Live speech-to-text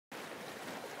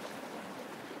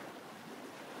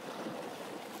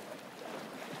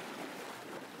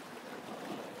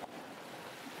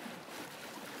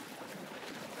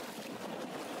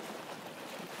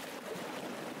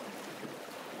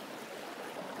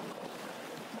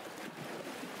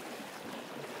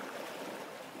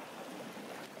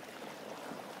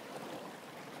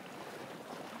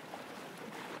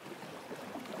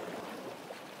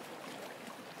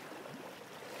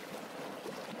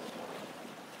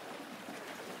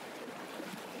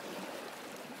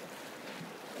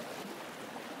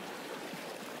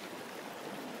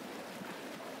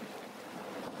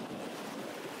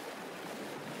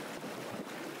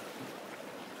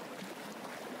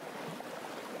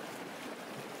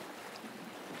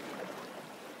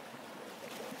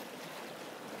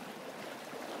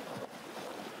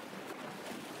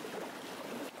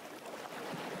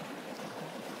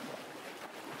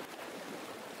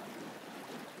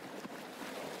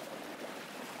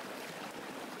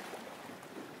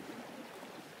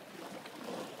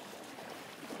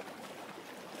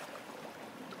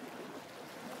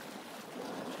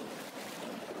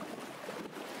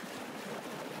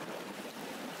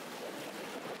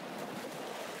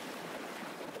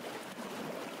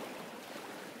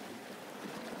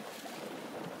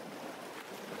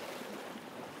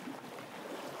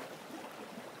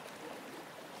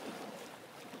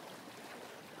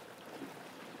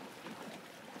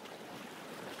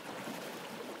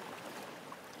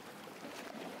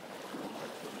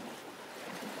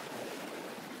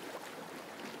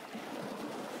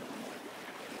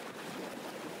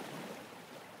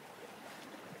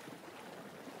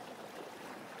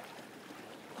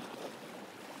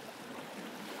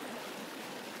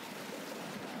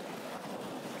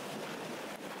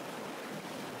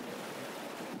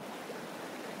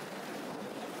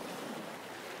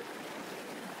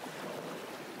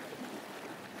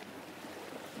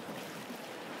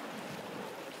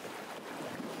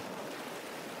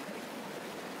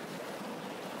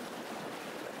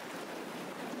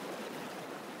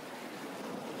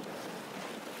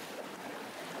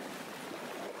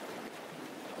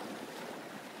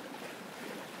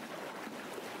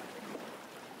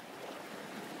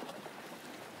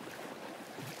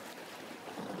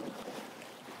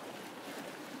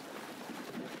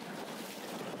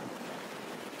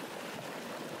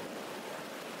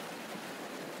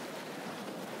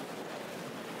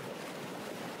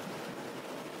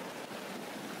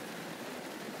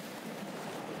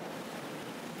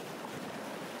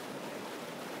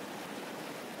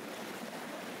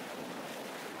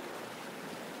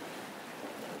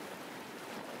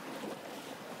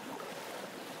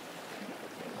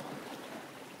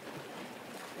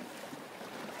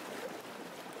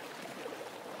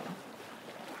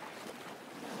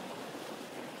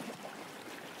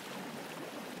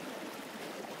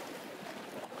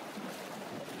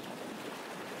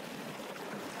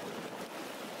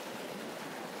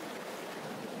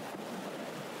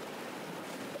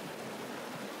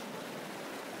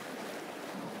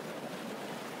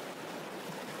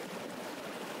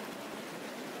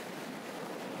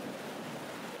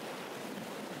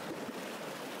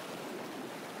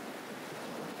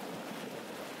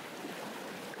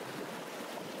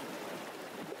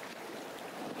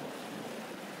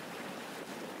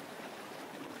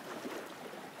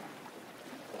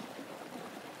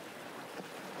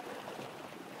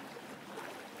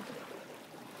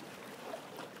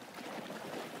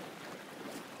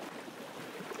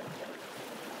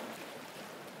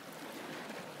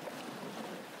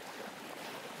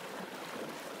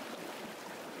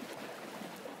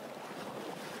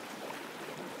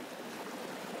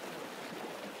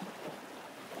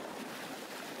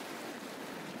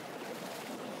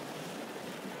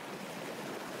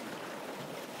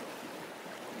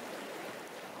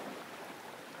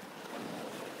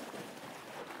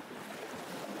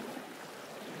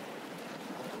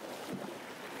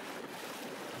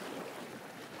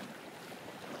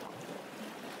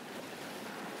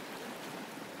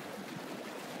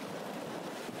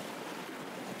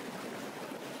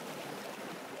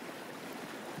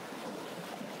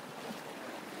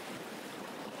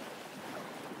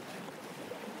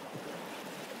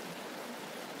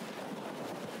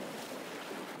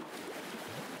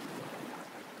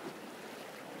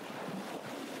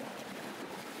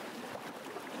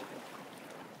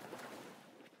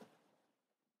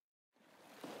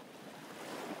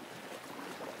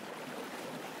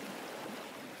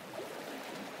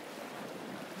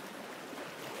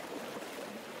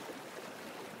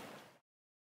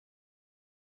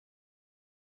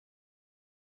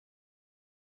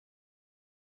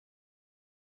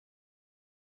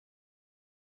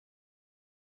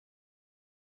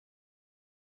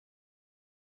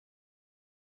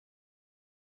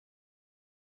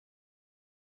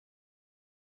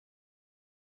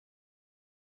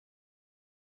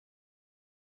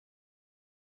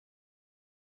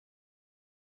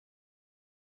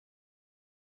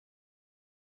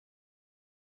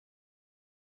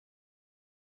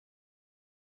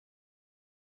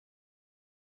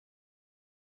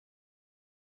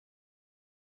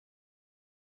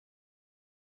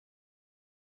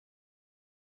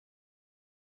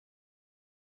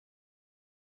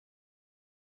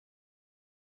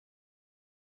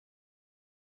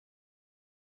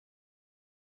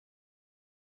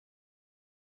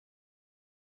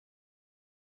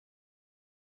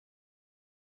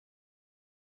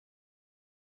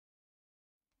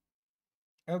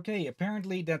Okay,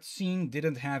 apparently that scene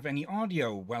didn't have any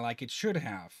audio, well, like it should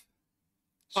have.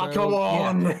 So, come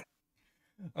on! Yeah.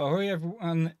 Ahoy,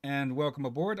 everyone, and welcome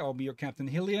aboard. I'll be your Captain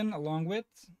Hillyan, along with...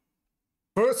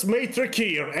 First Mate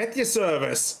Rakir, at your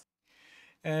service!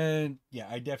 And yeah,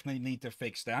 I definitely need to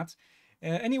fix that.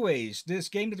 Anyways, this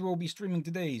game that we'll be streaming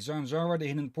today, Zanzarah, the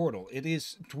Hidden Portal. It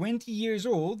is 20 years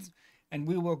old, and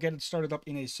we will get it started up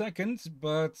in a second,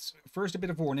 but first a bit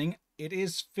of warning, it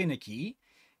is finicky.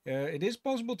 It is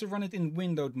possible to run it in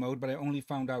windowed mode, but I only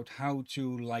found out how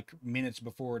to like minutes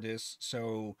before this,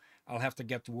 so I'll have to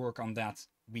get to work on that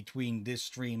between this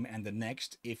stream and the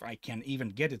next, if I can even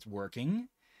get it working.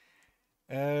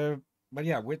 But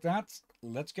yeah, with that,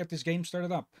 let's get this game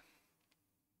started up.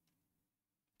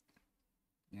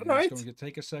 And right. It's going to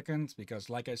take a second, because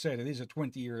like I said, it is a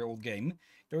 20-year-old game,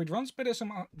 though it runs better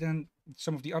than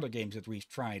some of the other games that we've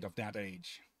tried of that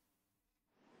age.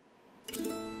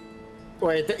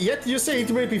 Wait, yet you say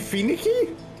it may be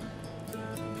finicky?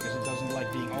 Because it doesn't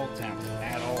like being alt-tapped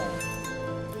at all.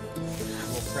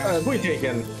 Wait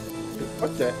again.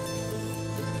 What the?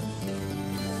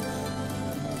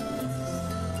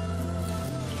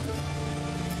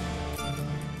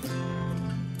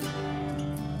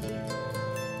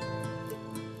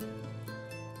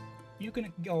 You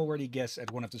can already guess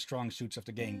at one of the strong suits of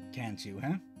the game, can't you,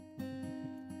 huh?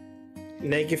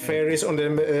 Naked fairies on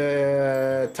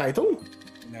the title?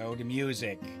 No, the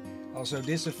music. Also,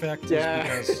 this effect is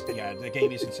because, the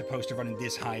game isn't supposed to run in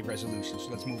this high resolution,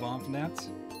 so let's move on from that.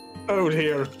 Oh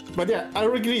dear. But yeah, I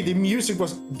agree, the music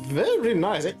was very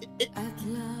nice.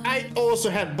 I also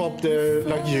had Bob the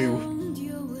like you.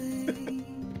 And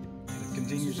it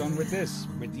continues on with this,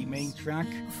 with the main track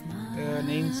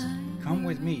named Come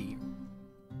With Me.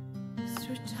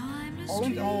 All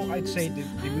in all, I'd say the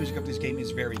music of this game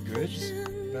is very good,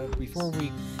 but before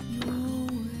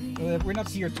we're not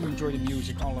here to enjoy the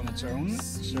music all on its own,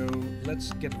 so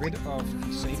let's get rid of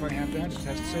the save I have there, the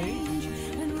test save.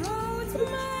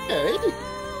 Hey,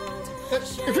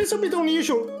 if it's a bit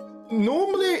unusual,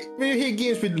 normally when you hear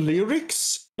games with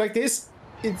lyrics like this,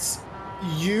 it's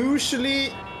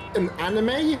usually an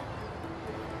anime.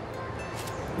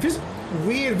 It's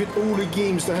weird with all the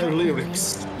games that have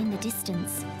lyrics. In the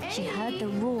distance, she heard the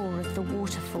roar of the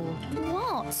waterfall.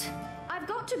 What? I've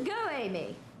got to go,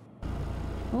 Amy.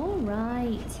 All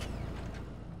right.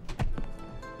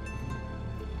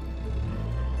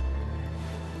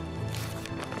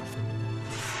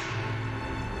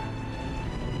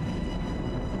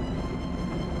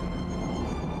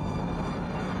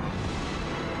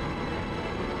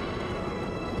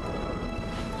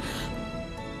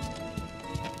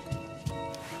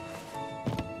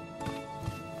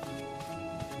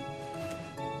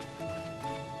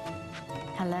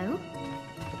 Hello?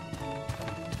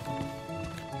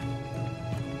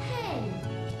 Hey.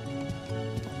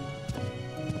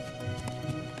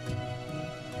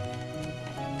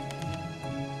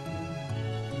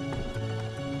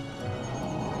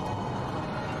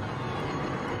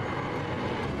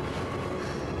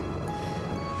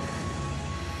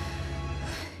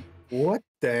 What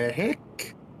the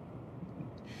heck?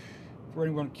 For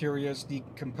anyone curious, the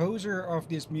composer of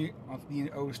this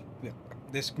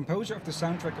composer of the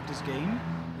soundtrack of this game,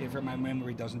 if my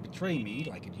memory doesn't betray me,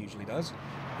 like it usually does,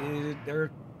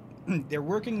 their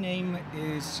working name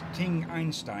is King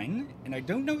Einstein, and I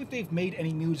don't know if they've made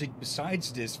any music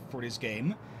besides this for this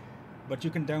game, but you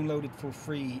can download it for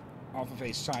free off of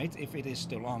a site if it is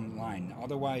still online.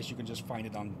 Otherwise, you can just find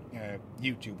it on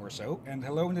YouTube or so. And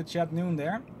hello in the chat, Noon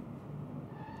there.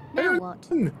 Now what?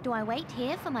 Do I wait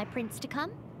here for my prince to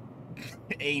come?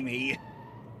 Amy.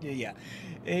 Yeah.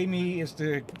 Amy is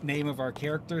the name of our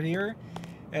character here.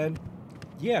 And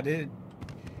yeah, the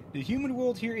human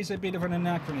world here is a bit of an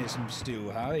anachronism,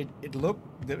 Stu, huh? It looked...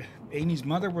 Amy's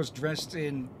mother was dressed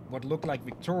in what looked like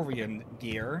Victorian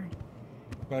gear.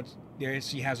 But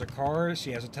she has a car,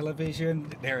 she has a television,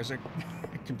 there's a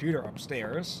computer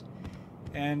upstairs.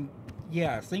 And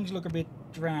yeah, things look a bit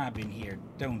drab in here,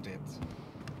 don't it?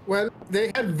 Well,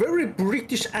 they had very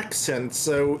British accents,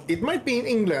 so it might be in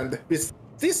England. This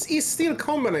is still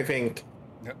common, I think.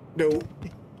 No.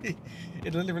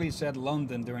 It literally said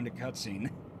London during the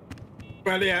cutscene.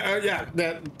 Well, yeah,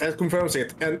 that confirms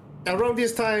it. And around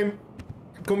this time,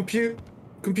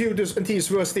 computers and TVs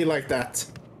were still like that.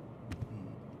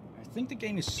 I think the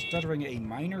game is stuttering a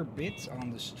minor bit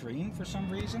on the stream for some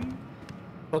reason.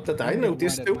 Not that I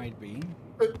noticed. Why that might be.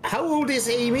 How old is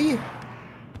Amy?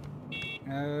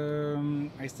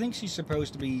 I think she's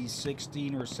supposed to be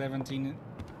 16 or 17,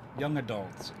 young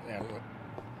adult.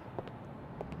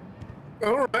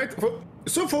 All right.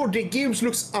 So far, the game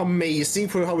looks amazing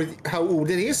for how old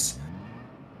it is.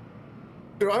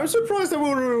 I'm surprised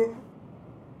how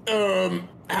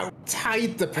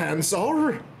tight the pants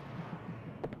are.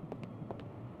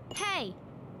 Hey!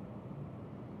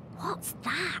 What's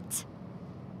that?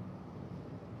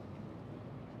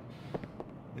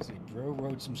 Is it Bro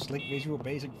wrote some slick Visual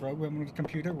Basic program on the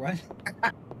computer? What?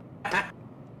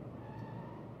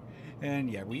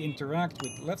 And yeah, we interact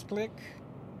with left click,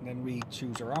 then we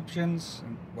choose our options.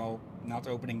 And, well, not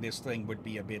opening this thing would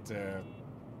be a bit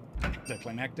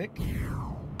anticlimactic.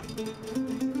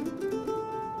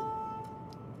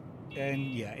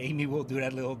 And yeah, Amy will do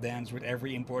that little dance with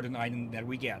every important item that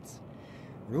we get.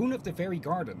 Rune of the Fairy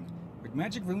Garden. With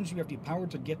magic runes, you have the power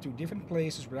to get to different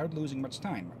places without losing much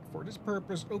time. For this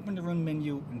purpose, open the rune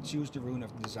menu and choose the rune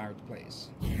of the desired place.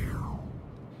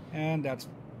 And that's,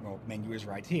 well, menu is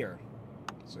right here.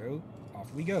 So,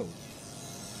 off we go.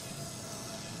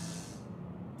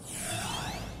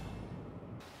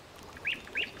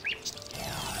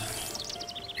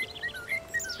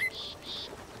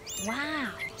 Wow!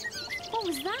 What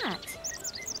was that?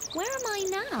 Where am I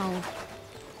now?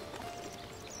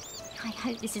 I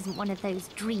hope this isn't one of those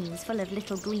dreams full of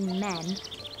little green men.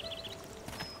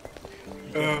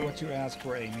 What you ask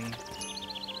for, Amy.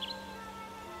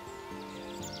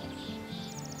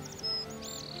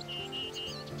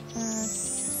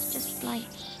 Just like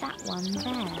that one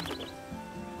there.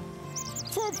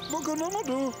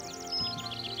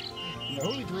 In the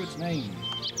Holy Druid's name.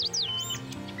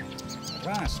 At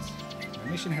last, my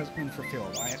mission has been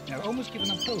fulfilled. I have now almost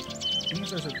given up hope.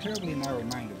 Humans are so terribly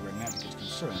narrow-minded where magic is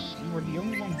concerned. You are the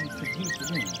only one who could use the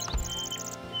rune.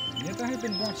 And yet I have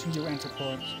been watching you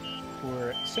Anthropod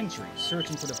for centuries,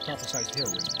 searching for the prophesied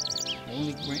Hillyan.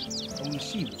 Only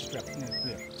she would step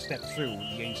through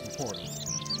the ancient portal.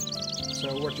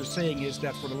 So what you're saying is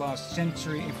that for the last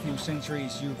century, a few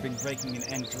centuries, you've been breaking and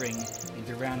entering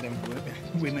into random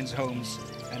women's homes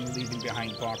and leaving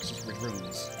behind boxes with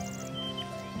runes.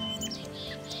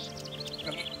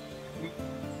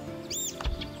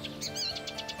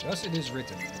 Thus it is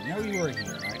written. Now you are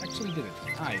here. I actually did it.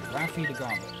 I, Raffi the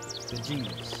Goblin, the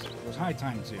genius. It was high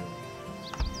time too.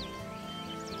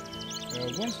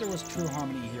 Once there was true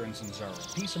harmony here in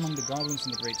Zanzarah. Peace among the goblins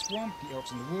in the great swamp, the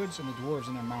elves in the woods, and the dwarves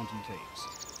in their mountain caves.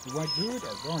 The white druid,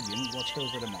 our guardian, watched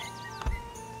over them all.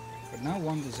 But now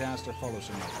one disaster follows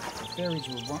another. The fairies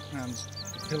were once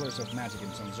the pillars of magic in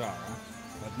Zanzarah,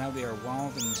 but now they are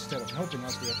wild, and instead of helping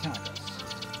us, they attack us.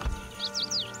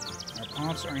 Our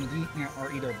paths are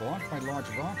either blocked by large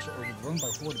rocks or overgrown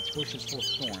by hoarded bushes full of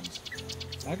thorns.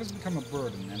 Life has become a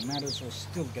burden, and matters are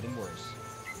still getting worse.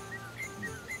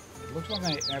 It looks like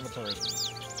my avatar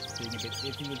is being a bit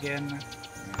iffy again.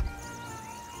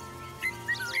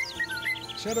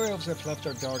 Shadow elves have left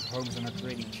their dark homes and are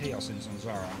creating chaos in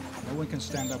Zanzarah. No one can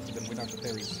stand up to them without the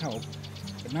fairies' help.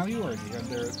 But now you are here, and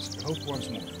there's hope once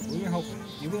more.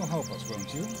 You will help us,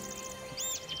 won't you?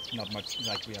 Not much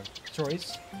like we have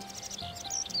choice.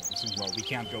 Since, well, we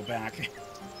can't go back.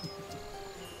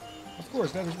 Of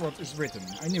course, that is what is written.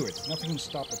 I knew it. Nothing can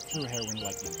stop a true heroine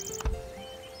like you.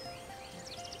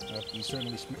 He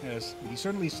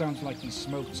certainly sounds like he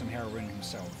smoked some heroin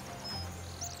himself.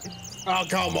 Oh,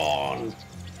 come on!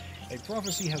 A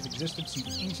prophecy has existed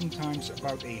since ancient times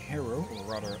about a hero, or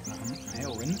rather a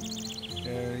heroine.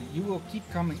 You will keep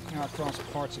coming across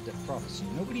parts of that prophecy.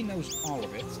 Nobody knows all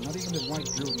of it, not even the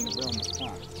white druid in the realm of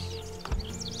clouds.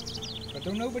 But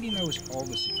though nobody knows all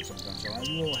the secrets of Zanzarah,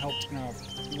 you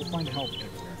will find help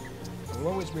everywhere. I will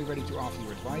always be ready to offer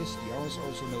you advice. The Owls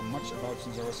also know much about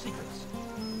Zanzarah's secrets.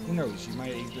 Who knows, you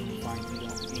might even find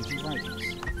ancient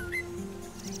writings.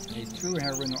 A true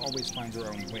heroine always finds her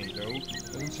own way, though,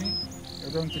 doesn't she?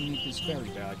 You're going to need this fairy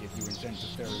bag if you intend to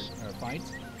fight.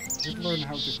 You should learn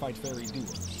how to fight fairy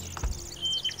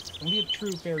duos. Only a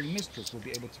true fairy mistress will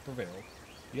be able to prevail.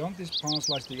 Beyond this pass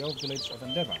lies the elf village of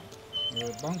Endeavor.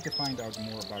 You're bound to find out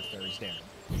more about fairies there.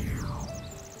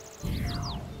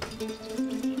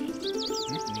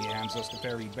 And he hands us the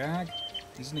fairy bag.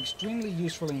 It's an extremely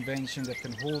useful invention that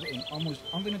can hold an almost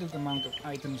unlimited amount of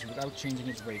items without changing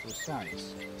its weight or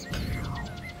size.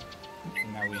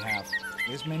 And now we have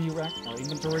this menu rack, our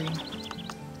inventory,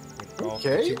 with all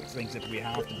the two things that we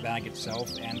have, the bag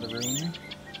itself and the rune.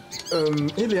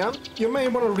 Hillyan, you may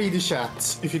want to read the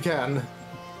chat, if you can.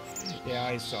 Yeah,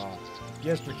 I saw.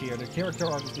 Yes, Drakir, the character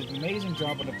artist did an amazing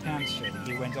job on the pants shading.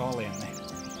 He went all in.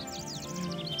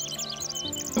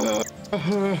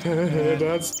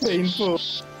 That's painful.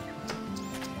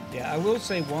 Yeah, I will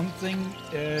say one thing.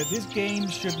 This game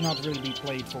should not really be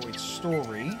played for its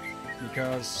story,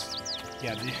 because,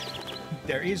 yeah,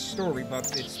 there is story,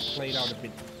 but it's played out a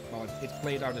bit. Well, it's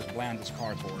played out as bland as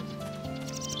cardboard.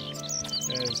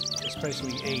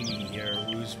 Especially Amy here,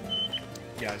 who's,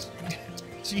 yes,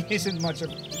 she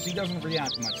doesn't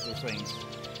react much to things.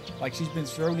 Like, she's been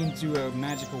thrown into a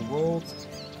magical world,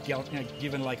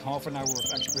 given like half an hour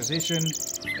of exposition,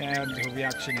 and her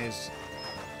reaction is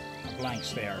a blank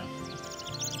stare.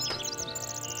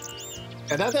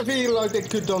 And that I feel like they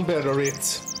could done better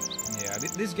it. Yeah,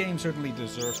 this game certainly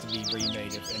deserves to be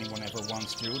remade if anyone ever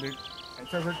wants to.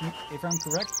 If I'm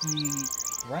correct,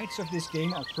 the rights of this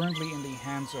game are currently in the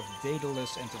hands of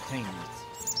Daedalus Entertainment.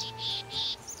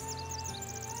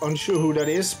 Unsure who that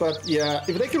is, but yeah,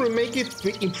 if they can remake it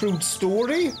with improved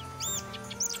story,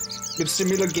 with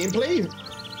similar gameplay,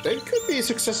 they could be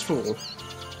successful.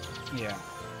 Yeah,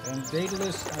 and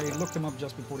Daedalus, I looked them up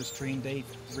just before the stream. They've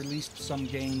released some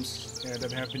games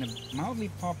that have been mildly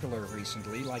popular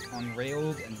recently, like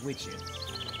Unrailed and Widget.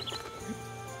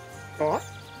 Oh,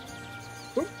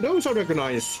 those are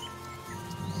recognized.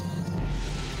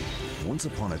 Once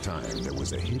upon a time, there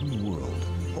was a hidden world,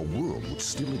 a world which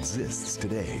still exists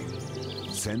today.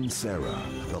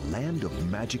 Zanzarah, the land of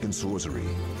magic and sorcery.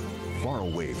 Far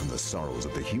away from the sorrows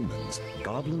of the humans,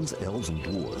 goblins, elves, and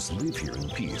dwarves live here in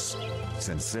peace.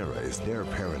 Zanzarah is their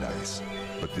paradise.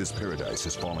 But this paradise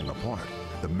is falling apart.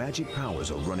 The magic powers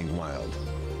are running wild.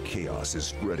 Chaos is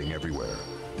spreading everywhere.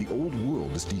 The old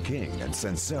world is decaying, and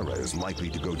Zanzarah is likely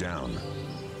to go down.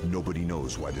 Nobody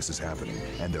knows why this is happening,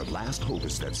 and their last hope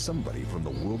is that somebody from the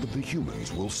world of the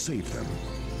humans will save them.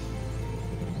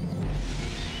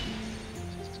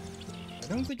 I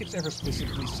don't think it's ever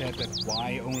specifically said that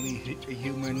why only a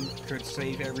human could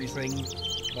save everything,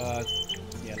 but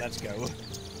yeah, let's go.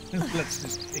 Let's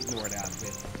just ignore that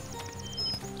bit.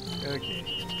 Okay.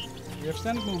 We have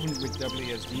standard movement with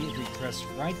WSD. If we press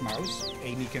right mouse,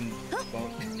 Amy can, well,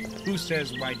 who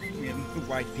says white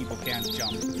people can't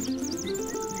jump?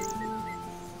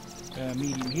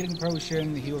 Medium healing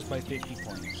potion heals by 50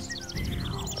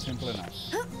 points. Simple enough.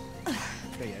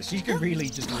 Okay, yeah, she can really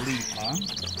just leap, huh?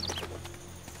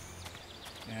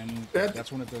 And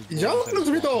that's one of those. Yeah, looks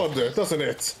a bit odd, doesn't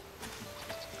it?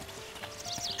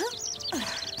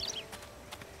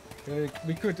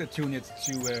 We could attune it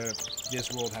to this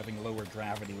world having lower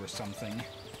gravity or something.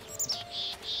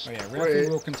 Oh yeah, Rafi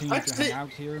will continue to hang out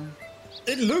here.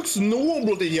 It looks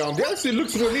normal, the jump. It actually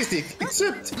looks realistic,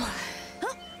 except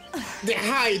the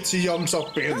height he jumps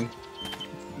up in.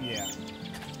 Yeah.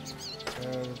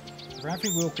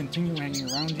 Rafi will continue hanging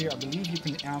around here. I believe you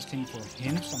can ask him for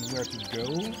hints on where to go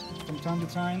from time to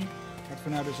time. But for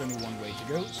now, there's only one way to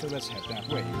go, so let's head that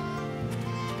way.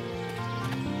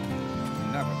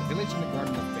 Now, the village in the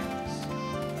Garden of Fairies.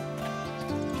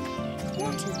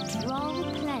 What a droll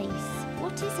place.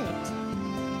 What is it?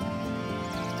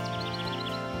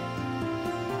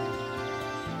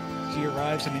 She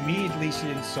arrives and immediately she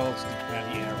insults the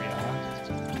area.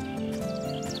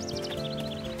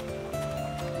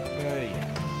 Yeah.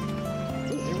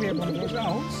 Here we have one of those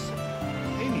owls.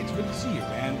 Amy, it's good to see you.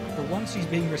 And for once she's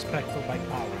being respectful by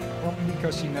bowing. Probably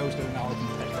because she knows that an owl can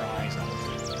take her eyes out.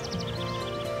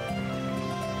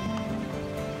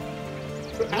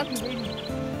 Perhaps. Go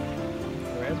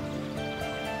ahead.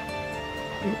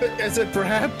 I said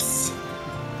perhaps.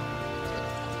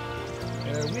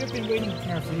 We have been waiting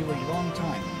here for you a long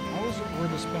time. Owls were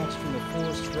dispatched from the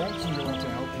forest throughout Zanzarah to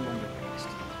help you on your quest.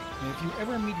 And if you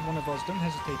ever meet one of us, don't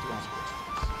hesitate to ask questions.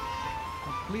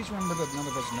 But please remember that none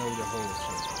of us know the whole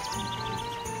story.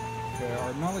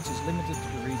 Our knowledge is limited to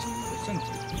the region we were sent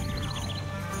to.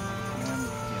 And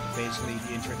yeah, basically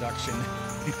the introduction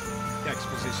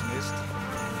expositionist.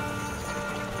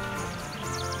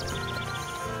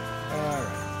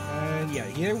 Alright, and yeah,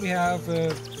 here we have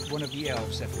one of the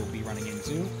elves that we'll be running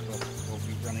into. Well, we'll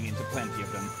be running into plenty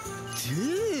of them.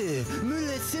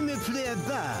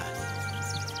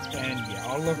 And yeah,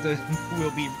 all of them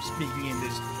will be speaking in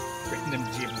this random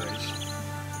gibberish.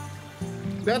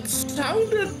 That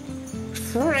sounded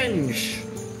French.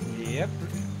 Yep,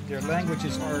 their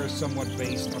languages are somewhat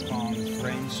based upon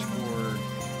French for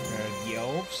the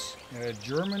elves,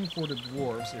 German for the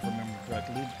dwarves, if I remember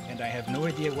correctly, and I have no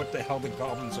idea what the hell the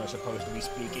goblins are supposed to be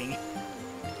speaking.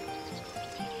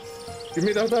 You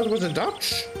mean that was a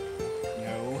Dutch?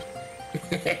 No.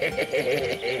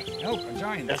 Help, a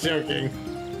giant. That's joking.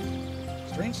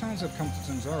 Strange signs have come to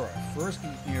Zanzarah. First,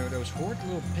 those horrid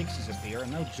little pixies appear,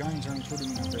 and now giants are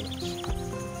intruding in our village.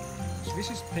 This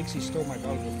vicious pixie stole my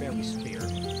valuable fairy spear,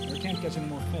 and I can't catch any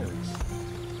more fairies.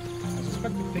 I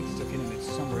suspect the pixies have hidden it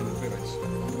somewhere in the village.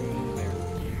 There.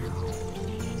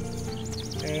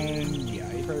 And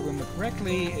yeah, if I remember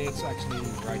correctly, it's actually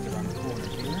right around the corner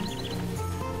here.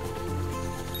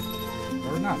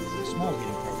 Or not, a small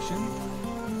healing potion.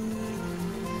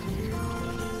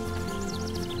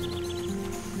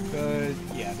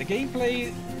 yeah, the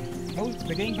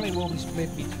gameplay will be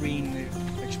split between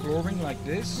exploring like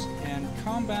this and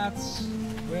combat.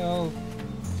 Well,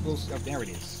 there it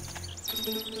is.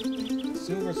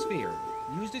 Silver Sphere.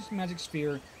 Use this magic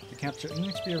sphere to capture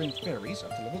inexperienced fairies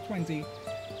up to level 20.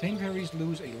 Tame fairies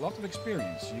lose a lot of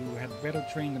experience. You had better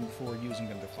train them before using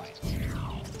them to fight.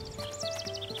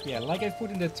 Yeah, like I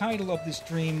put in the title of this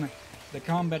stream, the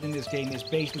combat in this game is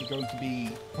basically going to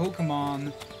be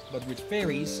Pokemon, but with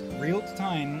fairies, real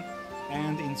time,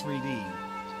 and in 3D.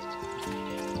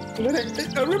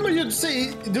 I remember you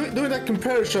say doing that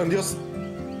comparison. Just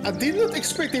I did not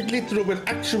expect it literally with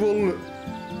actual.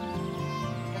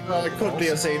 Could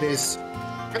I say this?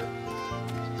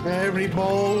 Fairy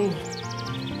ball.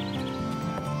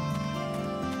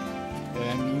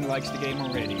 And he likes the game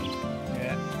already.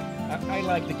 Yeah, I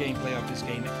like the gameplay of this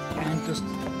game, and just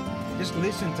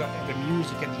listen to the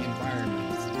music and the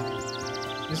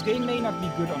environment. This game may not be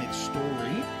good on its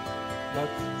story, but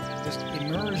just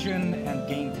immersion and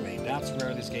gameplay, that's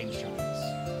where this game shines.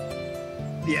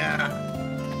 Yeah.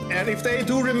 And if they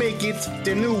do remake it,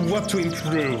 they know what to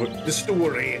improve. The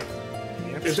story.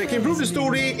 Yep. If they can improve the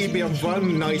story, it'd be a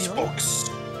one nice box.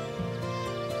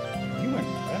 Hillyan,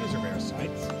 that is a rare sight.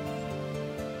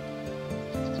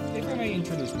 If I may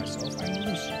introduce myself, I'm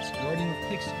Lucius, guardian of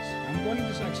pixies. I'm guarding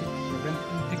this exit to prevent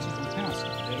any pixies from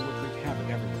passing. They would wreak havoc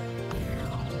everywhere.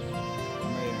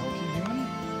 May I help you, human?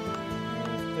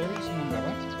 Fairies and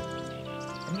umbrella.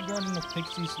 I'm the guardian of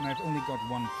pixies, and I've only got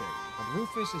one fairy. But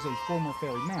Rufus is a former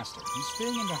fairy master. He's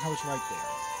staying in the house right there.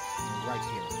 Right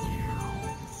here.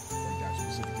 Point out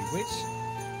specifically which.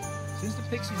 Since the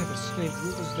pixies have escaped,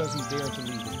 Rufus doesn't dare to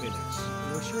leave the village.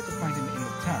 You're sure to find him in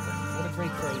the tavern. What a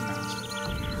great fairy master.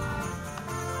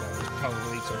 That was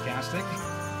probably sarcastic.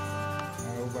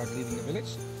 How about leaving the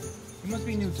village? You must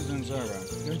be new to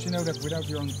Zanzarah. Don't you know that without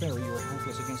your own fairy, you are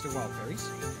helpless against the wild fairies?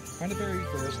 Find a fairy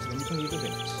first, then you can leave the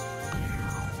village.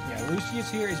 Yeah, Lucius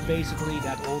here is basically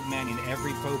that old man in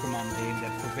every Pokemon game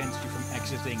that prevents you from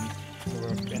exiting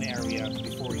an area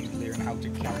before you learn how to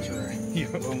capture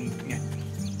your own.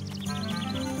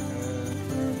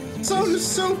 Sounds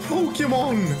so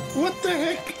Pokemon! What the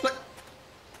heck? Like,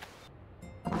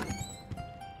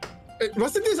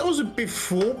 wasn't this also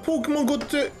before Pokemon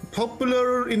got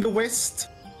popular in the West?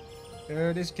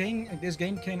 This game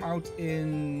came out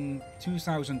in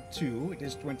 2002. It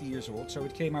is 20 years old, so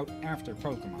it came out after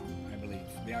Pokemon, I believe.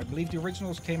 Yeah, I believe the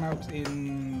originals came out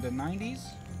in the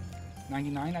 90s,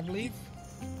 99, I believe.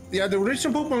 Yeah, the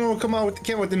original Pokemon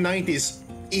came out in the 90s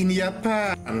in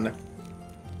Japan.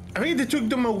 I think it took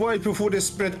them a while before they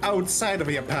spread outside of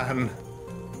Japan.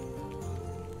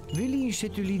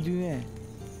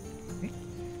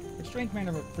 What strange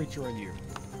manner of creature are you?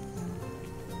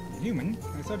 Human?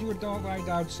 I thought you were died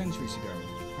out centuries ago.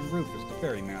 I'm Rufus, the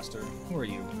fairy master. Who are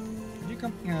you? Have you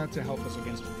come to help us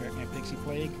against the pixie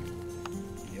plague?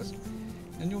 Yes.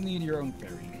 Then you'll need your own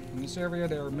fairy. In this area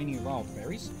there are many wild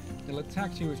fairies. They'll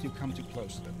attack you if you come too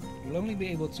close to them. You'll only be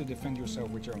able to defend yourself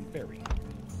with your own fairy.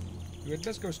 You had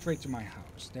best go straight to my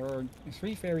house. There are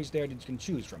 3 fairies there that you can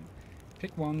choose from.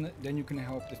 Pick one, then you can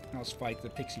help us fight the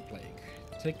pixie plague.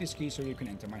 Take this key so you can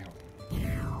enter my home.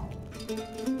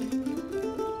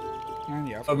 And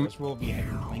yeah, of course, we'll be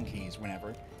handling keys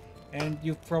whenever. And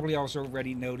you've probably also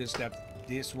already noticed that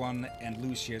this one and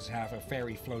Lucius have a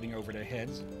fairy floating over their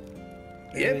heads.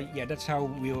 Yeah, that's how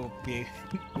we'll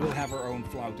have our own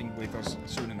floating with us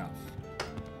soon enough.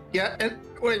 Yeah, and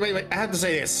wait, I have to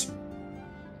say this.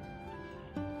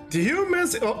 The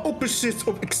humans are opposites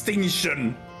of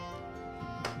extinction.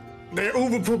 They're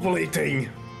overpopulating.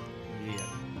 Yeah.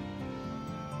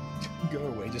 Go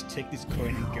away, just take this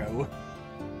coin and go.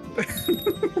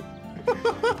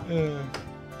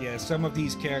 Yeah, some of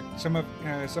these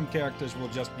some characters will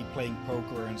just be playing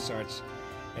poker and such,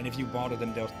 and if you bother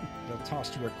them, they'll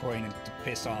toss you a coin and to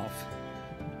piss off.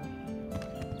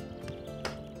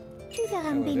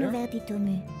 Hello there.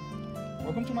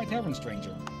 Welcome to my tavern,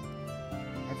 stranger.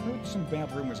 I've heard some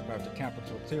bad rumors about the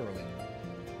capital, Tyrolin.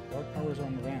 Dark powers are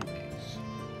on the rampage.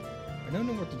 I don't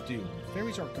know what to do.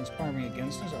 Fairies are conspiring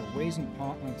against us, our ways and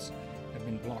paths have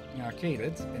been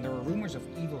blockaded, and there are rumors of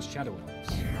evil shadow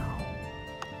elves.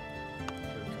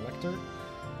 Fairy collector.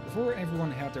 Before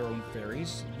everyone had their own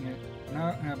fairies,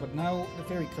 but now the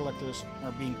fairy collectors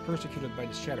are being persecuted by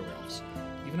the shadow elves.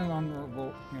 Even an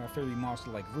honorable fairy master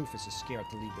like Rufus is scared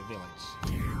to leave the village.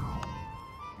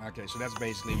 Okay, so that's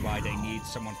basically why they need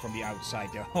someone from the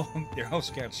outside. They're all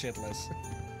scared shitless.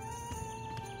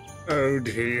 Oh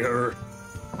dear.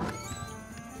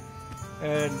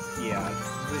 And yeah,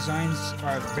 the designs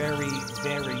are very,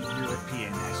 very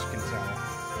European, as you can tell.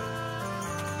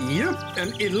 Yep,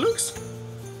 and it looks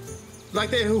like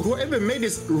whoever made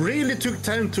this really took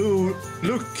time to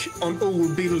look on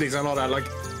old buildings and all that. Like,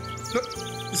 look,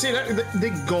 see that the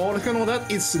garlic and all that.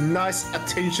 It's nice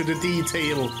attention to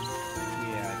detail.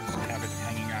 Yeah, just have it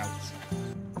hanging out.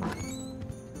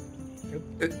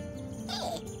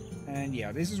 And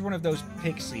yeah, this is one of those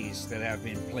pixies that have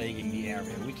been plaguing the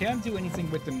area. We can't do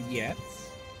anything with them yet,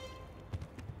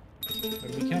 but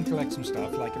we can collect some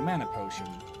stuff like a mana potion.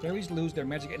 Fairies lose their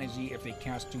magic energy if they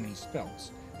cast too many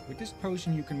spells. With this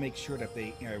potion, you can make sure that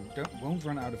they won't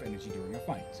run out of energy during a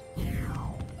fight.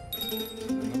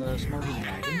 Another small healing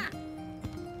item.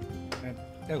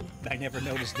 Oh, I never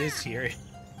noticed this here.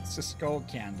 It's a skull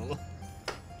candle.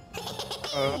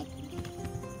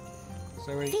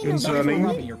 So concerning.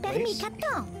 robbing your place.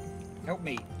 Help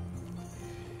me.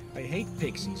 I hate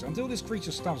pixies. Until this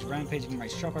creature stops rampaging in my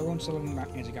shop, I won't sell any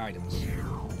magic items.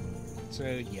 So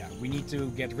yeah, we need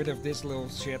to get rid of this little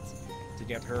shit to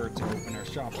get her to open her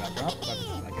shop back up, but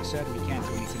like I said, we can't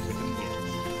do anything with them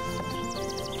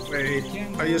yet.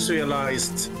 Wait, I just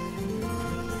realized.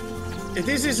 If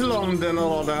this is London or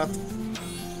all that.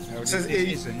 No, this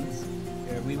isn't.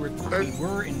 We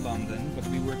were in London, but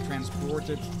we were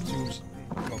transported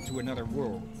to another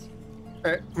world.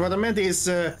 What I meant is,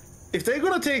 if they're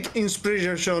gonna take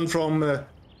inspiration from a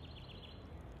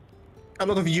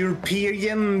lot of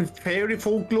European fairy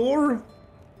folklore,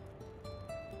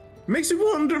 makes you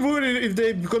wonder if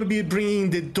they're gonna be bringing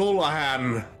the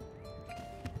Dullahan.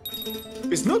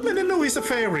 It's not many know he's a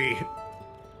fairy.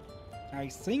 I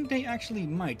think they actually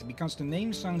might, because the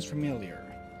name sounds familiar.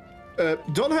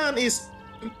 Dullahan is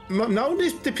now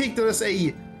depicted as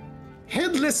a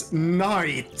headless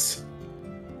knight.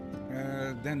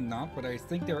 Then not, but I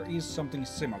think there is something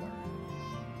similar.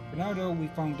 For now though, we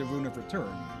found the Rune of Return.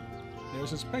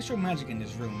 There's a special magic in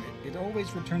this rune. It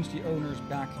always returns the owners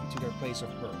back to their place of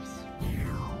birth.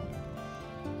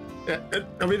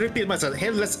 I will repeat myself.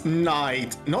 Headless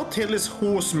knight, not headless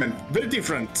horseman. Very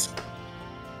different.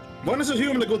 One is a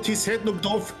human that got his head knocked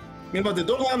off. Meanwhile, the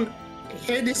Dullahan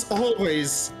head is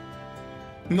always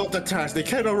not attached. They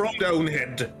carry around their own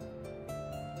head.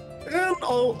 And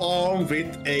all armed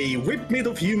with a whip made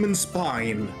of human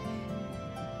spine.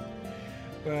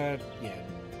 But yeah.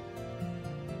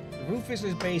 Rufus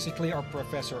is basically our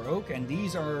Professor Oak, and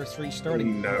these are 3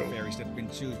 starting fairies that we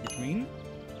can choose between.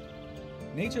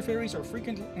 Nature fairies are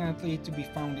frequently to be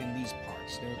found in these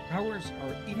parts. Their powers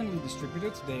are evenly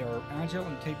distributed, they are agile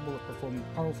and capable of performing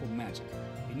powerful magic.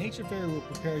 A nature fairy will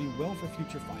prepare you well for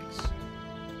future fights.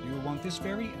 You will want this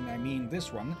fairy, and I mean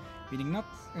this one, meaning not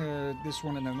this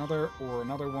one and another, or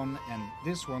another one and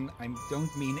this one. I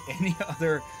don't mean any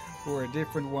other or a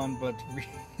different one, but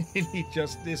really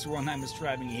just this one I'm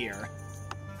describing here.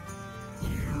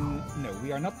 No,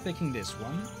 we are not picking this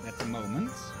one at the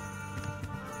moment.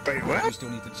 Wait, what? We still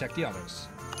need to check the others.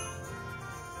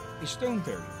 A stone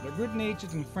fairy. They're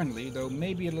good-natured and friendly, though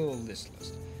maybe a little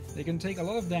listless. They can take a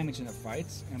lot of damage in a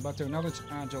fight, but they're not as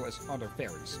agile as other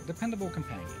fairies. Dependable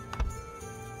companion.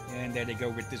 And there they go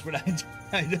with this one.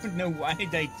 I don't know why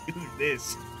they do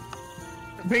this.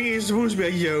 I think it's supposed to be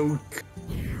a joke.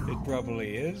 It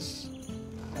probably is.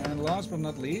 And last but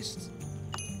not least,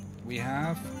 we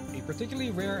have a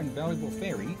particularly rare and valuable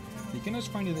fairy. Beginners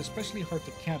find it especially hard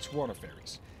to catch water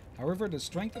fairies. However, the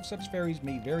strength of such fairies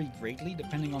may vary greatly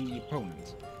depending on the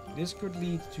opponent. This could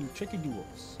lead to tricky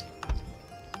duels.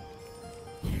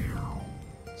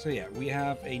 So yeah, we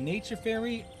have a nature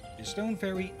fairy, a stone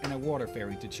fairy, and a water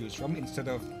fairy to choose from instead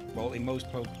of, well, in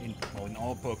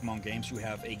all Pokemon games you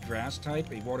have a grass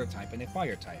type, a water type, and a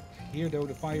fire type. Here though,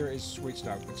 the fire is switched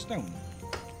out with stone.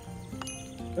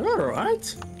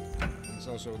 Alright. There's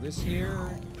also this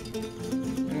here,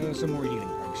 some more healing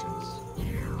potions.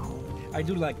 I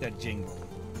do like that jingle.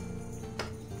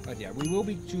 But yeah, we will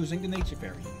be choosing the nature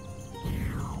fairy.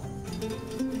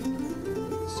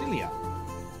 Celia.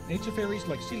 Nature fairies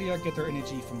like Celia get their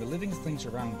energy from the living things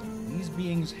around them. These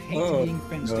beings hate being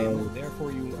fenced in,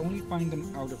 therefore you will only find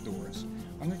them out of doors,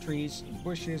 under trees, in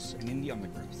bushes, and in the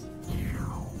undergrowth.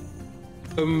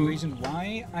 The reason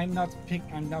why I'm not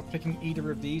picking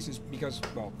either of these is because,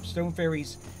 well, stone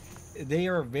fairies, they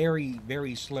are very,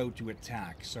 very slow to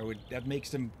attack, so that makes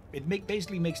them,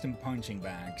 basically makes them punching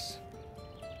bags.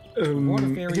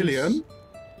 Water fairies. Hillyan?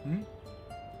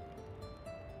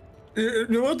 You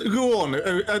know what? Go on.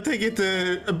 I take it.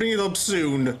 I'll bring it up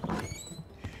soon.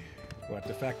 What,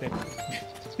 the fact that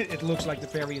it looks like the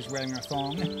fairy is wearing a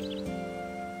thong?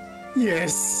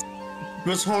 Yes. It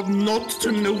was hard not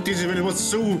to notice when it was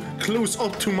so close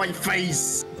up to my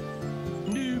face.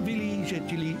 New village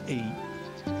actually 8.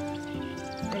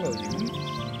 Hello, human.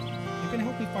 If can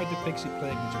help me fight the Pixie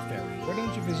Plague with your fairy. Why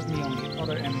don't you visit me on the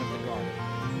other end of the garden?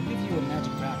 I'll give you a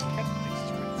magic bag of cat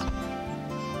fixes with.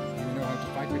 Do you know how to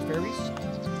fight with fairies?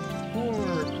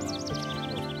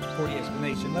 For the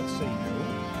explanation, let's say no.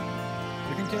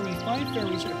 You can carry 5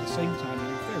 fairies at the same time in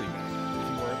your fairy bag.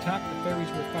 If you are attacked, the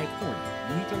fairies will fight for you.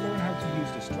 You need to learn how to use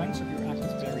the strengths of your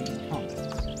active fairy in combat.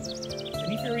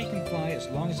 Any fairy can fly as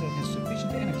long as it has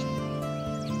sufficient energy.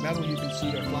 In battle, you can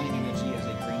see their flying energy as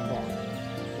a green bar.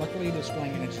 Luckily, this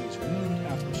flying energy is removed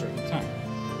after a certain time.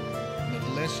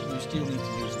 Nevertheless, you still need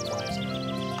to use it wisely.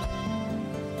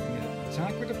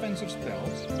 Attack with offensive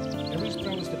spells. Every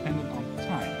spell is dependent on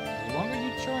time. The longer you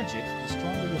charge it, the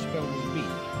stronger your spell will be.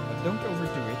 But don't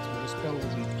overdo it, or the spell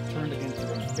will be turned against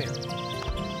your own fairy.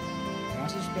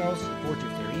 Passive spells support your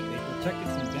fairy. They protect it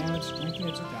from damage, strengthen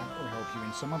its attack, or help you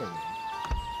in some other way.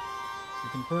 You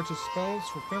can purchase spells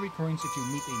for fairy coins if you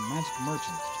meet a magic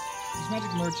merchant. These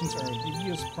magic merchants are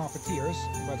devious profiteers,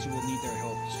 but you will need their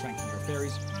help to strengthen your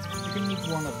fairies. You can meet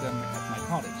one of them at my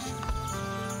cottage.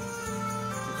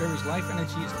 Your fairy's life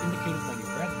energy is indicated by the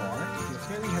red bar. If your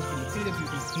fairy has been defeated, you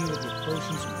can heal it with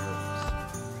potions and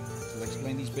herbs. Will I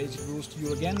explain these basic rules to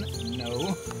you again?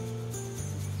 No.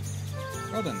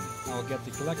 Well then, I'll get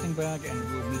the collecting bag and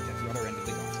we'll meet at the other end of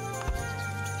the garden.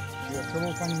 If you have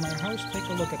trouble finding my house, take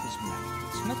a look at this map.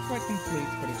 It's not quite complete,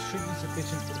 but it should be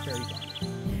sufficient for the fairy garden.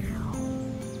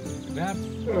 That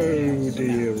Oh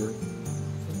dear.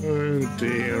 Oh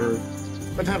dear.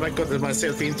 What have I gotten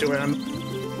myself into?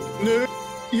 No,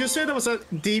 you said it was a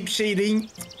deep shading.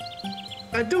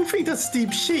 I don't think that's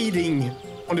deep shading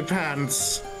on the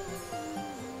pants.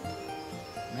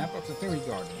 Map of the fairy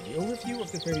garden. The overview of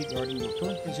the fairy garden, your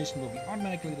current position will be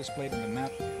automatically displayed on the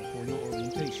map for your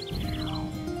orientation.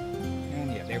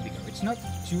 And yeah, there we go. It's not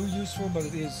too useful, but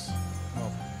it is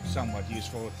somewhat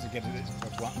useful to get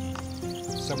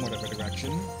somewhat of a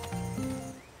direction.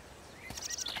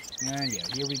 And yeah,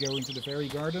 here we go into the fairy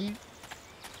garden.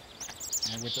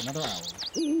 And with another owl.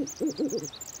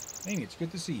 Amy, it's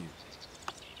good to see you.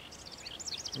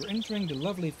 You're entering the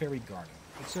lovely fairy garden.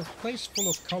 It's a place full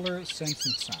of color, scents,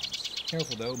 and sounds.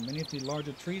 Careful though, many of the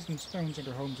larger trees and stones are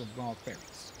the homes of wild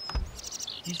fairies.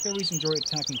 These fairies enjoy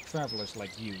attacking travelers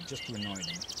like you, just to annoy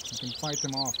them. You can fight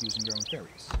them off using your own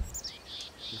fairies.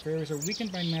 Your fairies are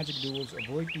weakened by magic duels.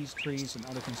 Avoid these trees and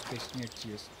other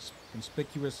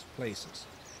conspicuous places.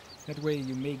 That way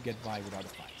you may get by without a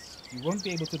fight. You won't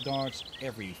be able to dodge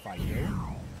every fight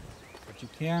though, but you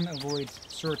can avoid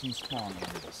certain spawn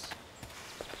areas.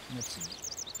 Let's see.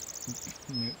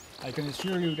 I can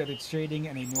assure you that it's shading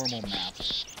and a normal map.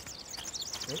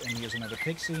 Oh, and here's another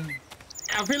pixie.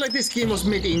 I feel like this game was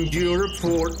made in Europe,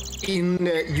 for in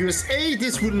USA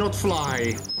this would not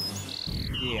fly.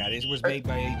 Yeah, this was made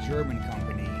by a German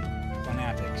company,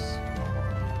 Fanatics.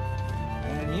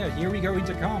 And yeah, here we go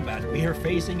into combat. We are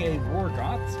facing a war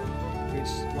god, which,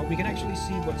 well, we can actually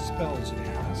see what spells it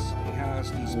has. It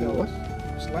has the spell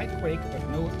Slight Quake, but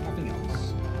nothing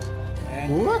else.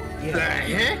 And What yeah, the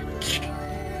heck?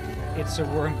 it's a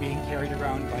worm being carried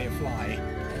around by a fly.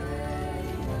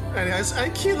 And yes, I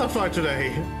killed a fly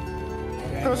today.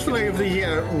 First fly of the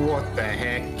year. What the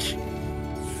heck?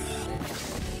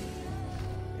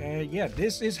 Yeah,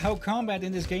 this is how combat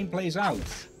in this game plays out.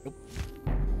 Oop.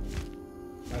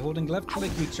 By holding left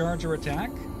click, we charge our attack,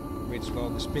 which, well,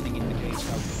 the spinning indicates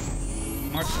how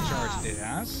much charge it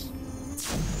has.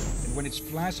 And when it's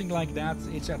flashing like that,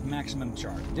 it's at maximum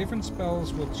charge. Different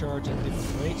spells will charge at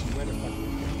different rates. Where the fuck?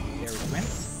 There it went.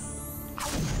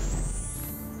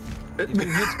 If you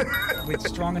hit with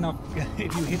strong enough,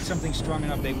 if you hit something strong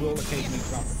enough, they will occasionally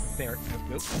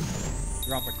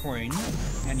drop a coin.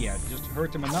 And yeah, just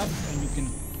hurt them enough, and you can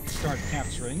start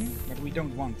capturing. But we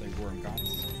don't want a worm god.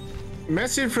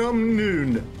 Message from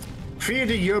Noon. Fear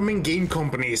the German game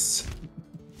companies.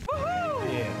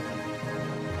 Yeah.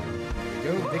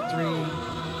 There we go, victory.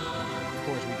 Of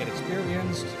course, we get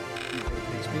experience.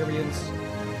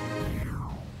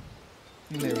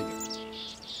 And there we go.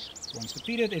 Once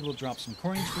defeated, it will drop some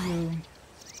coins for you.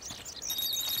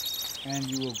 And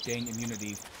you will gain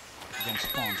immunity against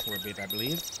spawns for a bit, I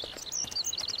believe.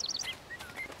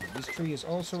 This tree is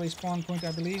also a spawn point,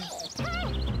 I believe.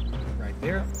 Right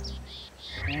there.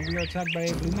 And we are attacked by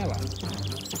a Blumella.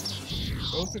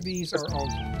 Both of these are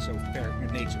also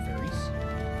nature fairies.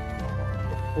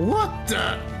 What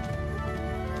the?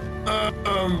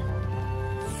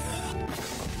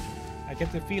 I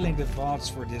get the feeling the VODs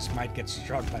for this might get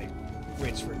struck by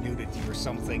Twitch for nudity or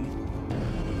something.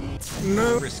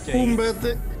 No, Risque.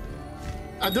 but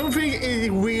I don't think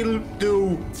it will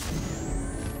do.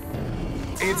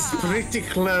 It's pretty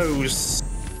close.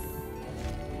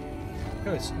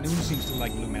 Because Noon seems to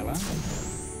like Lumella.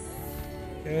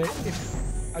 If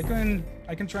I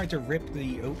can try to rip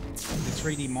the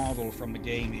 3D model from the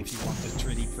game if you want to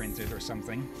 3D print it or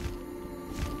something.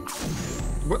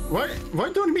 Why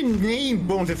don't we name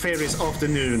Bounty Fairies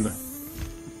afternoon?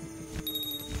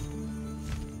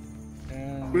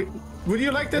 Would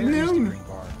you like that, Noon?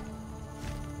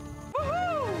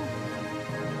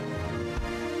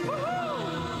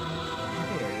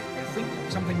 I think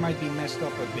something might be messed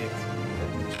up a bit.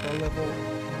 Spell level.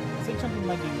 I think something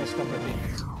might be messed up a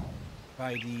bit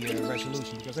by the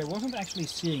resolution, because I wasn't actually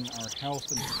seeing our health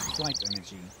and flight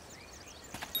energy.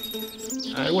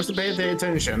 I wasn't paying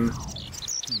attention.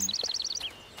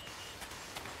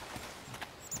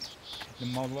 The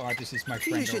model artist is my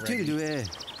friend already.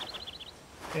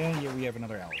 And here we have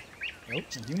another owl. Oh,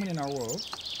 a human in our world.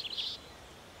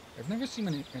 I've never seen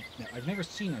a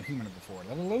human before,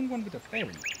 let alone one with a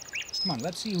fairy. Come on,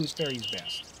 let's see whose fairy is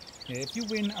best. If you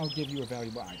win, I'll give you a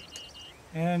valuable item.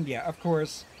 And yeah, of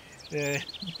course, a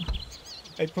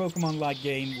Pokemon-like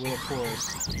game will of course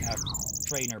have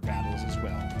trainer battles as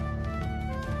well.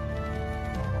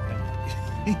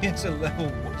 It's a level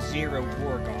 0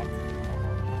 Wargoth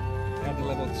and a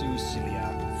level 2 Cilia.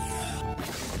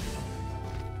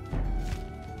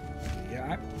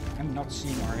 Yeah, I'm not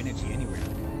seeing our energy anywhere.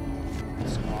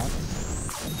 It's odd.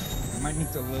 I might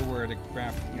need to lower the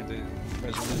the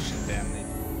resolution then.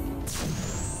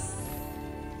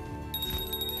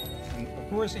 And of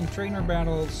course, in trainer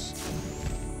battles,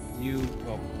 you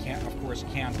can't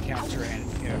capture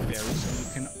fairies, and you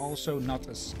can also not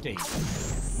escape.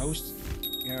 Most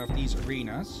of these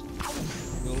arenas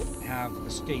will have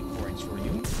escape points for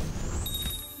you,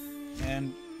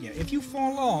 and yeah, if you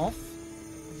fall off,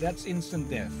 that's instant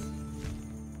death.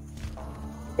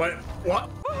 What?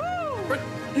 But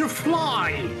you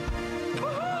fly!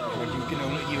 But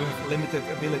you have limited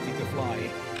ability to fly.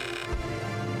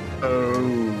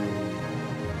 Oh.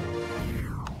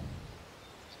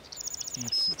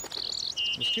 Let's see.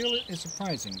 The skill is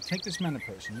surprising. Take this mana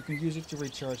potion. You can use it to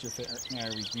recharge your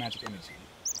magic energy.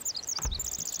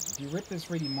 If you rip this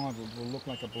 3D model, it will look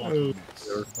like a blocky mess.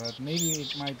 But maybe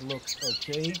it might look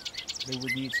okay. They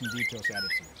would need some details added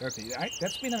to it. Okay,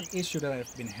 that's been an issue that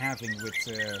I've been having with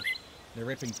the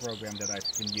ripping program that I've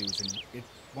been using.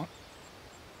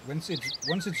 Once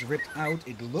it's ripped out,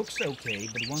 it looks okay,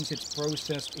 but once it's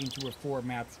processed into a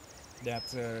format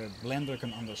that Blender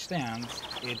can understand,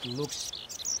 it looks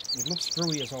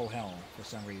screwy as all hell for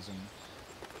some reason.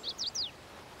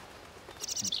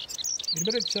 You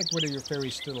better check whether your fairy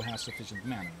still has sufficient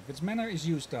mana. If its mana is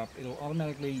used up, it'll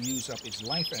automatically use up its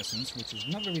life essence, which is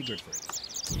not very good for it.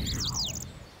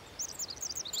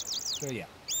 So yeah.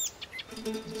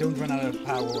 Don't run out of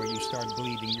power or you start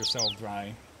bleeding yourself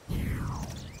dry.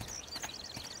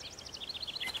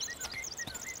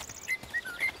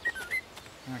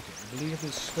 Okay, I believe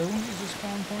this stone is a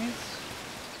spawn point.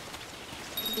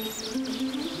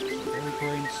 Fairy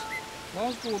coins.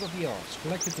 Lost gold of the arts,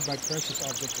 collected to buy precious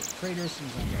objects of traders in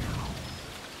Zanzarah.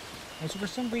 Also, for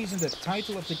some reason, the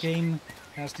title of the game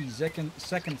has the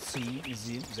second C,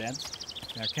 Z,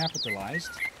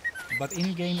 capitalized, but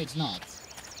in-game it's not.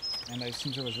 And I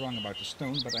seem I was wrong about the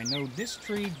stone, but I know this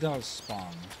tree does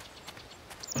spawn.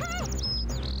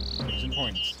 Some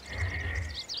points.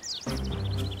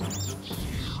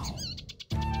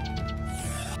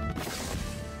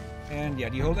 And yeah,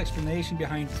 the whole explanation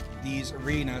behind these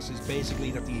arenas is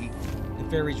basically that the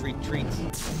fairies retreat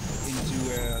into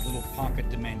a little pocket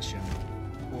dimension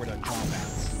for their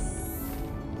combats.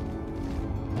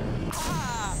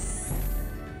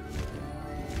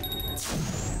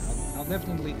 I'll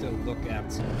definitely need to look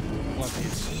at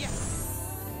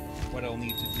what I'll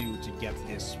need to do to get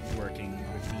this working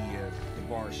with the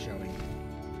bars showing.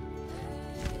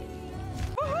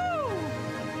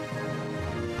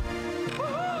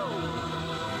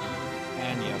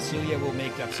 And yeah, Cilia will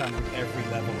make that sound with every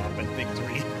level up at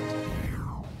victory.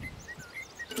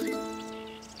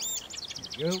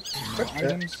 There we go. More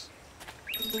items.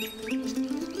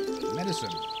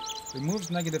 Medicine. Removes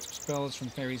negative spells from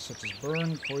fairies such as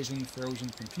burn, poison, frozen,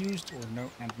 confused, or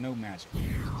no magic.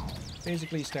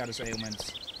 Basically status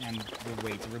ailments and the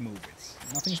way to remove it.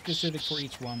 Nothing specific for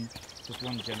each one, just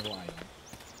one general item.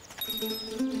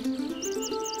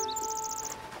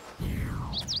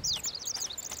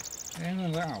 And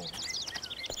another owl.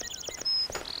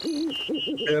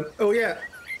 Oh yeah.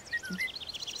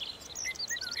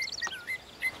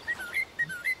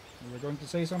 You were going to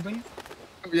say something?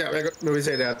 Yeah, let me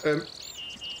say that.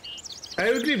 I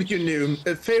agree with you, Noon.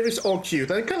 Fairies are cute.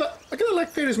 I kind of like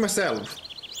fairies myself.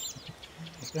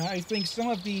 I think some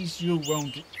of these you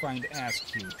won't find as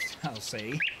cute, I'll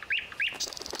say.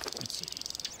 Let's see.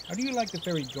 How do you like the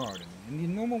fairy garden? In the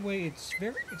normal way, it's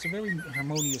a very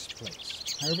harmonious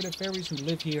place. However, the fairies who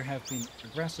live here have been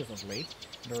aggressive of late.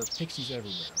 There are pixies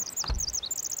everywhere.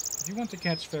 If you want to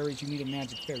catch fairies, you need a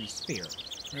magic fairy sphere.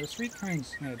 There are three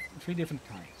different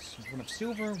kinds. One of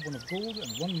silver, one of gold,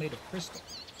 and one made of crystal.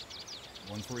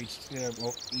 One for each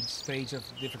stage of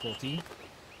difficulty.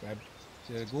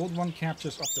 The gold one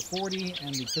captures up to 40,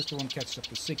 and the crystal one catches up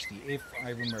to 60, if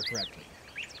I remember correctly.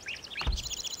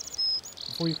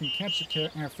 Before you can catch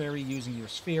a fairy using your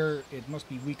sphere, it must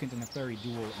be weakened in a fairy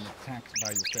duel and attacked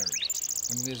by your fairy.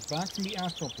 When it is back from the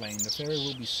astral plane, the fairy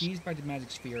will be seized by the magic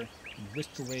sphere and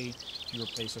whisked away to your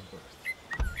place of birth.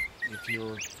 If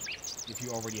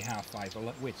you already have 5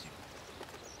 with you.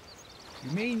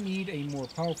 You may need a more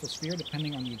powerful sphere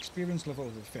depending on the experience level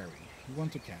of the fairy you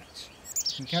want to catch.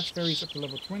 You can catch fairies up to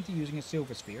level 20 using a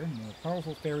silver sphere. More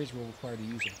powerful fairies will require the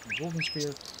use of a golden sphere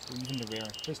or even the rare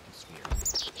crystal sphere.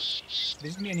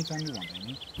 Visit me anytime you want,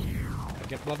 Amy. I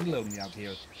get bloody lonely out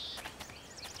here.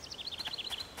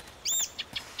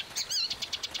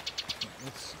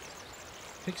 Let's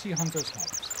Pixie Hunter's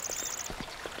Hut.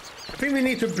 I think we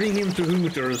need to bring him to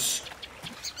Hooters.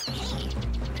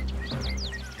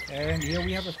 And here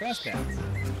we have a fast bath.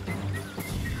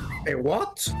 A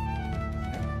what?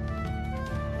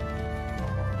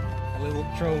 A little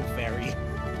troll fairy.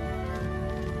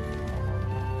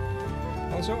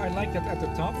 Also, I like that at the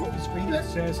top of the screen it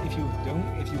says if you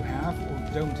have or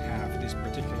don't have this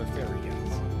particular fairy yet.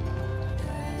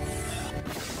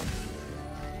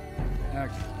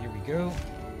 Okay, here we go.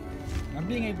 Not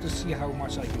being able to see how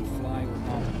much I can fly or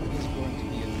not is going to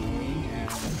be annoying. And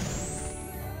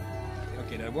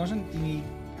okay, that wasn't the.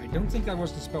 I don't think that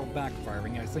was the spell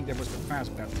backfiring. I think that was the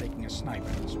fast bat taking a snipe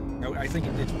at us. No, I think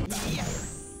it did backfire.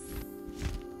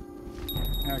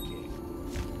 Okay.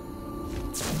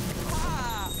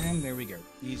 And there we go.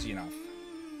 Easy enough.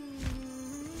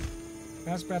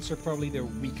 Fast bats are probably the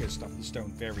weakest of the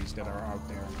stone fairies that are out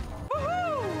there.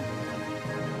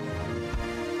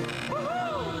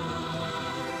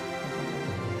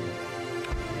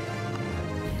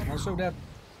 Also, that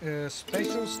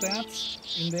special stats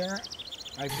in there,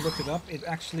 I've looked it up. It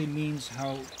actually means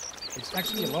how. It's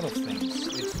actually a lot of things.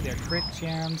 It's their crit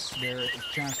chance, their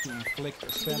chance to inflict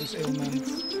a status ailment,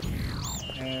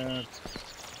 and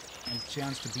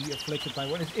chance to be afflicted by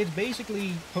one. It's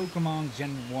basically Pokemon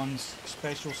Gen 1's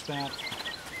special stat,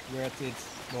 where it's,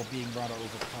 well, being rather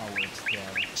overpowered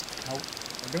there. I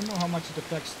don't know how much it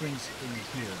affects things in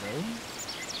here, though.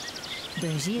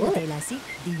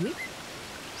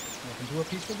 Welcome to a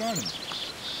peaceful garden.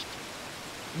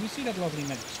 Can you see that lovely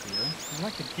magic sphere? I'd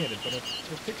like to get it, but a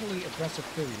particularly aggressive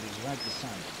fairy is right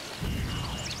beside it.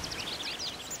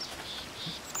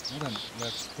 Well then,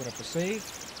 let's put up a save.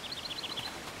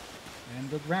 And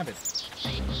go grab it.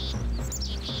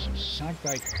 Attacked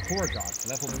by Korgoth,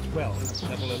 level 12,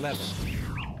 level 11.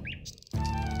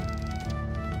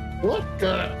 What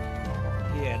the?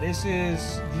 Yeah, this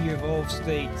is the evolved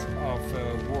state of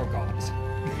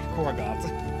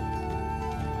Korgoth.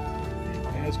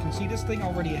 As you can see, this thing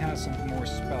already has some more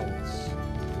spells.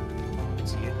 You can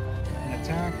see it. An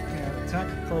attack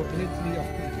probability of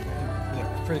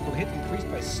critical hit increased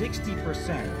by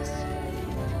 60%.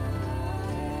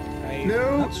 I'm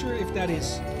not sure if that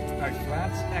is a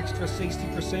flat extra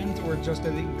 60% or just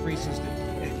that it increases the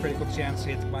critical chance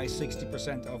hit by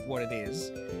 60% of what it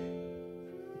is.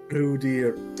 Oh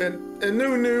dear. And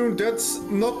no, that's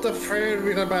not a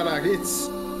fairy Rabalag. It's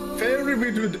fairy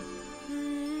with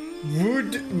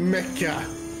wood mecha.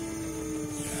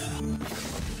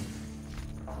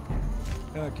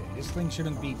 Okay, this thing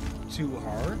shouldn't be too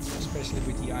hard, especially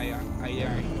with the AI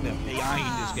in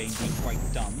this game being quite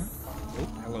dumb. Oh,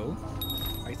 hello.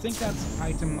 I think that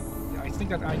icon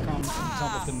on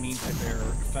top of them means that they're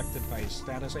affected by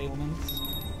status ailments.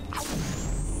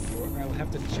 Or I'll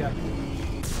have to check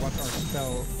what our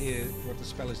spell is, what the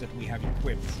spell is that we have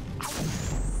equipped,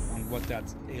 on what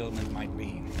that ailment might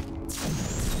be.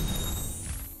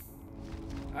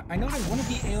 I know that one of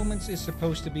the ailments is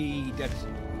supposed to be that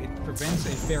it prevents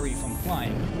a fairy from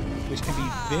flying, which can be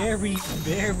very,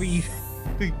 very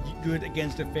good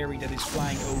against a fairy that is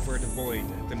flying over the void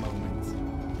at the moment.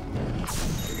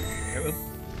 Oh,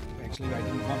 actually, I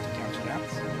didn't want to capture that.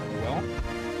 Well,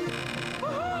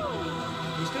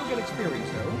 you still get experience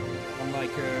though,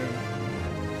 unlike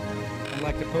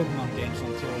the Pokemon games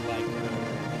until like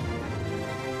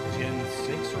Gen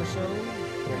 6 or so,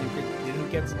 where you didn't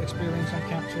get experience on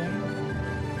capturing.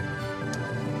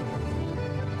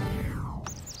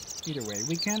 Either way,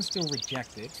 we can still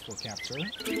reject it for capture,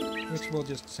 which will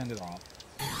just send it off.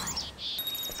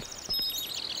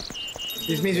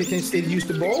 This means we can still use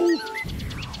the ball?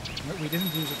 No, we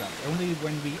didn't use it up. Only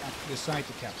when we decide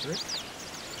to capture it.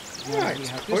 Right. We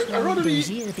have this I'd rather we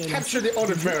Bonjour, capture the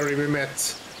other fairy we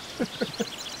met.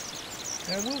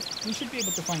 We should be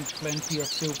able to find plenty of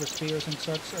silver spears and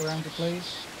such around the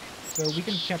place. So we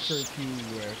can capture a few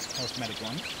cosmetic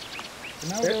ones. For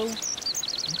now, though...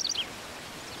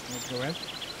 Let's go ahead.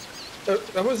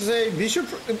 I was saying, I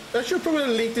should probably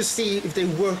link to see if they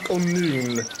work on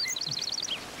noon.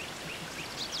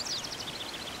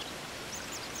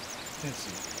 Let's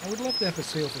see. I would love to have a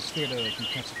silver spear that I can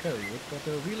catch a fairy with, but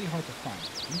they're really hard to find.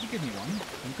 You can give me one,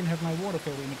 you can have my water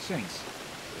fairy in exchange.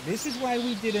 This is why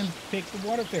we didn't pick the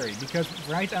water fairy, because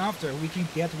right after we can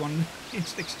get one in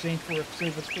exchange for a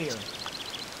silver spear.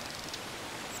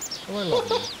 Oh, I love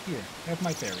you. Here, have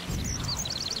my fairy.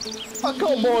 Oh,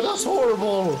 come on, that's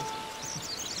horrible!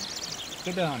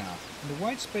 Tadana. In the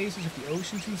wide spaces of the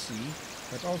oceans and sea,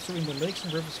 but also in the lakes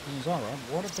and rivers of Zanzarah,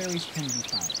 water fairies can be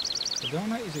found.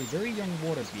 Tadana is a very young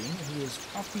water being who is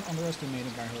often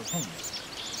underestimated by her opponents.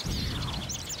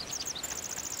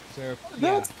 So, yeah.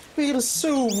 That feels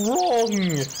so wrong!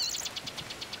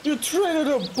 You traded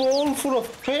a ball for a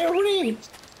fairy?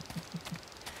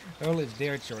 Well, it's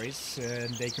their choice,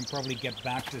 and they can probably get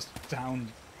back to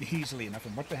town easily enough.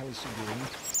 And what the hell is she doing?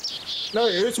 No,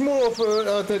 it's more of a,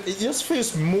 that it just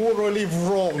feels morally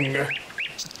wrong.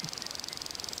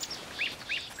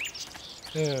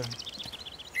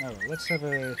 Oh, let's have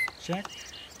a check.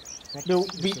 What No,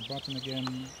 is we- the button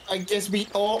again? I guess we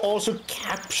are also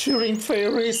capturing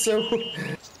fairies, so...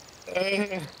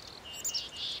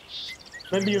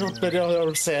 maybe you're not better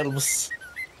ourselves.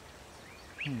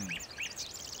 I'm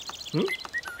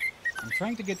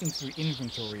trying to get into the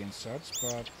inventory and such,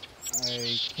 but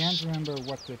I can't remember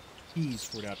what the keys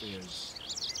for that is.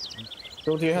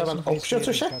 Don't you have an Doesn't option to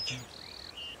basically check?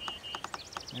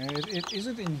 button. It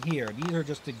isn't in here. These are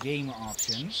just the game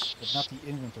options, but not the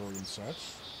inventory and such.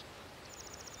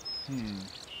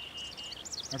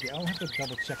 Okay, I'll have to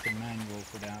double check the manual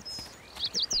for that.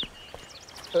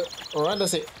 Alright,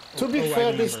 let's see. To be I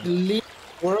fair, this is remember. the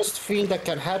worst thing that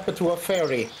can happen to a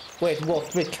fairy. Wait,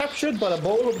 what? We're captured by a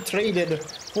ball or traded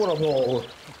for a ball?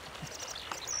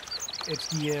 It's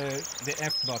the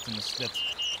F buttons that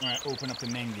open up the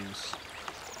menus.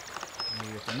 We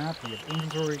have the map, we have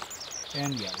inventory,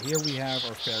 and yeah, here we have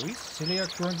our fairies. Celia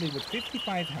currently with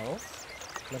 55 health,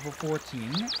 level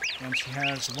 14, and she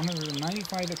has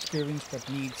 195 experience but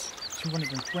needs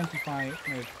 225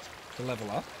 to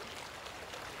level up.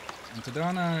 And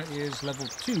Tadana is level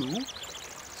 2,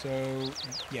 so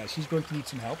yeah, she's going to need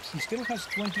some help. She still has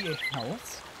 28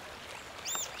 health.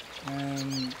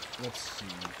 And let's see,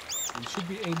 we should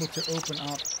be able to open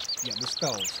up, yeah, the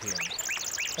spells here.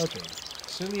 Okay,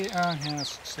 Celia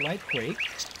has Slight Quake,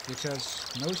 which has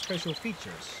no special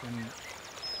features. And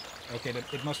okay,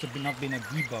 it must have not been a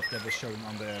debuff that was shown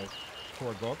on the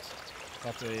core god,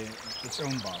 but its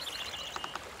own buff.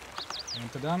 And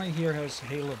Tadana here has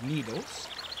Hail of Needles,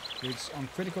 which on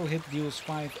critical hit deals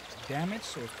 5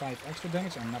 damage, or 5 extra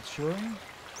damage, I'm not sure.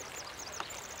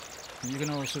 And you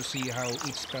can also see how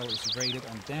each spell is rated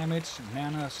on damage,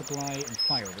 mana supply, and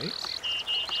fire rate.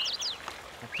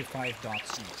 Up to 5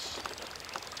 dots each.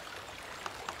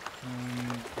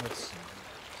 Let's see.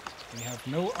 We have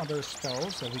no other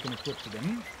spells that we can equip to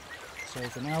them. So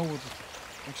for now we'll just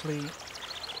actually...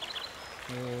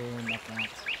 not that.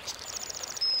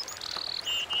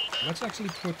 Let's actually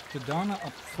put Tadana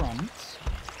up front,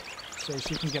 so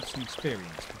she can get some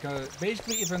experience. Because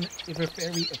basically, if a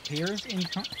fairy appears in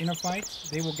a fight,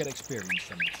 they will get experience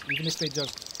from it. Even if they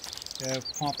just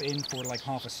pop in for like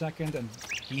half a second and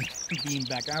beam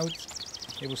back out,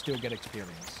 they will still get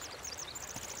experience.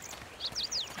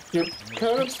 Your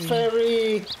current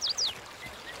fairy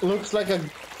looks like a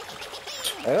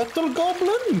turtle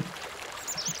goblin?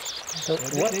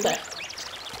 What the?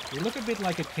 They look a bit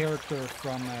like a character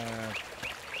from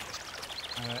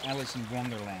Alice in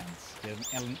Wonderland. The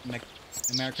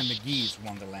American McGee's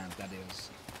Wonderland, that is.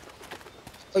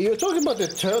 Are you talking about the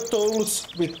turtles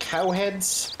with cow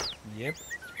heads? Yep.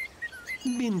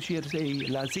 It's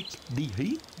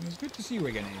good to see you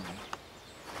again, Amy.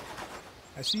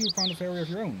 I see you found a fairy of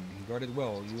your own. You guard it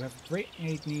well. You'll have great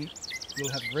need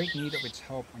of its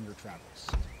help on your travels.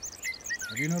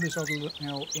 Have you noticed all the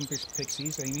little impish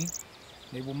pixies, Amy?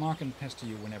 They will mock and pester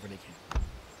you whenever they can.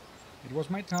 It was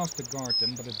my task to guard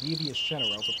them, but a devious shadow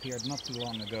elf appeared not too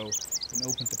long ago and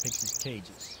opened the pixies'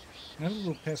 cages. Another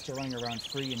little pest are running around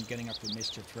free and getting up to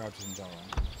mischief throughout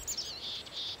Zanzarah.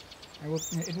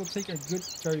 It will take a good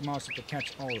fairy master to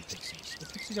catch all the pixies. The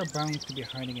pixies are bound to be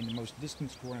hiding in the most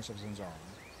distant corners of Zanzarah.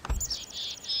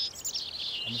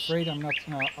 I'm afraid I'm not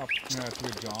up to your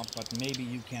job, but maybe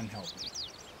you can help me.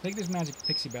 Take this magic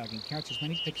pixie bag and catch as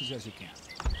many pixies as you can.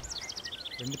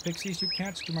 Bring the pixies you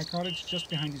catch to my cottage just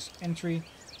behind this entry,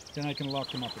 then I can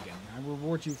lock them up again. I will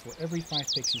reward you for every 5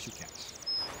 pixies you catch.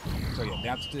 So yeah,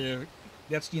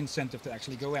 that's the incentive to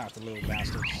actually go after little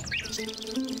bastards.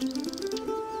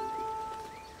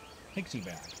 Pixie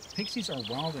bag. Pixies are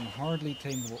wild and hardly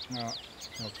tameable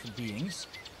beings,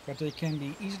 but they can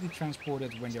be easily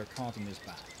transported when they're caught in this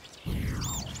bag.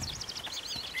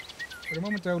 For the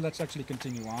moment though, let's actually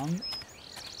continue on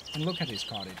and look at his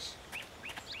cottage.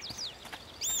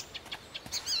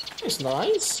 It's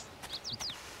nice.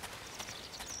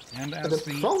 And as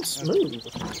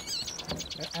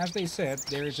they said,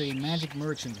 there is a magic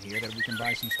merchant here that we can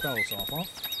buy some spells off of.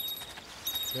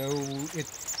 Though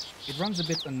it runs a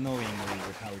bit annoyingly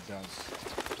with how it does.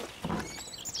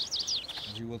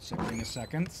 As you will check in a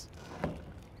second.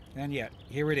 And yeah,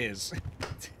 here it is.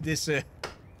 This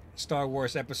Star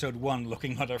Wars Episode 1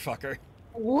 looking motherfucker.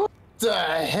 What the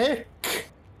heck?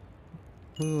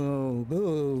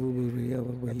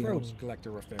 Approach,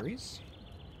 collector of fairies.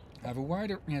 I have a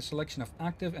wider selection of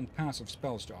active and passive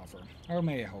spells to offer. How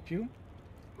may I help you?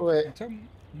 Wait, I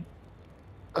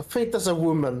think that's a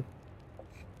woman.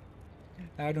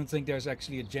 I don't think there's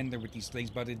actually a gender with these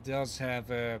things, but it does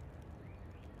have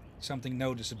something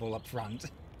noticeable up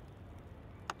front.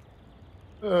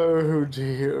 Oh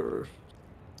dear.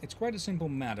 It's quite a simple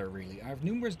matter, really. I have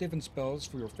numerous different spells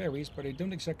for your fairies, but I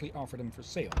don't exactly offer them for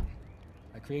sale.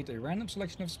 I create a random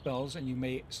selection of spells, and you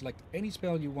may select any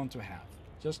spell you want to have,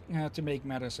 just to make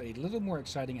matters a little more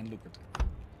exciting and lucrative.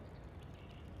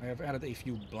 I have added a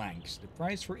few blanks. The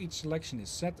price for each selection is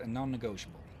set and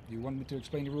non-negotiable. Do you want me to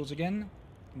explain the rules again?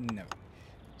 No.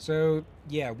 So,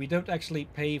 yeah, we don't actually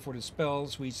pay for the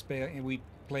spells, we pay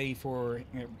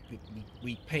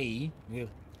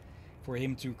for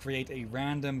him to create a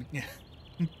random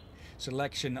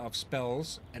selection of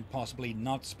spells, and possibly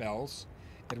not spells,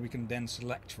 that we can then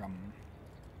select from.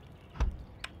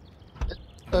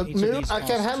 I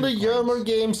can handle German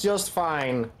games just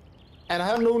fine. And I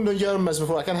have known the Germans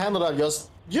before, I can handle that just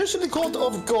usually caught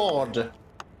off guard.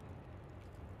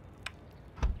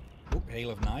 Oh,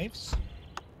 Hail of Knives.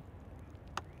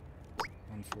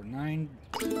 149.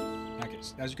 Okay,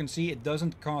 as you can see, it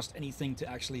doesn't cost anything to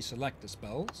actually select the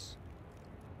spells.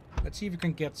 Let's see if we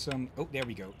can get some... Oh, there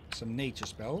we go. Some nature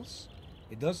spells.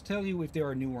 It does tell you if they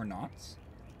are new or not.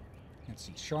 Let's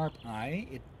see. Sharp Eye.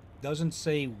 It doesn't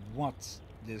say what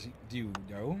this do,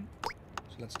 though.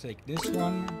 So let's take this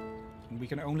one. And we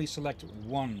can only select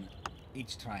one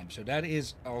each time. So that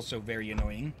is also very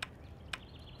annoying.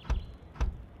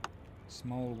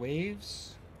 Small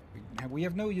Waves. We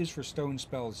have no use for stone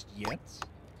spells yet.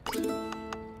 Oh,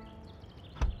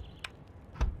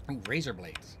 Razor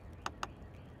Blades.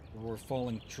 Or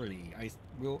Falling Tree.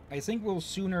 I think we'll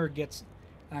sooner get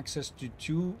access to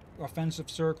 2 offensive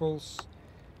circles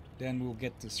than we'll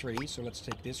get to 3. So let's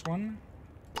take this one.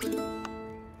 And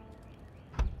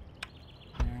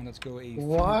let's go a...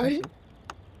 Why?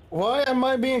 Why am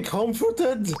I being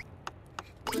comforted?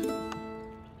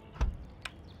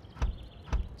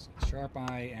 Sharp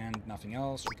Eye and nothing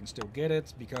else. We can still get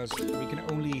it because we can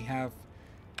only have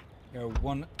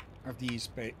one of these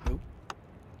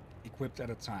equipped at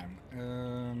a time.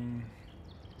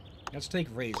 Let's take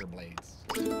Razor Blades.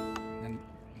 And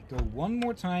go one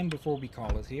more time before we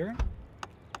call it here.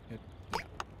 Yeah.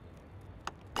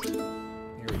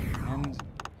 Here we go.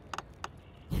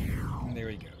 And there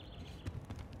we go.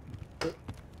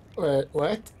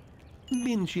 What?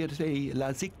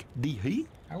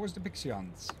 How was the pixie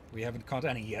hunts? We haven't caught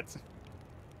any yet.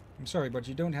 I'm sorry, but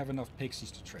you don't have enough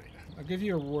pixies to trade. I'll give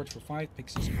you a reward for 5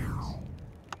 pixie spells.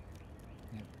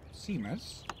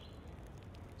 Seamus.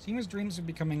 Seamus dreams of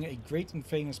becoming a great and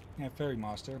famous fairy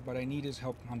master, but I need his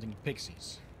help hunting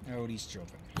pixies. Oh, these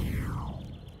children.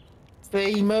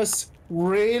 Famous?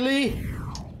 Really?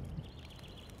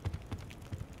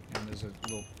 And there's a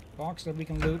little box that we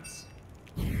can loot.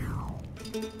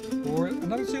 Or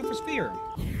another silver spear.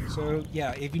 So,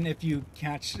 yeah, even if you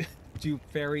catch 2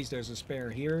 fairies, there's a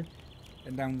spare here.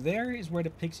 And down there is where the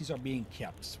pixies are being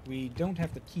kept. We don't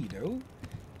have the key, though.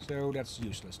 So that's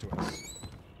useless to us.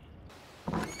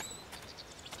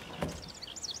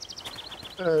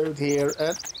 Oh dear.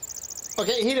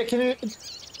 Okay, here, can you...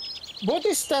 What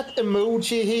is that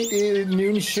emoji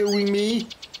Noon showing me?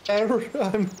 I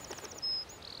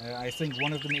think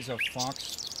one of them is a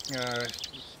fox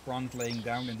front laying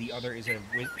down, and the other is a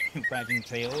wagging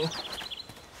tail.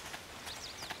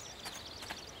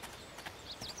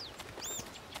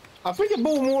 I think I'm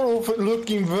more of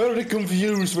looking very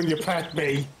confused when you pat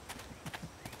me.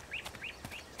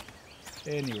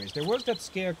 Anyways, there was that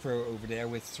scarecrow over there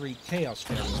with 3 chaos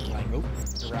fairies flying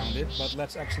around it, but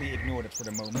let's actually ignore that for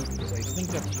the moment, because I think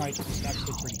that fight is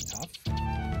actually pretty tough.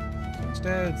 So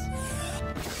instead,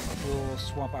 we'll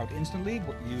swap out instantly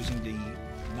using the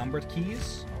numbered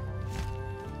keys,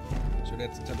 so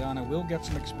that Tadana will get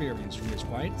some experience from this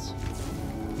fight.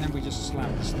 Then we just slap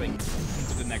this thing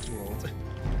into the next world.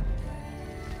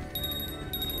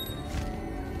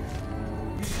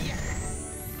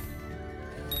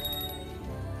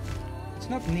 It's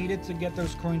not needed to get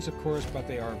those coins, of course, but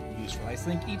they are useful. I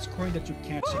think each coin that you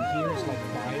catch in here is like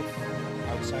 5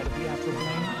 outside of the astral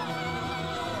plane.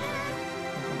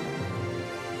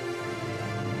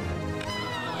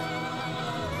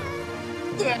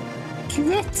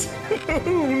 What?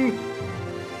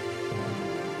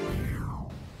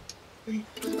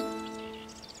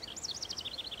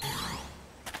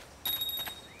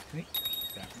 Okay,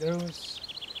 grab those.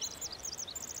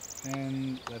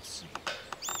 And let's see.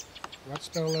 What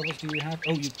spell levels do you have?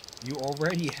 Oh, you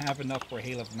already have enough for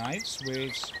Hail of Knives,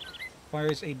 which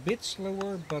fires a bit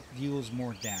slower but deals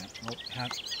more damage.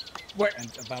 Well,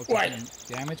 and about the same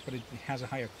damage, but it has a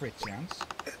higher crit chance.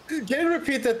 Can you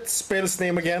repeat that spell's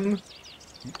name again?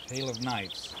 Hail of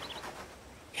Knives.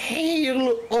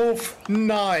 Hail of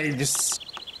Knives.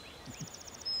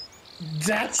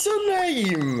 That's a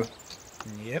name.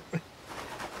 Yep.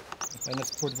 And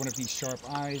let's put one of these sharp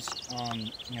eyes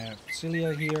on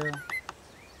Cilia here.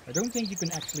 I don't think you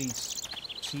can actually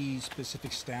see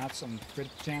specific stats on crit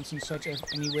chance and such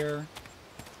anywhere.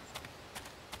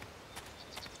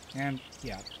 And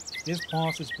yeah, this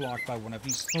path is blocked by one of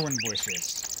these thorn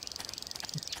bushes.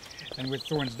 And with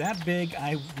thorns that big,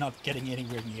 I'm not getting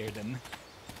anywhere near them.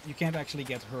 You can't actually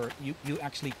get hurt. You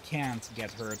actually can't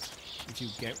get hurt if you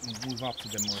move up to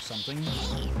them or something.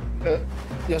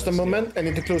 Just a moment, I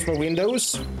need to close my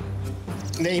windows.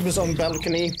 Neighbors on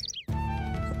balcony.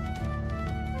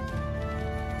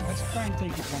 Let's try and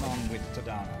take this one on with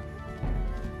Tadana.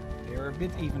 They are a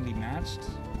bit evenly matched.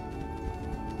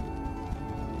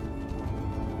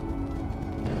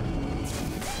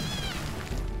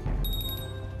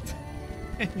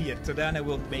 Yeah, Tadana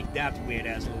will make that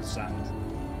weird-ass little sound.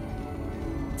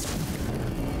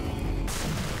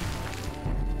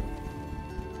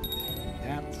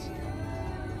 That.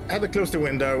 I had to close the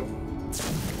window.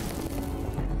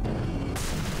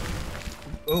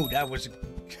 Oh, that was...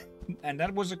 And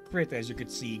that was a crit, as you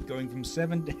could see, going from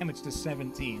 7 damage to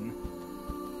 17.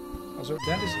 Also,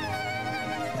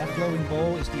 that glowing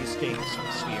ball is the escape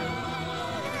sphere.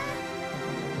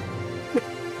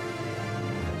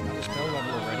 Another spell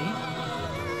level already.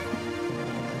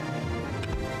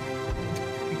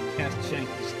 Cast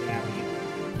Shanky Stabby.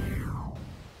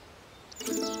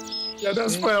 Yeah,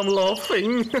 that's why I'm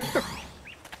laughing.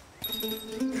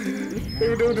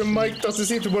 Even though the mic doesn't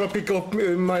seem to want to pick up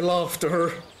my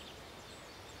laughter.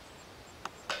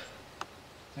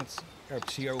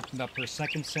 She opened up her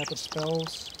second set of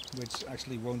spells, which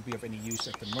actually won't be of any use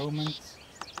at the moment.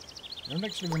 I don't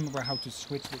actually remember how to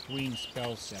switch between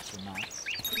spell sets or not.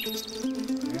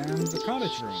 And the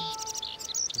cottage room.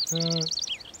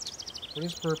 For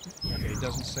this purpose... Okay, it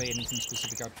doesn't say anything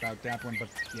specific about that one, but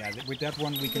yeah, with that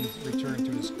one we can return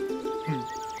to this...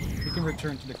 we can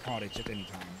return to the cottage at any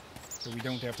time. So we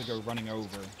don't have to go running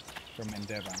over from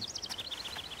Endeavor.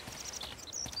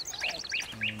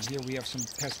 And here we have some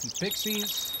pesky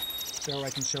pixies, so I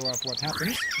can show off what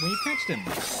happens when you catch them.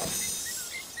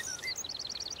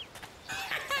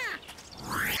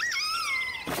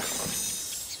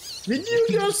 Did you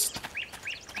just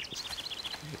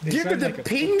give it like a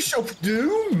pinch of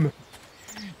doom?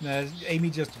 No, Amy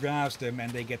just grabs them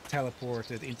and they get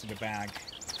teleported into the bag.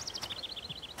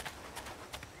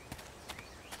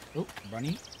 Oh,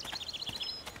 bunny.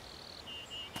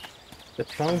 The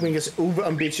Clown Wing is over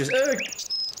ambitious.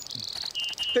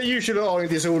 They usually are in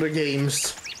these older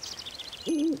games.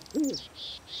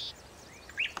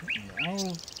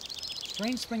 Well,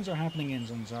 strange things are happening in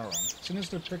Zanzarah.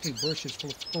 Sinister prickly bushes full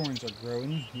of thorns are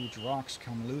growing, huge rocks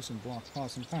come loose and block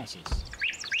paths and passes.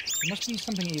 There must be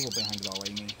something evil behind it all,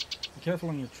 Amy. Be careful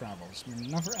on your travels.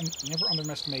 Never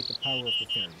underestimate the power of the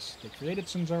fairies. They created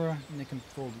Zanzarah and they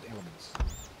control the elements.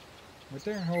 With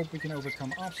their help, we can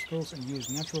overcome obstacles and use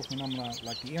natural phenomena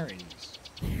like the air eddies.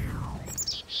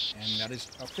 And that is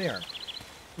up there.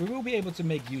 We will be able to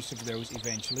make use of those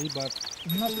eventually, but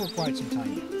not for quite some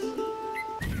time yet.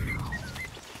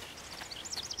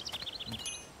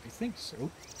 I think so.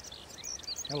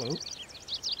 Hello.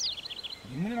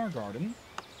 Human in our garden.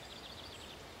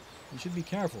 You should be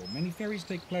careful. Many fairies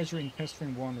take pleasure in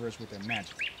pestering wanderers with their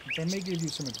magic. If I may give you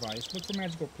some advice, look for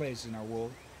magical places in our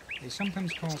world. They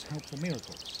sometimes cause helpful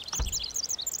miracles.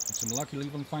 But some luck, you'll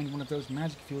even find one of those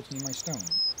magic fields near my stone.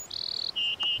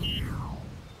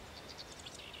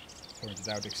 Pointed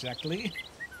out exactly.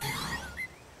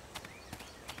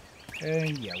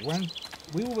 And yeah,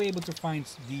 we will be able to find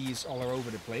these all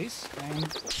over the place, and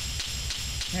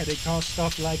yeah, they cause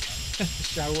stuff like a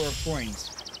shower of coins.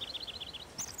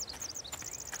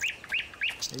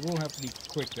 They will have to be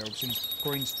quick though, since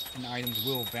coins and items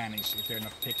will vanish if they're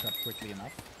not picked up quickly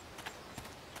enough.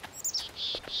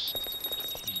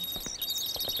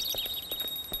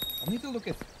 I'll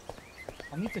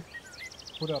need to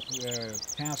put up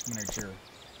task manager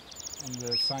on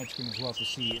the side screen as well to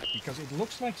see it, because it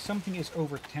looks like something is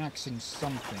overtaxing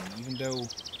something, even though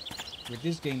with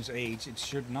this game's age it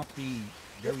should not be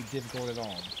very difficult at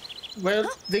all. Well,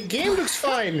 the game looks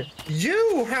fine.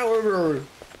 You, however,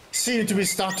 seem to be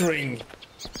stuttering.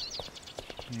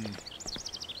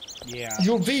 Yeah.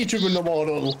 Your VTuber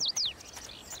model.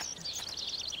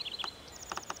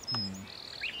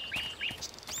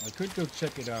 I could go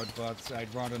check it out, but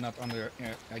I'd rather not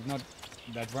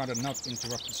I'd rather not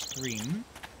interrupt the stream.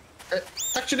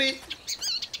 Actually,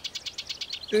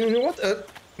 you know what?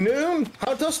 Noon,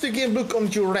 how does the game look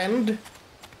on your end?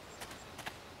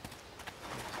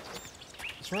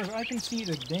 As far as I can see,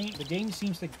 the game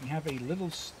seems to have a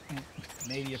little...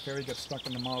 maybe a fairy got stuck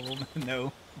in the model.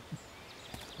 No.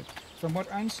 But from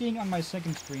what I'm seeing on my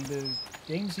second screen, the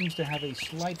game seems to have a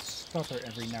slight stutter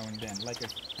every now and then. Like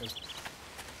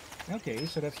okay,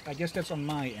 so I guess that's on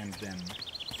my end then.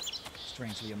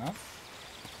 Strangely enough.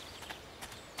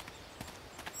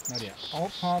 Now yeah, all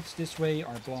paths this way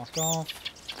are blocked off,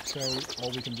 so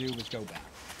all we can do is go back.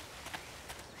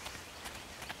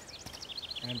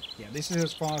 And yeah, this is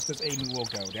as fast as Amy will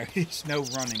go. There is no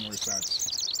running or such.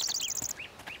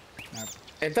 Now,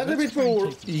 Is that a bit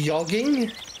more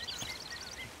jogging?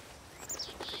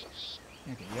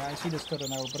 Okay, yeah, I see the stutter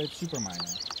now, but it's super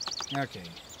minor. Okay.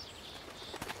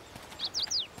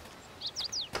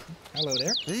 Hello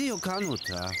there.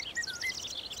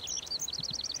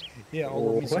 Yeah, all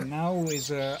we're missing now is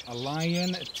a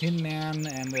lion, a tin man,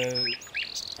 and a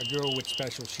girl with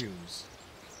special shoes.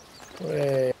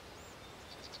 Wait.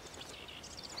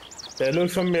 They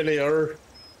look familiar.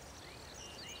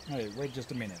 Hey, wait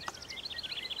just a minute.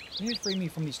 Can you free me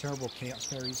from these terrible chaos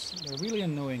fairies? They're really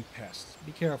annoying pests.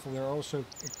 Be careful, they're also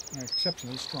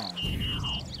exceptionally strong.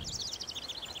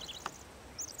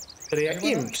 They are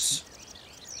imps.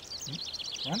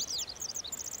 What?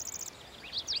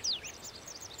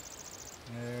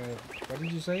 What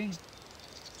did you say?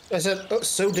 I said,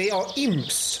 so they are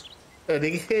imps.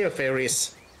 The hair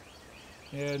fairies.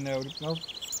 Yeah, no, well,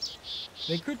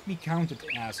 they could be counted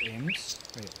as imps.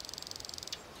 Wait.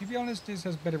 To be honest, this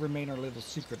has better remain our little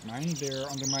secret mine. They're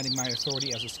undermining my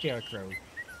authority as a scarecrow.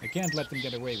 I can't let them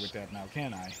get away with that now,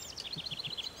 can I?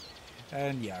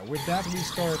 And yeah, with that we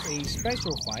start a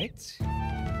special fight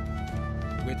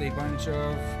with a bunch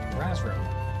of grass road.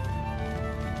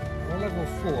 We're level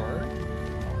 4,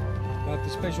 but the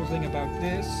special thing about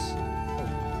this...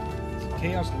 Oh,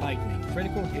 Chaos Lightning.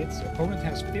 Critical hits, opponent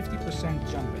has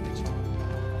 50% jump energy.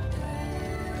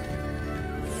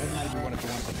 That might be one of the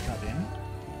ones that cut in.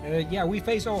 Yeah, we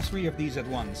face all 3 of these at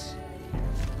once.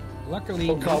 Luckily,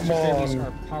 most fairies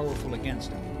are powerful against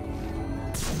them.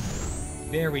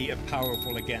 Very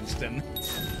powerful against them.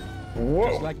 Whoa.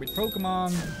 Just like with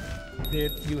Pokemon,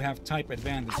 you have type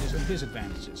advantages and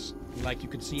disadvantages. Like you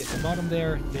can see at the bottom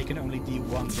there, they can only deal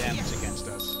 1 damage against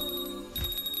us.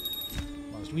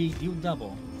 Whilst we deal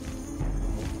double.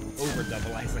 Over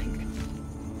double, I think.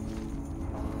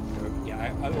 So,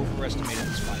 yeah, I overestimated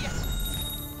this fight.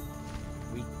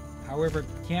 We, however,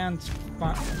 can't...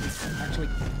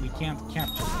 we can't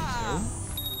capture these, though.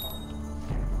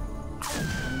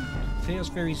 Chaos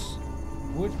Fairies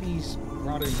would be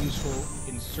rather useful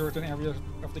in certain areas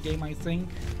of the game, I think,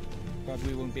 but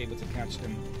we won't be able to catch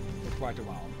them for quite a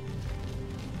while.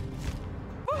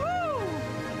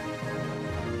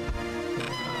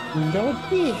 What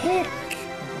the heck?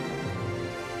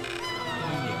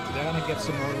 And yeah, then I get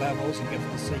some more levels and get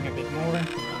to sing a bit more.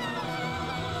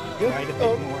 Ride a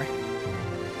bit more.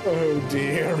 Oh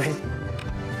dear.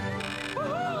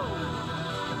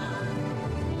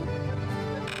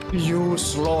 You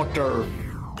slaughter.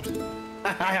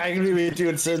 I agree with you,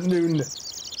 it said Noon. I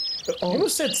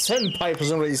almost said Senpai for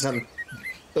some reason.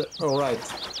 Alright.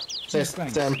 Says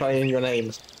Senpai in your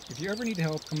name. If you ever need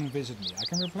help, come and visit me. I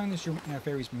can replenish your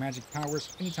fairy's magic powers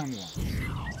anytime you want.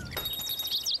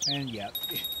 And yeah,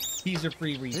 he's a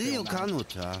free refill now.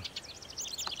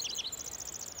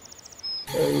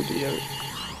 Oh dear.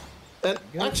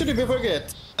 Actually, before I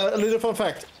forget, a little fun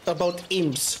fact about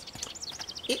imps.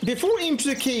 Before imps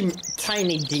became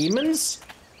tiny demons,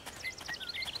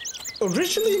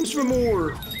 originally games were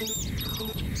more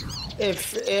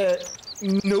if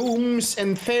gnomes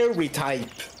and fairy type.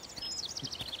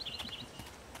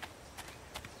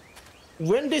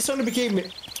 When they suddenly became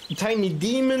tiny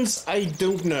demons, I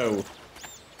don't know.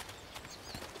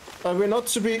 I will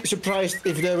not be surprised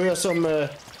if there were some,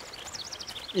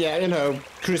 yeah, you know,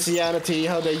 Christianity,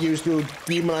 how they used to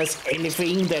demonize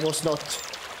anything that was not,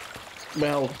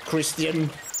 well, Christian.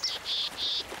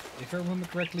 If I remember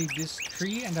correctly, this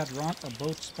tree and that rock are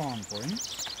both spawn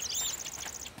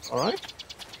points. Alright.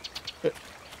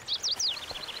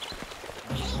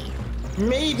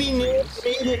 Maybe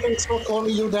it's not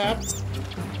only you that.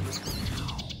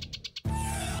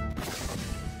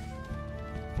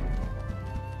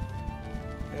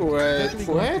 Wait,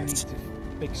 what? To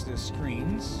fix the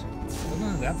screens. Other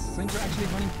than that, things are actually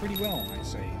running pretty well, I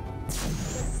say.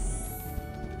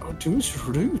 Oh, those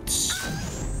roots.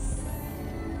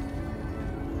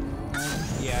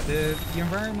 Yeah, the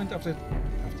environment of the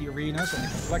arenas and the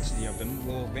complexity of them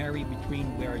will vary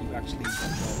between where you actually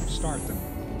start them.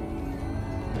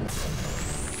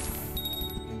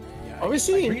 And, yeah, Are we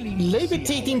seeing really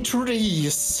levitating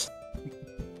trees?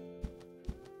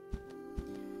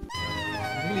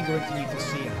 I'm really going to need to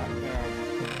see how to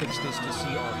fix this to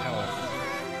see our health.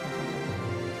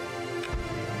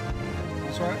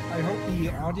 So I hope the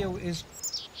audio is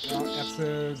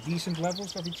at decent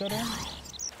levels of each other.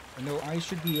 I know I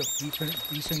should be of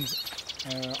decent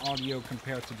audio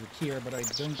compared to Drakir, but I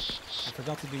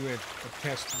forgot to do a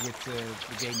test with the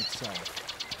game itself.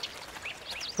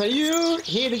 Can you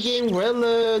hear the game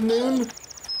well, Noon?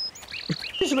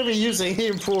 He's gonna be using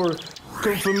him for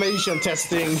confirmation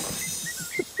testing.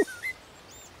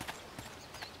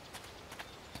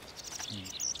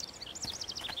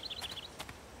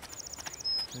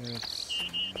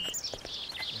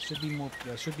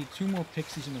 There should be 2 more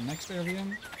pixies in the next area.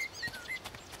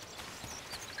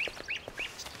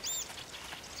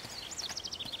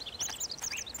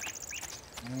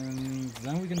 And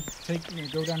then we can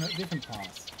go down a different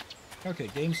path. Okay,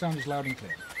 game sound is loud and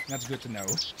clear. That's good to know.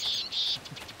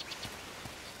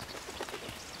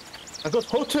 I got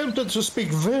so tempted to speak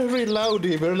very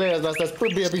loudly, but that's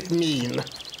probably a bit mean.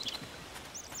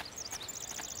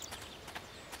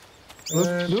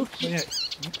 Look. Yeah.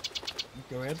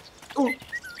 Go ahead.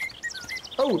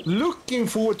 Oh, looking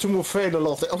forward to more fairy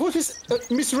laughter. I thought this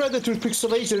misread it to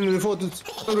pixelation and thought,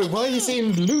 why is he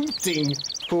in looting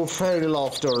for fairy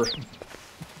laughter?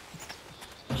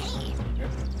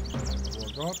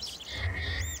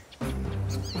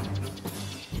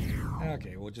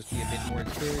 Okay, we'll just be a bit more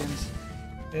experienced.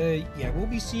 Yeah, we'll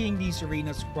be seeing these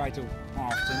arenas quite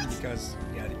often because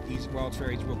yeah, these wild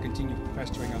fairies will continue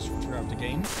pestering us throughout the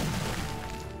game.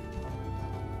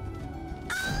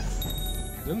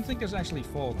 I don't think there's actually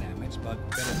fall damage, but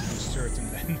better to be certain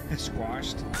than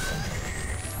squashed.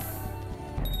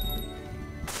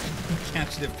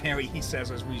 Catch the fairy, he says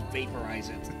as we vaporize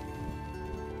it.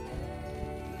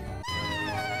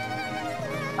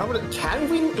 Can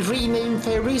we rename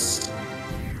fairies?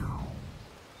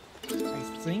 I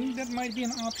think that might be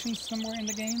an option somewhere in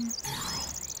the game.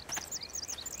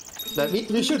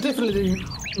 We should definitely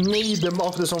name them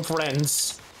after some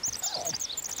friends.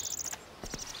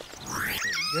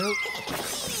 There we go.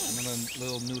 Another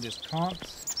little nudist caught.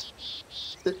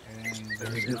 And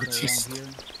there's another around here.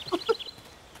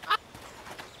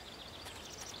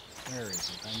 Where is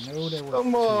it? I know there were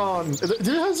Come on!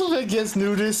 Do you have something against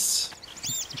nudists?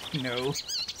 No.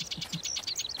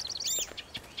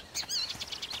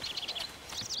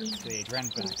 They ran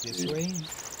back this way.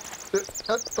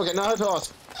 Okay, now I have to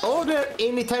ask. Are there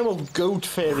any type of goat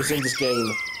fairies in this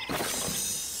game?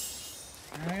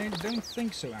 I don't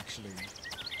think so, actually.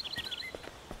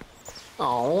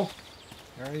 Oh.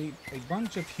 There are a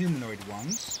bunch of humanoid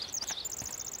ones.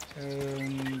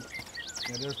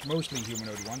 Yeah, there's mostly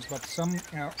humanoid ones, but some...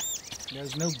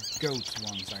 there's no goat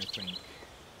ones, I think.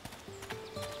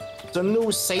 So no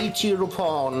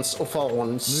satyropons or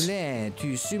fawns. Moulin,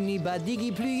 tu sumni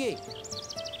badigi pluye.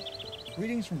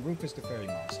 Greetings from Rufus the Fairy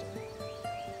Master.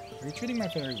 You're treating my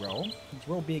fairy well. Its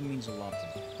well-being means a lot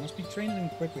to me. Must be trained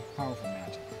and equipped with powerful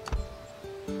magic.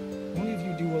 Only if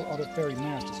you duel other fairy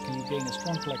masters can you gain a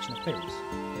strong collection of fairies.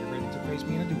 Are you ready to face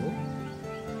me in a duel?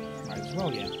 Might as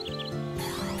well, yeah.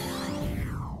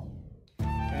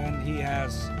 And he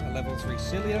has a level 3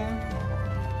 Cilia,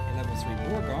 a level 3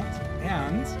 Borgot,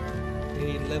 and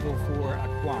a level 4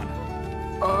 Aquana.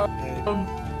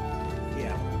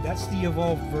 Yeah, that's the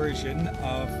evolved version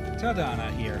of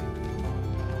Tadana here.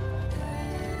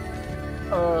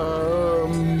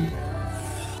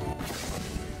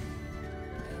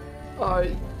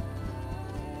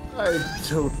 I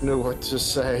don't know what to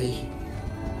say.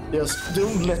 Just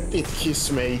don't let it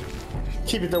kiss me.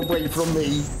 Keep it away from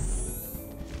me.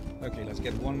 Okay, let's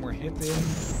get one more hit in,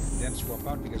 then swap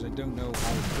out because I don't know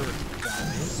how hurt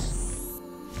that is.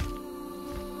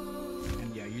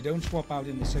 And yeah, you don't swap out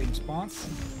in the same spot.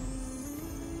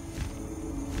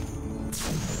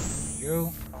 There you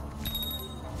go.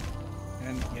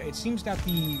 And yeah, it seems that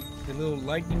the little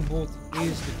lightning bolt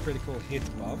is the critical hit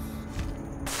buff.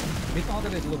 A bit odd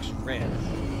that it looks red.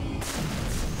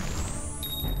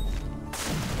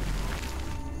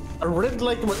 A red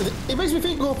lightning bolt. It makes me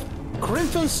think of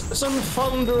Griffin's Some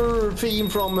Thunder theme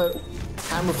from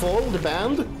Hammerfall, the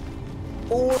band,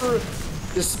 or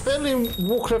the spell in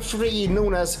Warcraft 3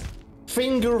 known as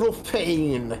Finger of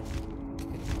Pain.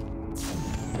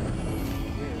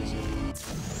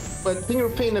 But Finger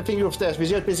of Pain and Finger of Death, we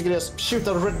just basically just shoot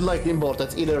a red lightning bolt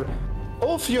that's either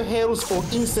off your health or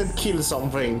instant kill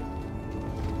something.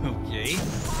 Okay.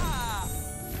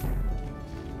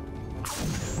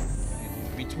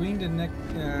 Between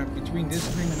between this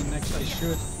stream and the next, I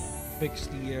should fix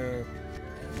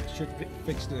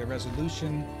the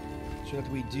resolution so that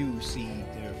we do see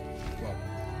the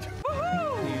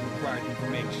required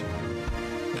information.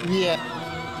 Yeah.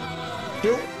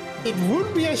 So it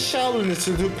would be a challenge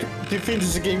to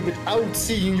finish the game without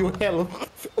seeing your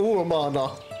health or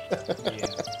mana. Yeah.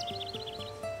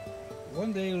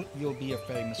 One day you'll be a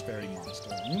famous fairy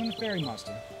monster. Even a fairy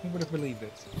monster. Who would have believed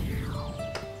it?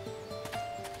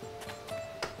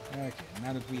 Okay,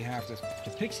 now that we have the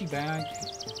pixie bag,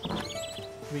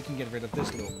 we can get rid of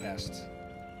this little pest.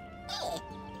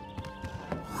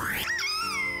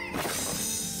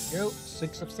 Go,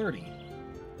 6 of 30.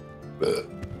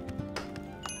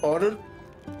 Order?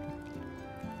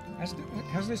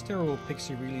 Has this terrible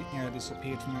pixie really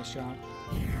disappeared from my shop?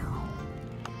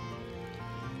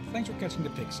 Thanks for catching the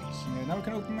pixies. Now we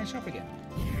can open my shop again.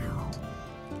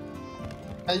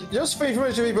 Just for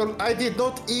information, people, I did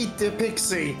not eat the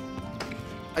pixie.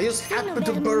 I just happened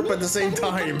to burp at the same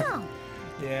time.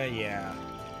 Yeah.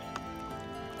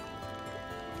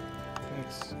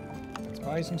 Let's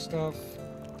buy some stuff,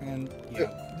 and yeah,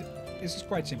 this is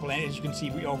quite simple. And as you can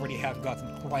see, we already have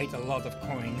gotten quite a lot of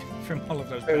coin from all of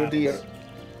those battles. Oh dear.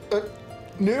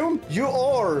 Noom, you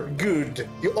are good.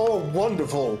 You are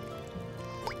wonderful.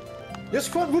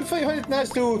 Just would find it nice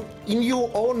to, in your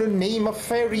honor, name a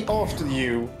fairy after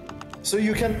you, so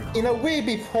you can, in a way,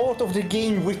 be part of the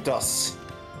game with us.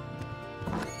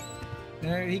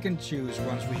 He can choose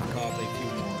once we've caught a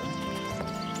few more.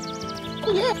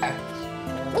 Oh, yeah,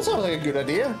 that sounds like a good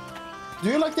idea. Do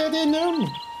you like the idea, Noom?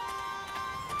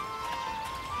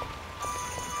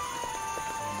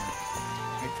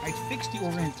 I fixed the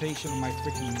orientation of my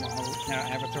freaking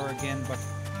avatar again, but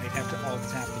I'd have to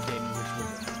alt-tab the game, which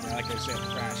would, like I said,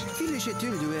 crash it.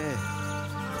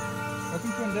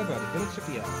 Welcome to Endeavor, the village of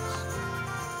the elves.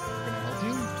 Can I help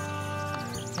you?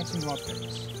 Catching wild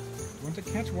fairies. You want to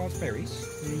catch wild fairies?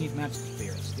 You need magic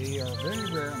spheres. They are very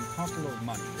rare and cost a lot of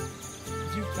money.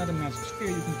 If you've got a magic sphere,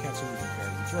 you can catch a little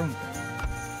fairy with your own fairy.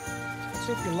 Let's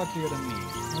hope you're luckier than me. I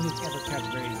only ever catch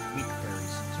very weak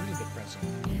fairies. It's really depressing.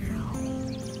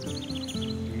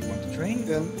 Do you want to train?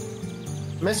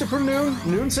 Message for Noon.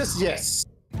 Noon says yes.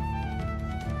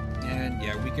 And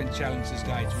yeah, we can challenge this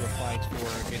guy to a fight for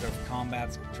a bit of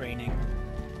combat training.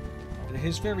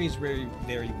 His fairy is very,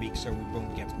 very weak, so we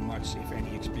won't get much, if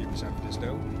any, experience out of this,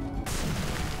 though.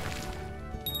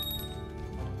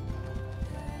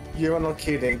 You are not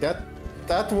kidding.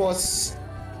 That was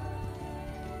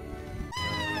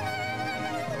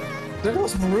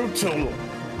brutal.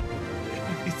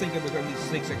 You think it was only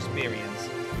 6 experience?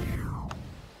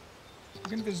 You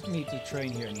can visit me to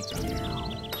train here anytime.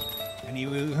 And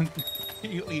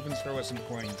he'll even throw us some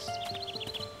coins.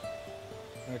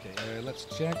 Okay, let's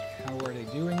check. How are they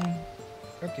doing?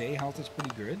 Okay, health is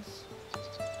pretty good.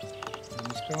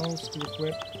 Any spells to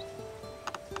equip?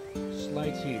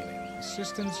 Slight healing.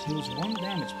 Assistance heals 1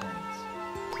 damage point.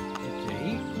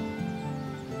 Okay.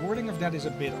 The wording of that is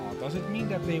a bit odd. Does it mean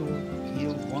that they will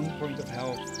heal 1 point of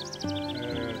health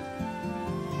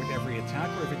with every attack,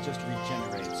 or if it just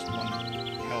regenerates 1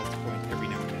 health point every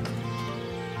now and then?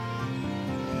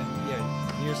 Yeah,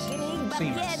 here's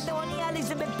Seamus.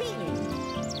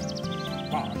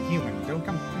 Wow, human, don't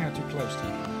come too close to me.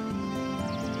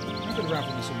 Not that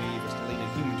rather be so naive as to lead a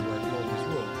human to our glorious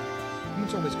world.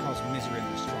 Humans always cause misery and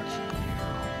destruction.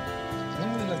 We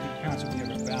only let you pass on the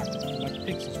other back like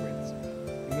pixies with.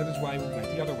 And that is why we went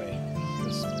the other way.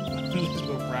 This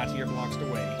little brat here blocks the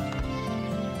way.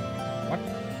 What?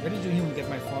 Where did you human get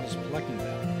my father's collecting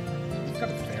bag? You've got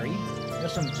a fairy?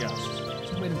 There's some just.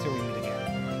 Just wait until we meet again.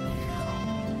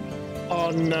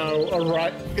 Oh no,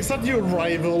 alright. Is that your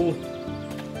rival?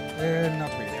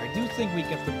 Not really. I do think we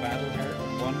get the battle here at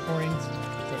one point,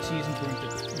 but she isn't going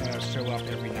to show up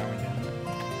every now and then.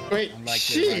 Wait, Unlike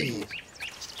she?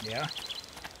 Yeah.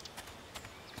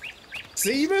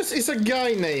 Seamus is a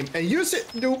guy name, and you said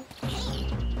no.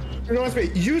 No,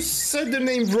 wait, you said the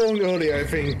name wrong earlier, I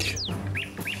think.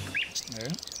 No.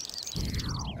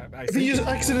 I think you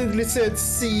accidentally said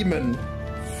seaman.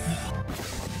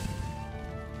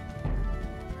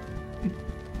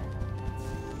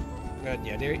 But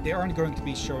yeah, they aren't going to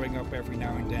be showing up every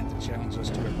now and then to challenge us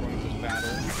to a pointless battle.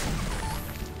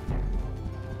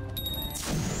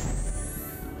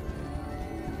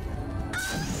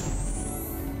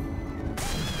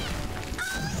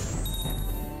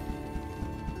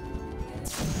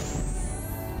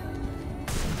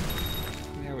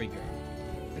 There we go.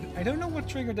 I don't know what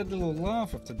triggered that little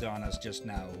laugh of Tadana's just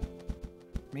now.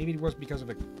 Maybe it was because of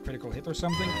a critical hit or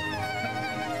something.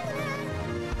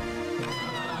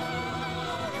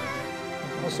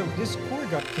 Also, this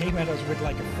Korgot came at us with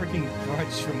like a freaking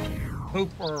grudge from so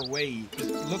far away.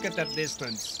 Just look at that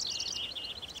distance.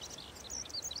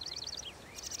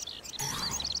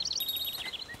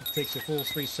 It takes a full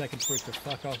 3 seconds for it to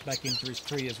fuck off back into his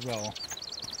tree as well.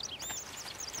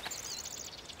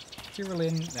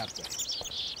 Tyrellin, that way.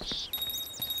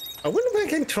 I wonder if I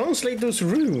can translate those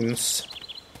runes.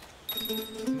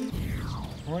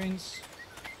 Points.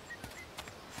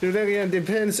 So that again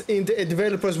depends. The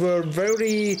developers were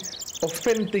very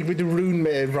authentic with the rune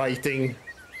writing.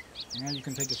 Yeah, you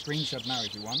can take a screenshot now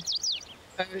if you want.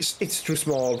 It's too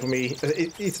small for me.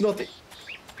 It's not.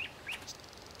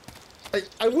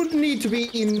 I wouldn't need to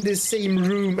be in the same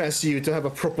room as you to have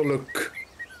a proper look.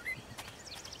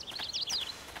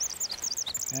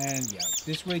 And yeah,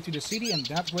 this way to the city and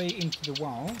that way into the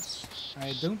wilds.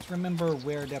 I don't remember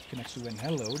where that connects to. And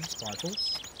hello,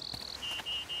 Sparkles.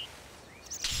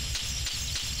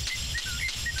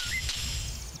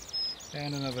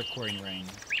 And another coin rain.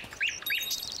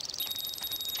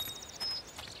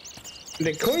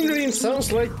 The coin rain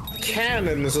sounds like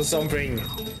cannons or something.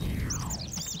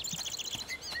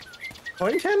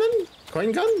 Coin cannon?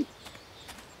 Coin gun?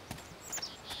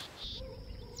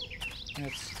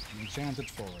 That's an enchanted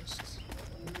forest.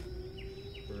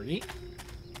 Birdie.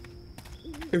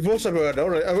 It was a bird,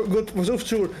 alright. I was so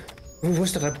sure.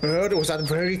 Was that a bird or was that a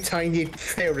very tiny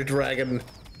fairy dragon?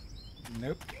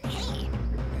 Nope.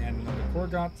 And another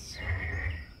Korgot.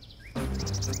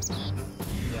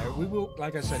 Yeah, we will,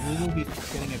 like I said, we will be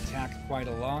getting attacked quite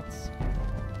a lot.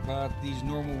 But these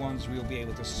normal ones we'll be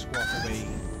able to swap away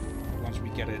once we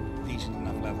get a decent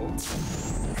enough level.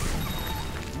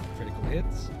 Critical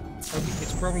hits. Okay,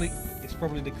 it's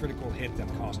probably the critical hit that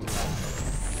cost a lot.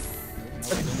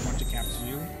 No, I don't want to capture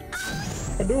you.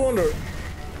 I do wonder,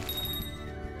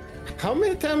 how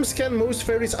many times can most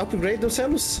fairies upgrade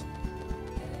themselves?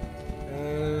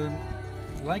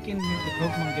 Like in the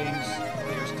Pokemon games,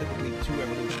 there's typically 2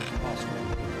 evolutions possible.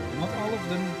 Not all of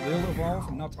them will evolve,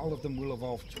 and not all of them will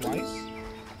evolve twice.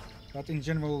 But in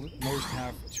general, most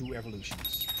have 2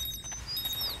 evolutions.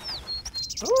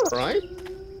 Alright.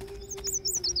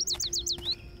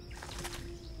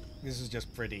 This is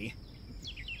just pretty.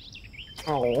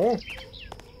 Oh.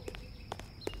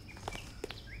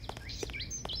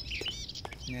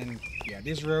 And yeah,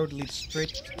 this road leads straight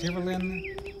to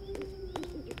Tyrellin.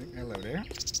 Hello there.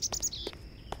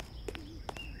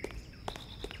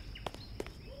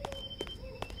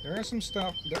 There are some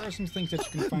things that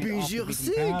you can find off the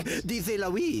beaten path. Disez-la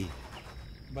oui.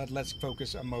 But let's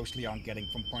focus mostly on getting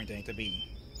from point A to B.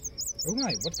 Oh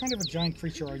my, what kind of a giant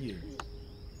creature are you?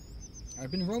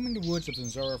 I've been roaming the woods of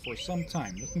Zanzarah for some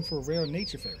time, looking for rare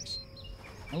nature fairies.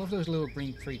 I love those little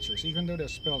green creatures, even though their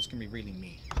spells can be really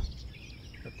mean.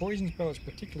 Their poison spell is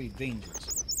particularly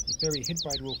dangerous. A fairy hit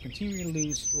by it will continue to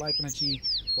lose life energy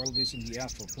while it is in the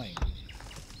astral plane.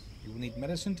 You will need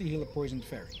medicine to heal a poisoned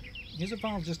fairy. Here's a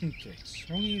vial just in case.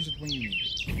 Only use it when you need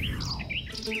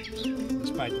it.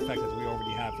 Despite the fact that we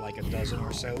already have like a dozen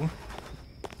or so.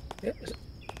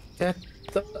 Yeah.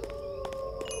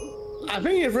 I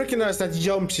think I recognize that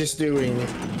jump she's doing.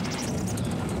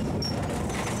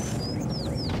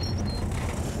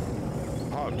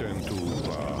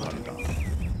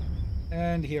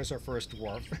 And here's our first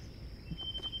dwarf.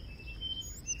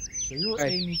 So you're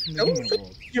Amy from the human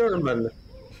world. German.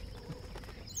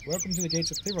 Welcome to the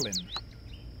gates of Tyrellin.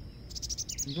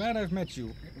 I'm glad I've met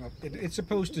you. Well, it's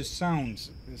supposed to sound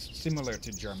similar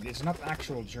to German. It's not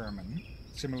actual German,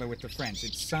 similar with the French.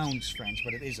 It sounds French,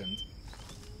 but it isn't.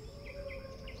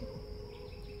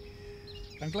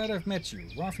 I'm glad I've met you.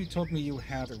 Rafi told me you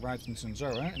had arrived in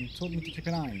Zanzarah and told me to keep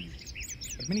an eye on you.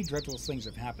 But many dreadful things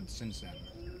have happened since then.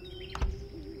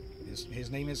 His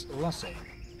name is Lasse.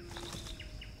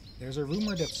 There's a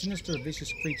rumor that sinister,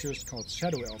 vicious creatures called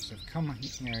Shadow Elves have come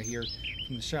here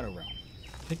from the Shadow Realm.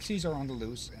 Pixies are on the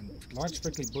loose, and large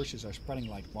prickly bushes are spreading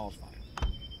like wildfire.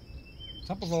 On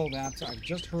top of all that, I've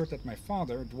just heard that my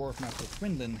father, Dwarf Master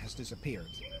Quinlan, has disappeared.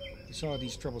 He saw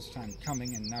these troublous times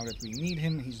coming, and now that we need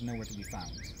him, he's nowhere to be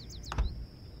found.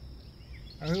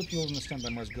 I hope you'll understand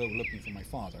I must go looking for my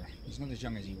father. He's not as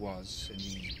young as he was, and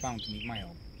he's bound to need my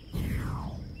help.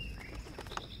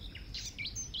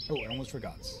 Oh, I almost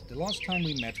forgot. The last time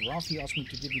we met, Rafi asked me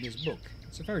to give you this book.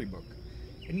 It's a fairy book.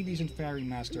 Any decent fairy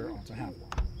master ought to have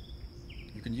one.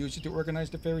 You can use it to organize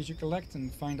the fairies you collect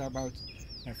and find out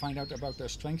about their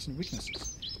strengths and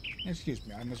weaknesses. Excuse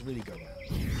me, I must really go now.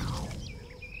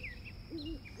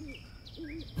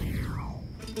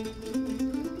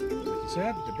 Like you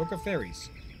said, the Book of Fairies.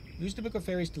 Use the Book of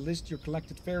Fairies to list your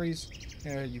collected fairies.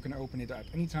 You can open it at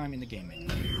any time in the game menu.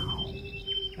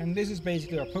 And this is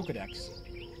basically our Pokédex.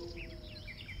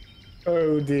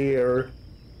 Oh dear.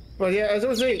 Well, yeah, as I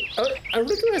was saying, I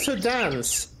recognize her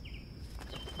dance.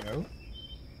 No?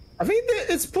 I think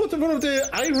it's part of one of the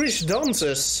Irish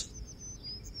dances.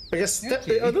 I guess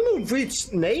Okay. I don't know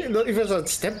which name, if it's a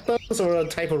step dance or a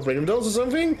type of rhythm dance or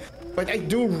something, but I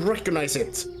do recognize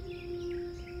it.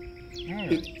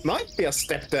 Alright. It might be a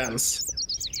step dance.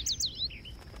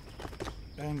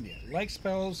 And yeah, like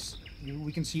spells,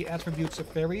 we can see attributes of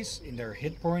fairies in their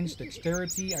hit points,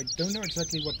 dexterity. I don't know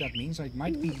exactly what that means. It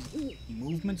might be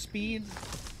movement speed,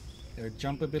 their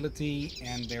jump ability,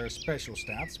 and their special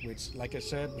stats, which, like I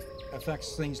said,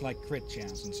 affects things like crit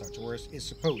chance and such, or is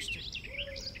supposed to.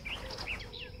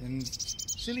 And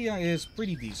Cilia is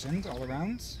pretty decent all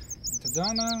around. And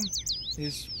Tadana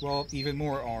is, well, even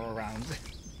more all around.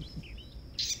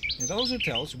 It also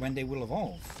tells when they will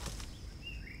evolve.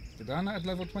 Tadana at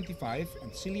level 25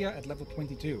 and Cilia at level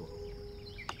 22.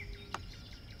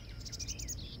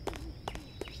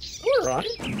 Alright.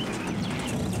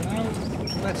 Now,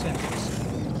 let's enter this.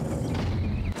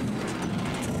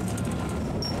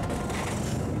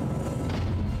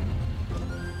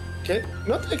 Okay,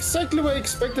 not exactly what I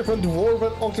expected from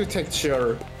dwarven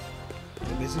architecture.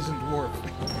 This isn't dwarf.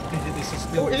 This is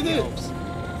still Oh, it is. elves.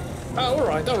 Ah,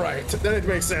 alright. Then it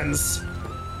makes sense.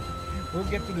 We'll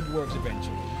get to the dwarves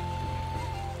eventually.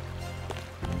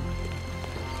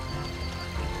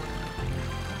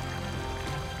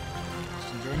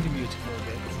 Just enjoying the music for a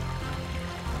bit.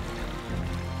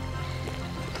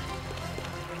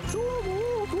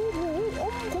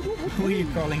 Who are you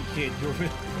calling kid? You're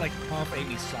like half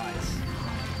Amy's size.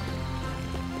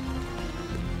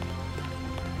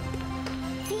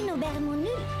 Fino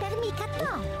bermonu permi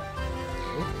kata.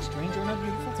 Oh, strange or not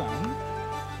beautiful town.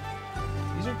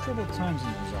 These are troubled times in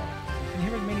Zanzarah. You can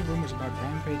hear many rumors about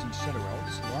rampaging shadow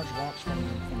elves, large rocks from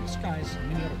the skies, and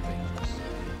many other dangers.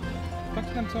 The fact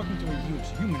that I'm talking to a huge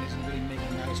human isn't really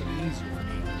making matters any easier for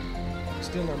me.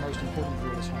 Still, our most important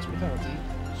rule is hospitality,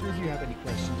 so if you have any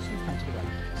questions, you've come to the right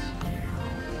place.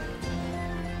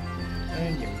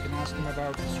 And yeah, we can ask them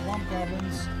about the swamp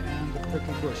goblins and the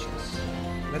prickly bushes.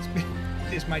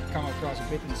 This might come across a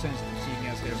bit insensitive, seeing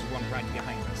as there's one right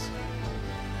behind us.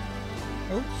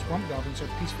 Oh, swamp goblins are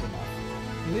peaceful enough.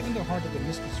 They live in the heart of the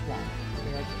misty swamp.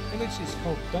 Their village is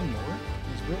called Dunmore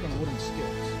and is built on wooden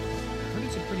stilts. I heard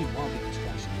it's a pretty wobbly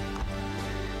construction.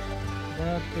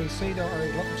 But they say there are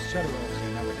a lot of shadow elves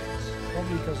here nowadays,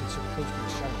 probably because it's so close to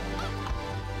the shadow realm.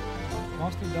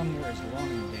 Past through Dunmore is long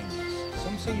and dangerous.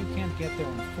 Some say you can't get there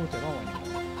on foot at all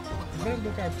anymore. You better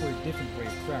look out for a different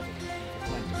way of traveling if you're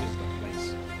planning to visit that place.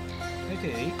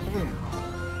 Okay, the room.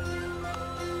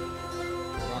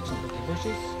 Rocks and prickly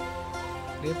bushes.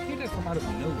 They appear from out of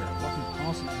nowhere, blocking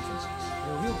paths and entrances.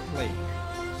 They're a real plague.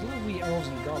 There's little we elves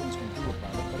and goblins can do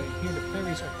about it, but I hear the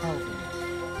fairies are powerful enough.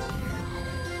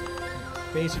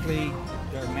 Basically,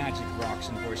 they're magic rocks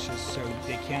and bushes, so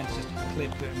they can't just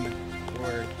clip them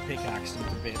or pickaxe them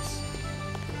to bits.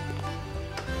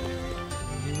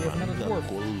 Here we have another dwarf.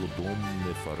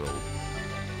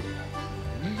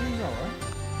 Zanzarah.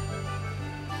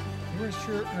 You were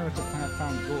sure to have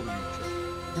found gold in your trip.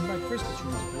 You can buy crystals from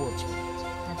these dwarves for it.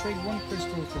 I'll trade 1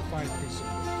 crystal for 5 pieces of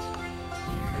gold.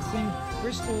 I think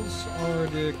crystals are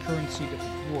the currency that the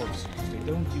dwarves use. They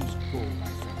don't use gold, I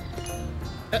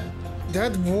think.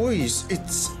 That voice,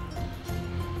 it's...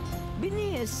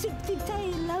 Bini sikti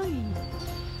lai.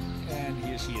 And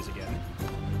here she is again.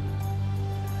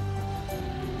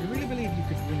 You really believe you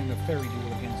could win in a fairy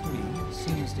duel against me?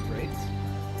 Seems the Great.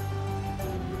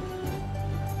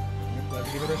 Let's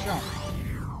give it a shot.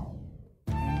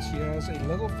 And she has a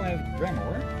level 5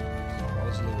 Gremor, as well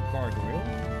as a little gargoyle.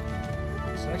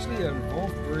 It's actually an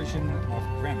evolved version of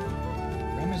Grem.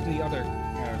 Grem is the other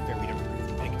fairy that we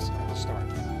picked at the start.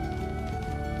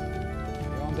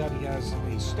 that he has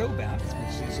a slow bath,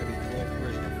 which is a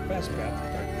version of fast bath,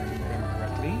 if I remember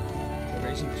correctly. So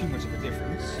there isn't too much of a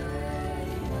difference.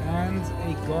 And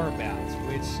a gar bath,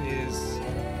 which is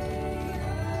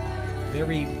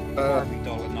very Barbie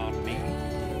doll anatomy,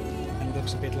 and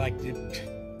looks a bit like the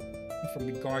from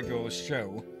the Gargoyles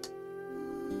show.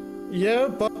 Yeah,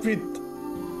 but with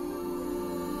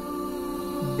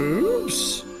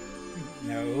boobs?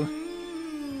 No.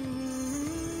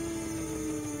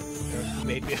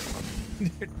 Maybe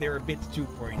they're a bit too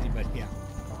pointy, but yeah.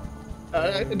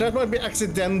 That might be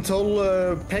accidental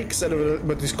pecs,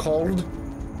 what it's called.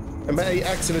 And I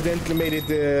accidentally made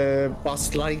it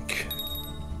bust-like.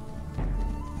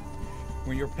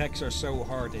 When your pecs are so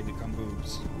hard, they become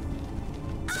boobs.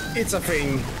 It's a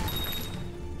thing.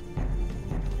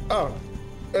 Oh,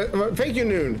 thank you,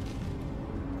 Noon.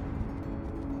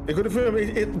 You could have filmed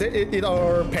it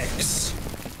are pecs.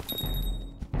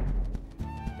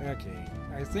 Okay,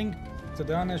 I think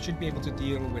Tadana should be able to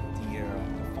deal with the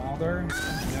father, and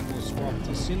then we'll swap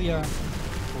to Cilia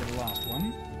for the last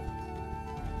one.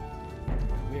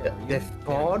 Where are you? The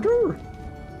father?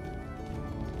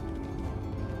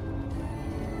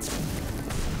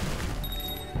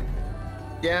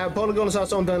 Yeah, polygons are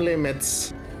on the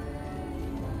limits.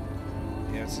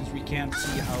 Yeah, since we can't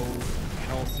see how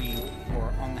healthy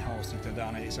or unhealthy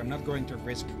Tadana is, I'm not going to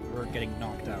risk her getting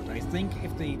knocked out. I think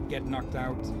if they get knocked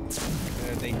out,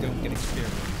 they don't get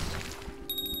experience.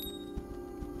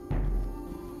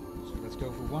 So let's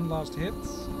go for one last hit.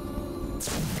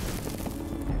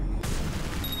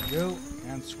 Go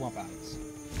and swap out.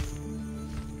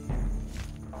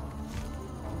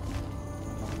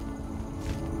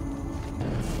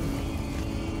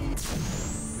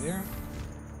 There.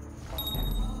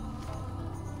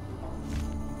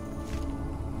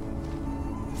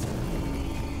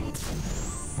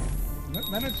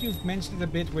 Now that you've mentioned it a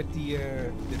bit with the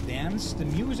dance, the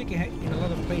music in a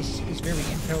lot of places is very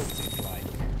Celtic-like.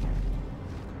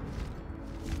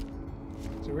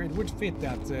 So it would fit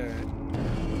that,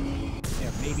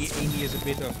 yeah, maybe Amy is a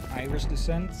bit of Irish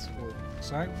descent, or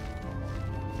so.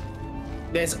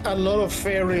 There's a lot of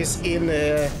fairies in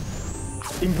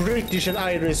British and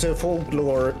Irish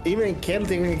folklore, even in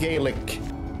Celtic and Gaelic.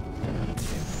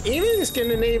 Even in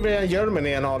Scandinavia and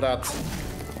Germany and all that.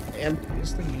 And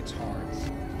This thing hits hard.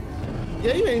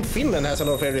 yeah, even in Finland has a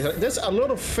lot of fairies. There's a lot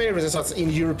of fairies that's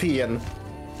in European.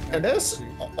 And there's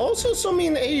also some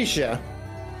in Asia.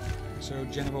 So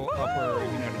general upper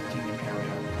United Kingdom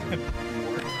area.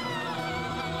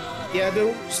 Yeah,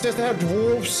 since they have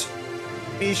dwarves,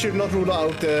 we should not rule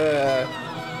out the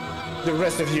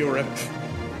rest of Europe.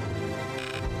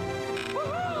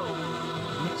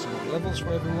 Some more levels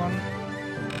for everyone.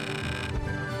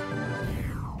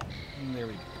 And there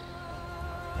we go.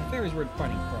 If fairies weren't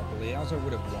fighting properly, else I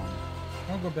would have won.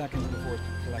 I'll go back into the forest to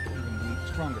collect even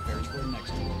stronger fairies for the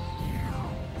next duel.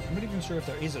 I'm not even sure if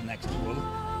there is a next duel.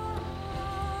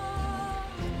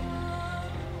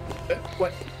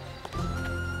 What?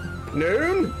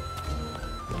 Noon?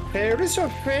 Fairies are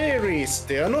fairies.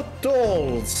 They are not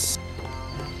dolls.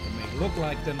 They may look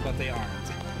like them, but they aren't.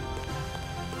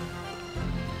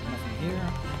 Nothing here.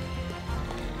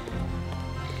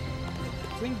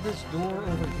 I think this door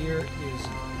over here is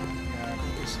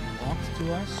locked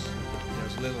to us.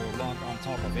 There's a little lock on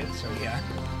top of it, so yeah.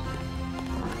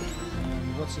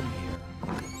 What's in here?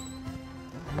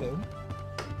 Hello?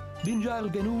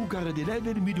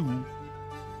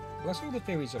 Bless all the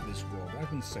fairies of this world, I've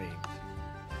been saved.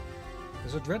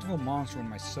 There's a dreadful monster in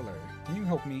my cellar. Can you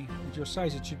help me? With your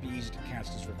size, it should be easy to catch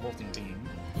this revolting being.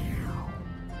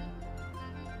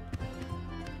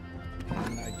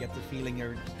 And I get the feeling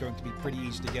it's going to be pretty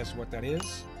easy to guess what that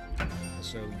is.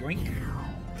 So, yoink.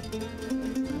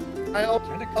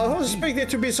 I suspect it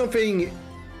to be something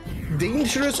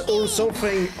dangerous or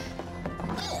something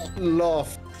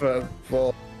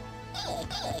laughable.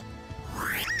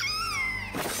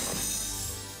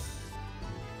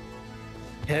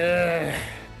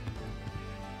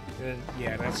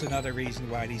 Yeah, that's another reason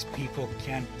why these people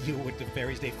can't deal with the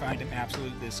fairies. They find them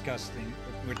absolutely disgusting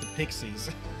with the pixies.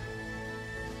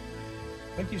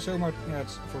 Thank you so much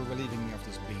for relieving me of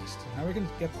this beast. Now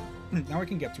I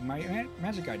can get to my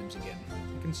magic items again.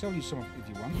 I can sell you some if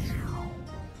you want.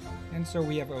 And so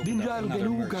we have opened up another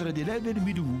merchant.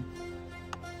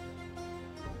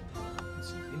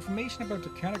 Information about the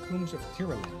catacombs of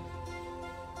Tyrolin.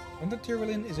 Under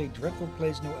Tyrolin is a dreadful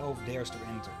place no elf dares to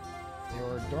enter. There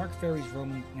are dark fairies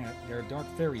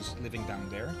living down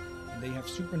there, and they have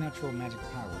supernatural magic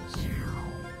powers.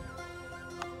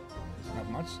 There's not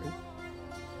much. Oh.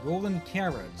 Golden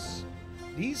carrots.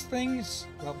 These things,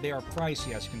 well, they are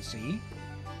pricey, as you can see.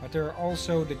 But there are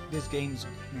also this game's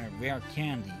rare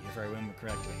candy, if I remember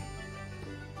correctly.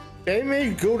 They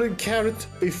made golden carrot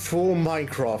before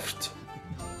Minecraft.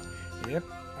 Yep,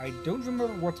 I don't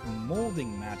remember what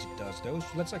molding magic does though, so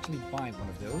let's actually buy one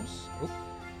of those. Oh.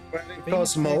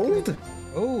 Because mold?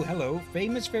 Oh, hello.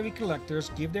 Famous fairy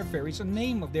collectors give their fairies a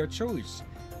name of their choice.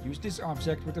 Use this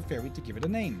object with the fairy to give it a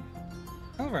name.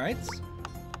 Alright.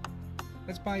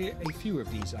 Let's buy a few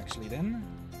of these actually then.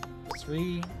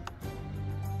 3,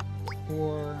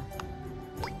 4,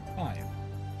 5.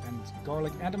 And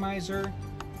garlic atomizer.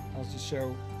 I'll just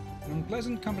show an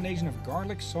unpleasant combination of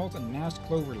garlic, salt, and masked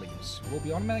clover leaves will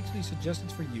be automatically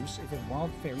suggested for use if a wild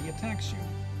fairy attacks you.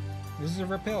 This is a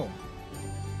repel.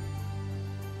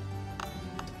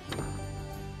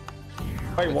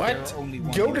 Wait, what?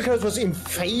 Golden carrot was in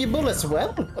Fable as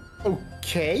well?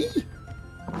 Okay.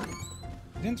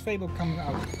 Didn't Fable come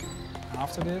out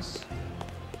after this?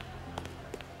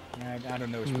 I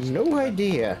don't know. No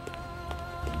idea.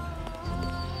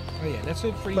 Oh yeah, that's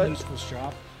a pretty useful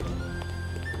shop.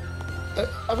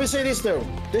 I will say this though,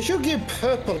 they should give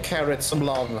purple carrots some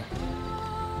love.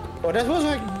 Oh, that was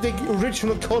like the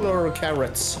original color of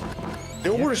carrots. The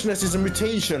orangeness is a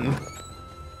mutation.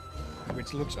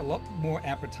 Which looks a lot more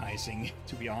appetizing,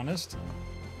 to be honest.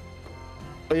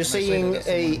 Are you saying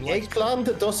a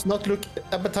eggplant does not look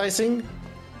appetizing?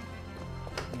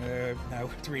 No,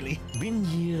 not really.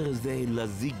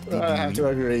 I have to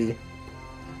agree.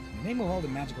 The name of all the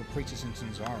magical creatures in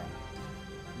Zanzarah.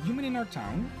 A human in our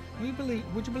town?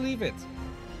 Would you believe it?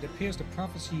 It appears the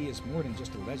prophecy is more than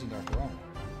just a legend after all.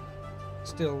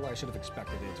 Still, I should have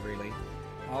expected it, really.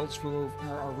 Owls flew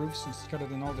over our roofs and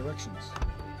scattered in all directions.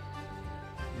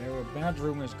 There were bad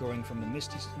rumors coming from the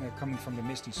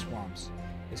misty swamps.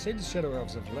 They say the Shadow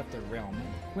Elves have left their realm,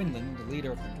 and Quinlan, the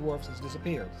leader of the dwarves, has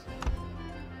disappeared.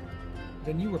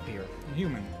 Then you appear, a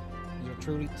human. These are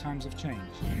truly times of change.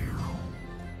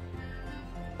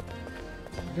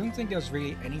 I don't think there's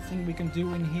really anything we can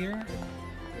do in here.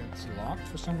 It's locked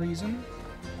for some reason.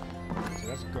 So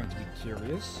that's going to be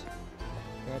curious.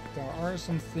 But there are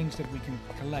some things that we can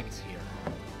collect here.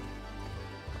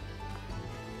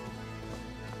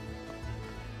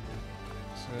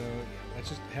 So yeah, let's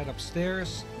just head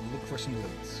upstairs and look for some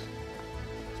loot.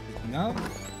 Speaking of...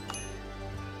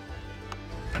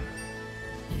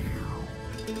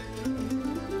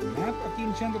 Map of the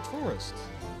Enchanted Forest.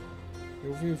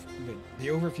 The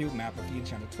overview map of the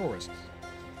Enchanted Forest.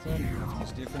 So nothing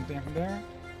is different there from there.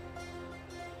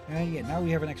 And yeah, now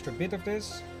we have an extra bit of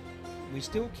this. We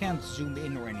still can't zoom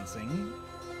in or anything.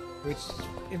 Which,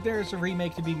 if there is a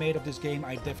remake to be made of this game,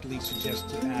 I definitely suggest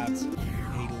to add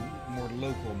a more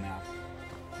local map.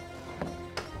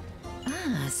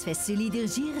 Ah, ça fait solide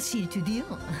chez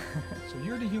l'étudiant. So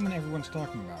you're the human everyone's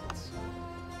talking about.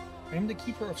 I am the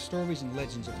keeper of stories and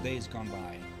legends of days gone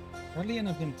by. Hardly any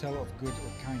of them tell of good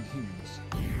or kind humans.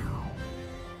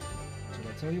 Shall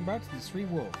I tell you about the three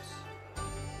worlds?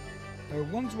 There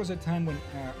once was a time when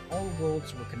all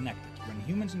worlds were connected, when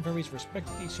humans and fairies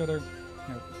respected each other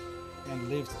and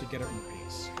lived together in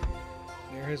peace.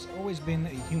 There has always been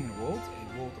a human world,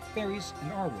 a world of fairies,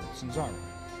 and our world, Zanzarah.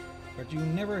 But you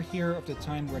never hear of the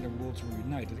time where the worlds were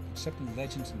united, except in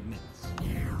legends and myths.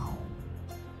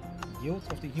 The Guild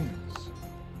of the Humans.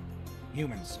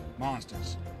 Humans,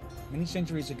 monsters. Many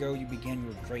centuries ago you began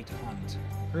your great hunt,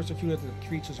 persecuted the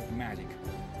creatures of magic.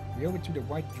 We owe it to the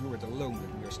White Druid alone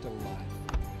that we are still alive.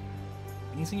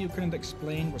 Anything you couldn't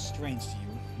explain was strange to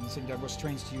you. Anything that was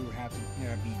strange to you had to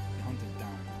be hunted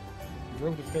down. You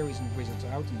drove the fairies and wizards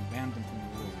out and banned them from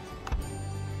the world.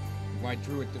 The White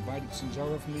Druid divided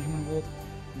Zanzarah from the human world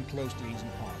and closed the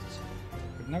ancient paths.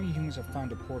 But now you humans have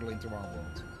found a portal into our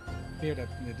world. Fear that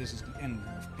this is the end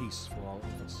of peace for all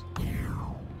of us.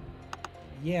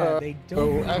 Yeah, they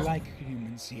don't really like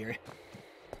humans here.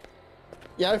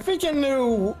 Yeah, I think I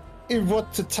know in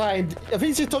what time. I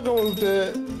think you're talking about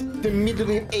the Middle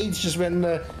Ages when,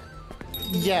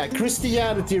 yeah,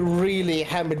 Christianity really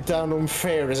hammered down on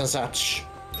fairies and such.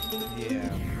 Yeah,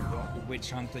 the witch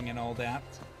hunting and all that.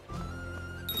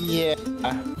 Yeah.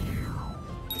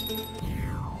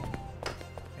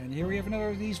 And here we have another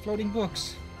of these floating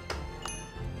books.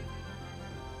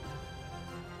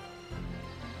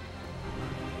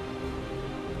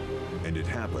 And it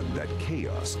happened that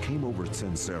chaos came over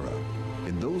Zanzarah.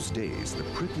 In those days, the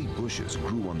prickly bushes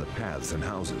grew on the paths and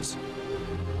houses.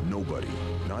 Nobody,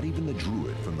 not even the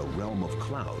druid from the realm of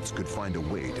clouds, could find a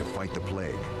way to fight the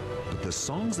plague. But the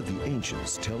songs of the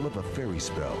ancients tell of a fairy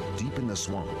spell deep in the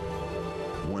swamp.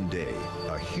 One day,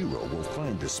 a hero will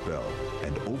find the spell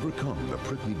and overcome the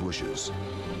prickly bushes.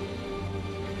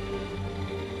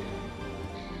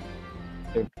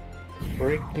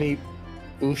 Prickly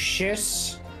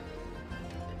bushes.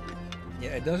 Yeah,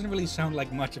 it doesn't really sound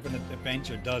like much of an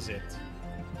adventure, does it?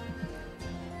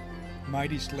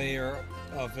 Mighty Slayer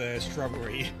of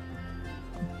Strawberry.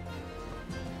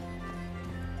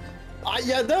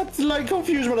 Yeah, that's like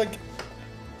confused me. Like,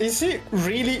 is he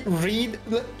really read?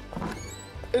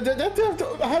 That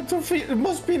had to feel. It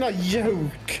must be a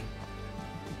joke.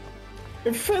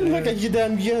 It felt like a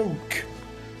damn joke.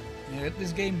 Yeah,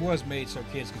 this game was made so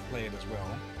kids could play it as well.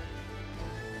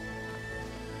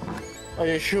 Are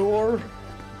you sure?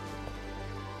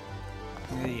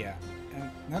 Yeah. And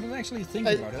now that I actually think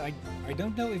about it, I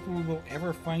don't know if we will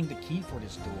ever find the key for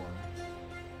this door.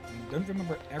 I don't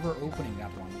remember ever opening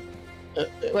that one.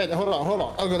 Wait, hold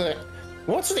on. I'll go there.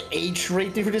 What's the age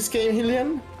rating for this game,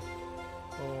 Hillyan?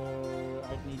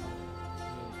 I need.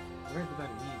 Where did I read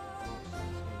the books for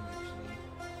this game,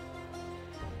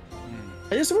 actually?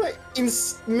 I just want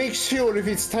to make sure if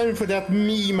it's time for that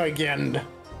meme again.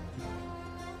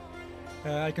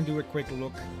 I can do a quick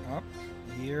look up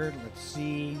here. Let's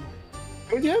see.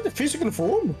 Oh, you have the physical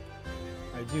form?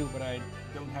 I do, but I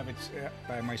don't have it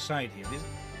by my side here.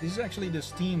 This is actually the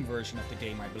Steam version of the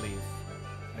game, I believe.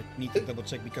 I need to double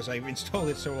check because I installed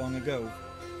it so long ago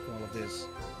for all of this.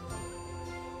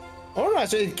 Alright,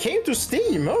 so it came to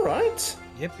Steam, alright.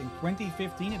 Yep, in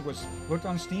 2015 it was put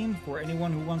on Steam for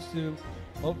anyone who wants to,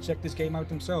 well, check this game out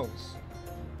themselves.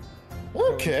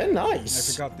 Okay, So, nice.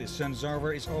 I forgot this.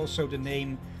 Zanzarah is also the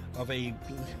name of a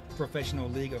professional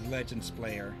League of Legends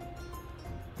player.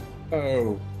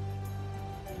 Oh.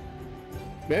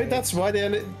 Maybe that's why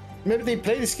maybe they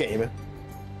play this game.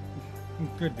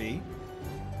 Could be.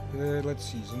 Let's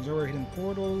see. Zanzarah Hidden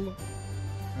Portal.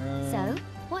 So,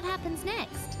 what happens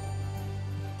next?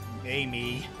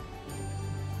 Amy.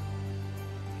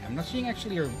 I'm not seeing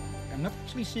I'm not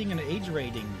actually seeing an age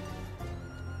rating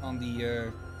on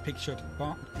the pictured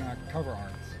cover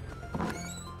art.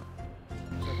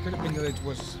 So it could have been that it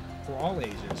was for all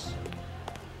ages.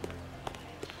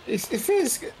 It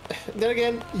feels, then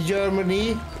again,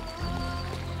 Germany.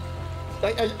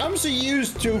 Like, I'm so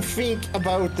used to think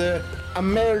about the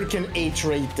American age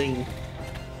rating.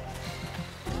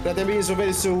 That I mean, so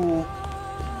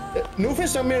no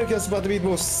offense to Americans, but a bit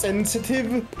more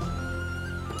sensitive.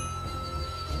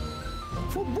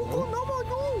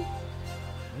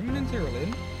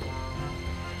 Momentarily.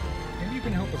 Maybe you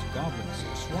can help us goblins.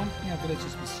 The swamp village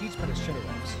is besieged by the Shadow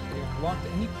Elves. They have blocked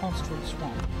any paths through the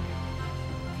swamp.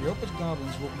 If you help us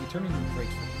goblins, we'll be eternally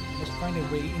grateful. We must find a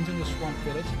way into the swamp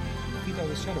village and defeat all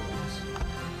the Shadow Elves.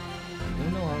 I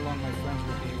don't know how long my friends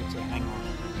will be able to hang on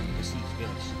to the besieged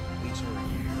village. Please hurry.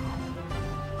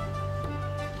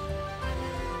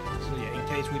 So yeah, in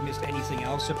case we missed anything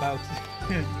else about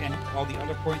and all the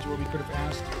other points where we could have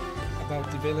asked about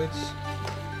the village.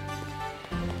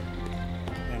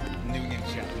 New game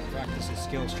chat. We practice a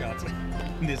skill shot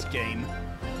in this game.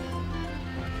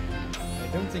 I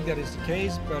don't think that is the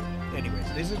case, but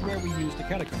anyways, this is where we use the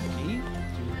catacomb key to,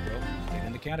 well, get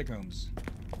in the catacombs.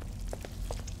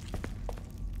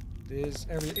 This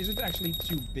area isn't actually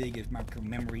too big if my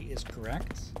memory is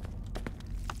correct.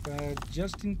 But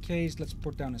just in case, let's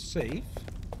put down a save.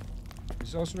 This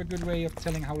is also a good way of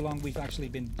telling how long we've actually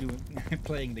been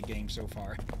playing the game so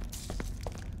far.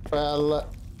 Well,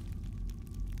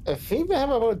 I think we have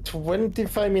about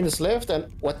 25 minutes left, and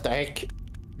what the heck?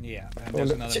 Yeah, and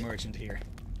there's another merchant here.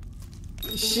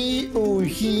 She or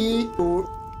he or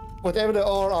whatever they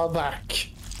are back.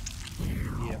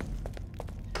 Yeah.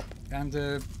 And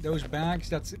those bags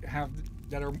that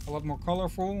are a lot more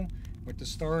colorful with the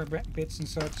star bits and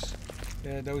such,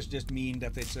 those just mean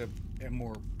that it's a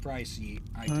more pricey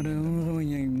item.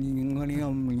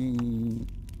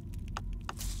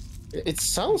 It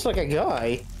sounds like a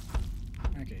guy.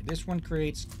 Okay, this one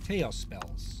creates chaos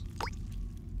spells.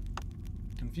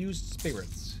 Confused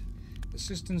spirits.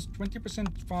 Assistance 20%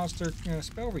 faster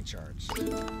spell recharge.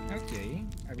 Okay,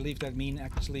 I believe that means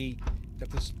actually that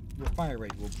your fire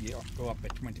rate will go up by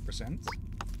 20%.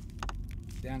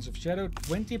 Dance of Shadow,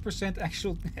 20%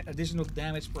 actual additional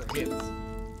damage per hit.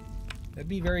 That'd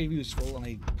be very useful on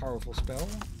a powerful spell.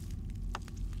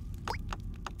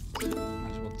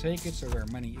 Might as well take it so our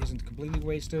money isn't completely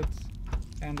wasted.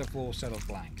 And a full set of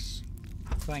blanks.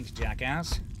 Thanks,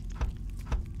 jackass.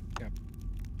 Yep.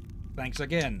 Thanks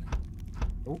again.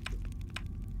 Oh.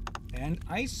 And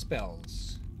ice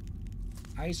spells.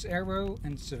 Ice arrow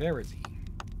and severity.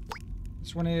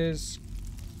 This one is...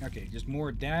 okay, just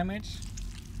more damage.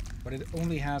 But it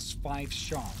only has 5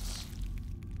 shots.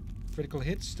 Critical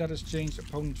hit, status change,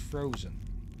 opponent frozen.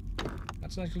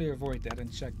 Let's actually avoid that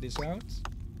and check this out.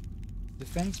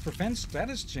 Defense prevents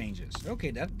status changes. Okay,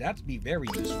 that'd be very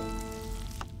useful.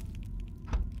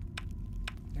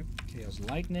 Yep, Chaos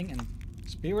Lightning and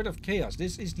Spirit of Chaos.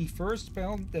 This is the first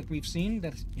spell that we've seen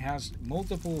that has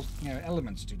multiple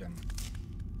elements to them.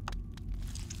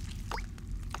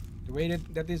 The way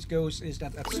that this goes is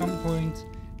that at some point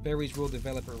fairies will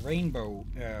develop a rainbow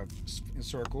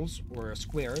circles or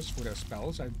squares for their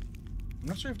spells. I'm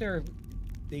not sure if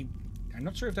I'm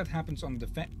not sure if that happens on the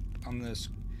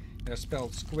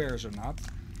spell squares or not,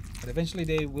 but eventually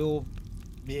they will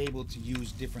be able to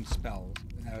use different spells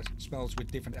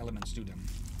with different elements to them.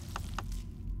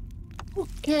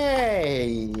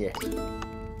 Okay.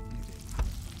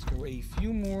 Let's go a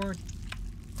few more.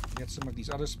 Get some of these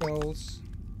other spells.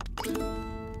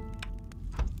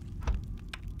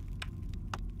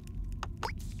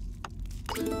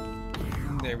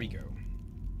 And there we go.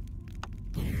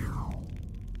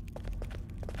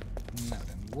 Now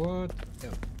then, what? Oh,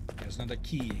 there's another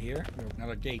key here. Oh,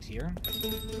 another gate here.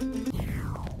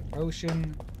 A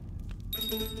potion.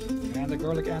 And a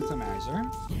garlic atomizer.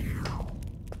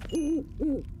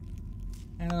 And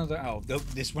another. Oh,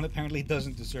 this one apparently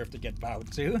doesn't deserve to get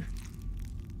bowed to.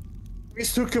 We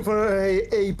took for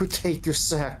a potato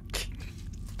sack.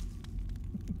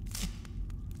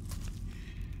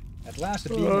 At last, a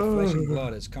being of flesh and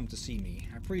blood has come to see me.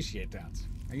 I appreciate that.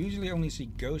 I usually only see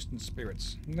ghosts and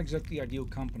spirits. Not exactly ideal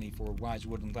company for a wise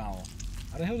wooden owl.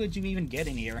 How the hell did you even get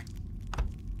in here?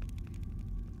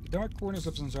 The dark corners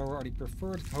of Zanzarah are the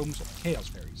preferred homes of chaos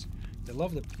fairies. They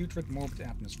love the putrid, morbid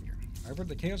atmosphere. However,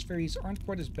 the chaos fairies aren't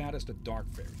quite as bad as the dark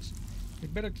fairies.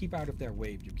 You'd better keep out of their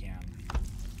way if you can.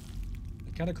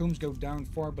 The catacombs go down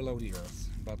far below the earth,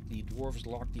 but the dwarves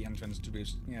locked the entrance to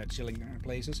these chilling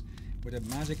places with a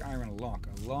magic iron lock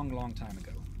a long time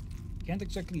ago. Can't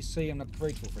exactly say I'm not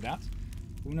grateful for that.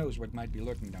 Who knows what might be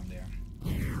lurking down there.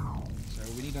 So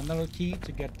we need another key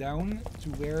to get down to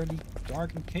where the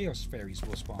dark and chaos fairies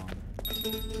will spawn.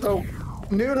 Oh,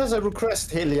 Noon has a request,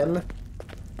 Hillyan.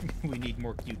 We need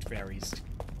more cute fairies.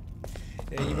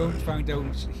 You won't find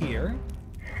those here.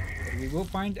 But we will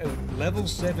find a level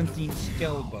 17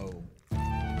 Skell Bow.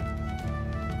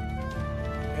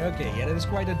 Okay, yeah, that is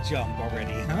quite a jump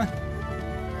already, huh?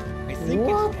 I think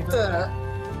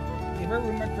if I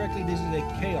remember correctly, this is a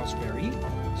Chaos Fairy,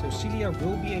 so Celia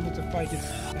will be able to fight it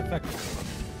effectively.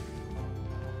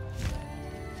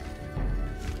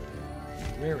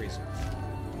 Where is it?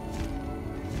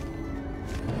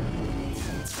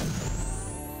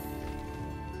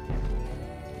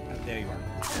 There you are.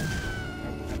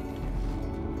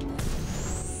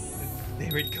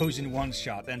 There it goes in one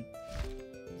shot, and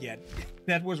yeah,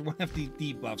 that was one of the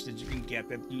debuffs that you can get,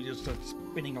 that you just start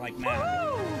spinning like mad.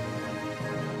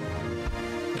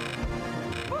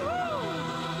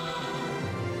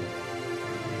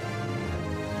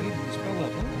 Spell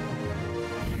level.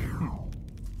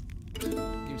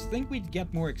 You'd think we'd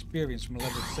get more experience from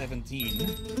level 17,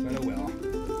 but oh well.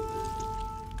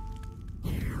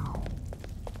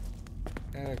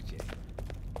 Okay.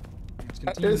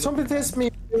 Something tells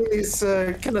me is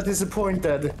kind of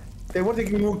disappointed. They want to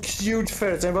give more cute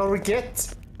fairies, and we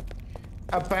get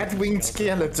a bat-winged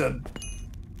skeleton.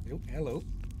 Oh, hello.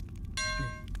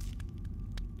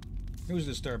 Who's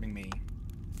disturbing me?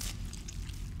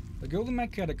 The Golden Mine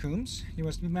Catacombs. You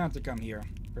must be mad to come here.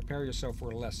 Prepare yourself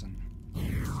for a lesson.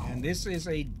 And this is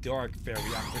a dark fairy,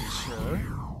 I'm pretty sure.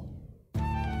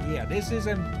 Yeah, this is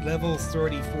a level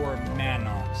 34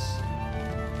 Manox.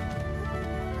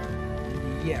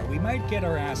 Yeah, we might get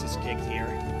our asses kicked here.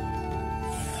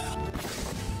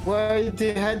 Why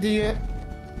did you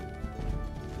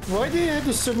have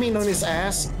to zoom in on his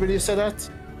ass when you said that?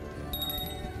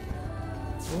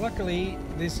 Luckily,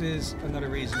 this is another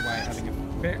reason why having a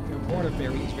water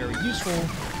fairy is very useful,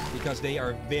 because they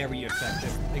are very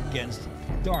effective against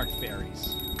dark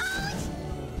fairies.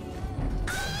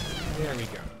 There we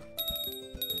go.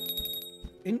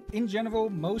 In general,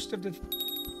 most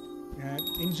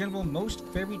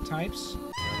fairy types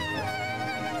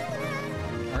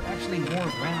are actually more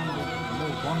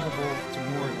vulnerable to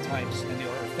more types than they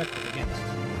are effective against.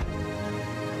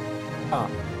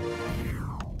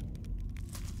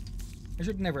 I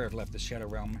should never have left the Shadow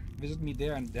Realm. Visit me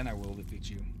there and then I will defeat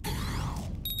you.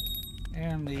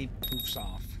 And he poofs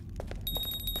off.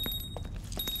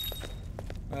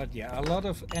 But yeah, a lot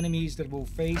of enemies that we'll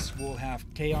face will have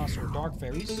Chaos or Dark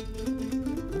Fairies.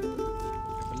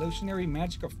 Evolutionary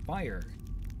Magic of Fire.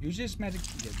 Use this magic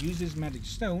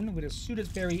stone with a suited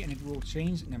fairy and it will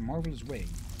change in a marvelous way.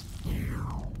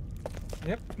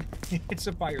 Yep, it's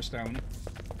a fire stone.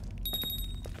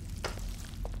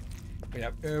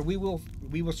 Yeah, we will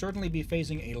certainly be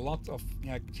facing a lot of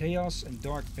chaos and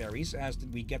dark fairies as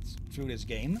we get through this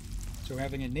game. So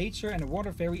having a nature and a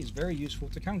water fairy is very useful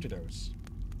to counter those.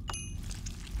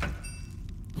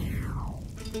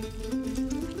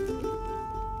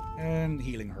 And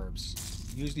healing herbs.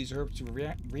 Use these herbs to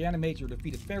reanimate your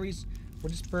defeated fairies. For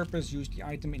this purpose, use the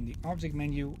item in the object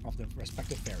menu of the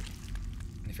respective fairy.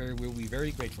 And the fairy will be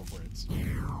very grateful for it.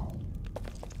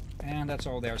 And that's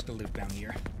all there's to loot down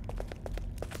here.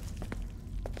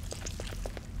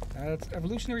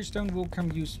 Evolutionary stone will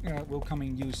come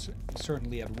in use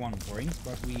certainly at one point,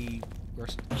 but we're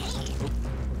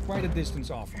quite a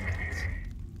distance off from that.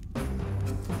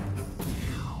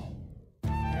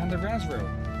 And the Razro.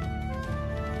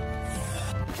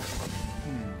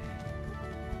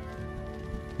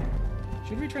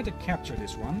 Should we try to capture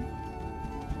this one?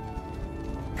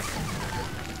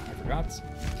 I forgot.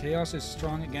 Chaos is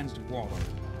strong against water.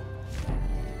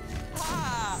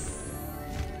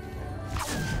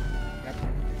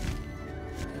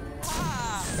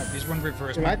 This one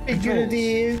reverse. It might be a good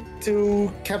idea to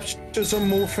capture some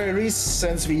more fairies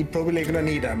since we probably gonna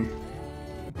need them.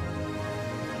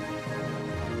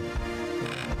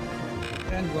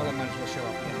 And well, I might as well show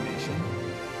off the animation.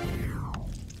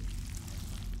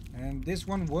 And this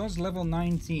one was level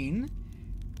 19.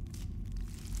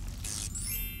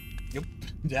 Yep,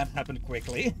 that happened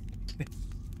quickly.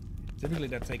 Typically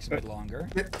that takes a bit longer.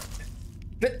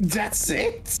 That's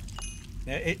it?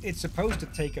 It's supposed to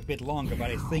take a bit longer, but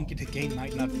I think the game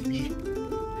might not be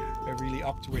really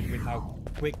up to it with how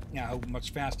quick, how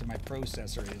much faster my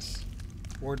processor is.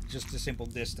 Or just the simple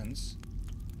distance.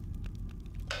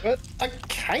 But I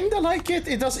kinda like it.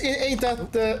 It ain't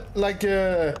that like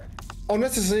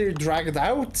unnecessarily dragged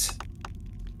out.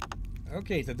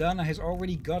 Okay, Tadana has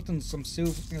already gotten some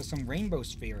rainbow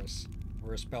spheres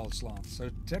for a spell slot,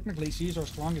 so technically she's our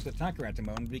strongest attacker at the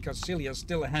moment because Celia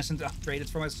still hasn't upgraded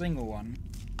from a single one.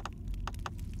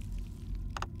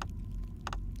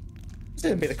 It's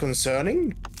a bit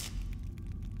concerning.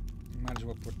 Might as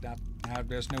well put that.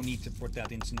 There's no need to put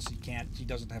that in since she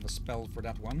doesn't have a spell for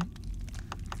that one.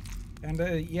 And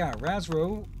yeah,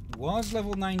 Razro was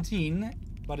level 19,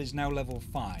 but is now level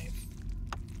 5.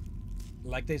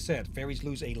 Like they said, fairies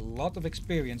lose a lot of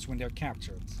experience when they're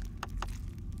captured.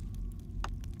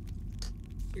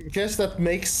 I guess that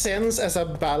makes sense as a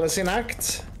balancing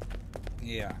act.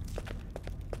 Yeah.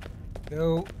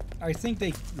 Though, I think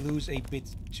they lose a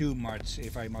bit too much,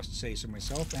 if I must say so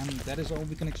myself, and that is all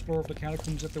we can explore of the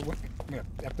catacombs at the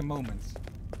moment.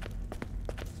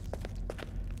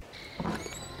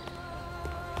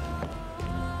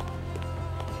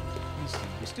 Let's see,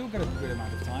 we still got a good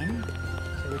amount of time,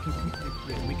 so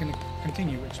we can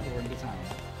continue exploring the town.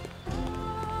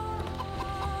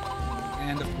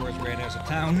 And of course, where there's a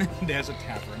town, there's a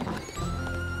tavern.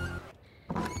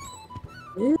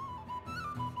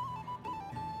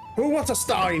 Who wants a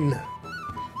stein?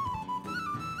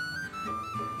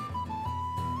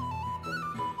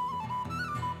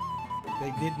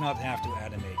 They did not have to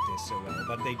animate this so well,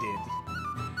 but they did.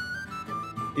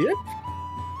 Yep.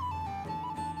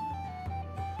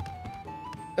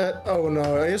 Oh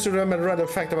no, I used to remember the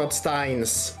fact about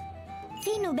steins.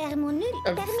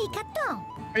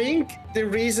 I think the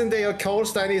reason they are called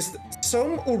stein is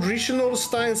some original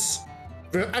steins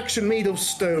were actually made of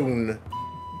stone.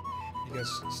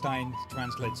 Because stein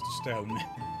translates to stone.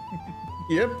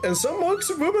 Yep, and some monks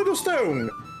were made of stone.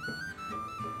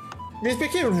 This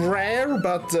became rare,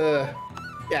 but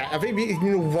yeah, I think we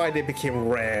know why they became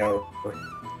rare.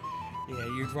 Yeah,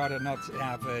 you'd rather not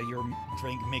have your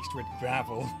drink mixed with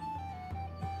gravel.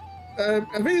 I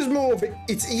think it's more of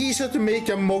it's easier to make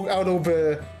a mug out of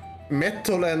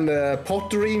metal and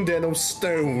pottery than of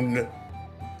stone.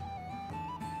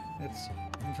 That's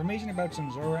information about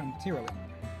Zanzarah and Tyrolin.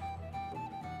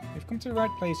 You've come to the right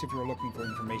place if you're looking for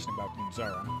information about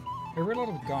Zanzarah. I heard a lot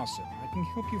of gossip. I can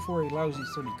help you for a lousy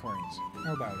 30 coins.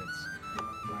 How about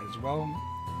it? Might as well.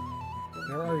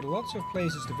 There are lots of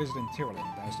places to visit in Tyrolin.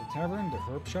 There's the tavern, the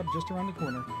herb shop just around the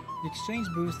corner, the exchange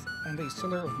booth, and a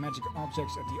seller of magic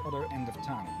objects at the other end of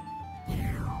town.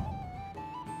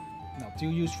 Not too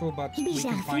useful, but we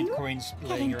can find coins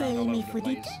laying around all over the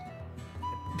place.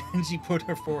 And she put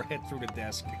her forehead through the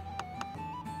desk.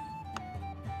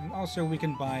 And also we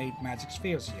can buy magic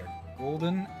spheres here.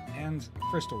 Golden and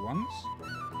crystal ones.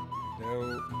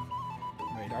 Though...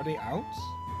 Wait, are they out?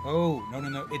 Oh,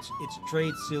 no, it's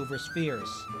trade silver spheres.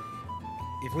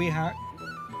 If we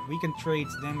can trade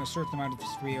them a certain amount of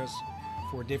spheres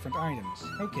for different items.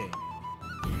 Okay.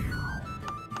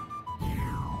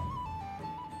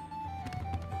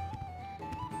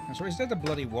 So is that the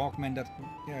bloody Walkman that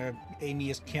Amy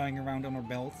is carrying around on her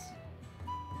belt?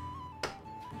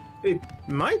 It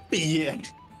might be.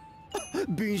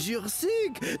 Bonjour,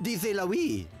 Sig. Disez-la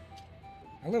oui.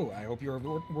 Hello, I hope you're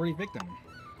a worthy victim.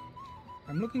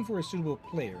 I'm looking for a suitable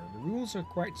player. The rules are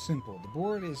quite simple. The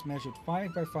board is measured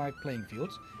 5 by 5 playing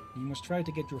fields. You must try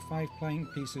to get your 5 playing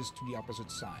pieces to the opposite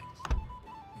side.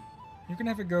 You can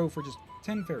have a go for just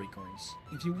 10 fairy coins.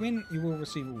 If you win, you will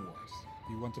receive rewards.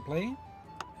 Do you want to play?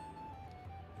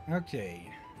 Okay.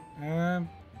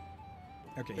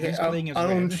 Okay, he's playing as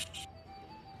red.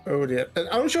 Oh dear.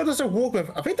 I'm sure there's a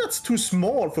Walkman. I think that's too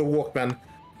small for a Walkman.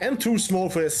 And too small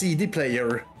for a CD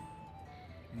player.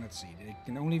 Let's see, they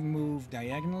can only move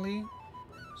diagonally.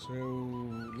 So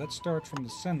let's start from the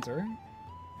center.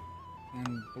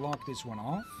 And block this one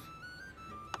off.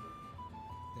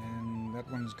 Then that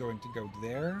one's going to go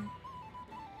there.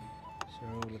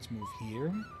 So let's move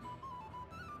here.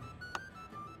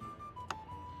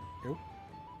 Oh.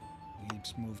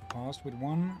 He's moved past with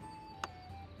one.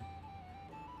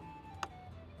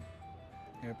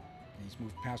 Yep, he's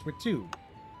moved past with two.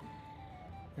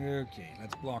 Okay,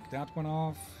 let's block that one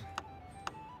off.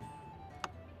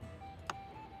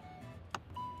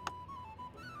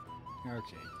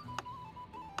 Okay.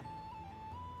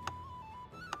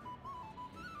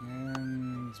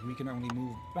 And we can only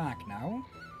move back now.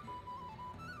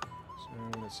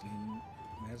 So let's see.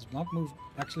 Let's not move.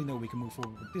 Actually, no, we can move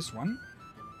forward with this one.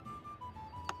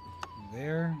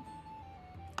 There.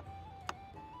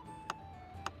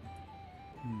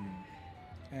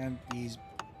 And he's...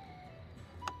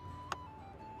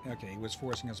 Okay, he was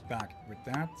forcing us back with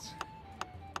that.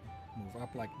 Move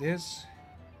up like this.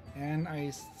 And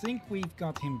I think we've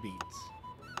got him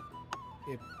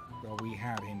beat. Well, we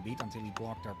had him beat until he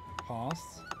blocked our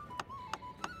path.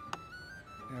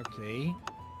 Okay.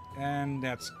 And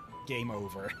that's game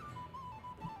over.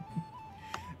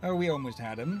 Oh, we almost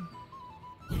had him.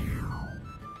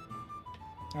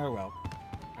 Oh well.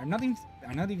 I'm not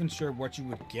even sure what you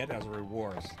would get as a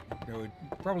reward. So it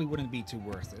probably wouldn't be too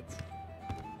worth it.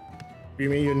 You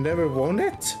mean you never won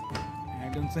it? I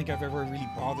don't think I've ever really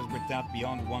bothered with that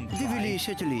beyond one try. Désolé,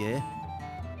 Châtelier.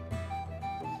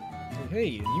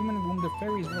 Hey, a human whom the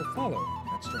fairies will follow.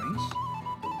 That's strange.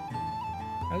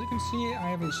 As you can see, I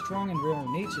have a strong and rare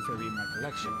nature fairy in my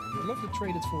collection. I would love to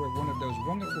trade it for one of those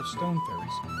wonderful stone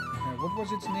fairies. What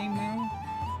was its name now?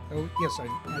 Oh, yes,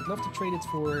 I'd love to trade it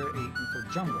for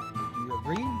Jamrock. Do you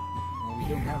agree? Well, we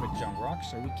don't have a Jamrock,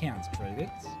 so we can't trade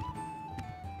it.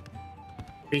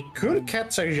 We could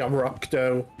catch a Jamrock,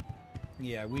 though.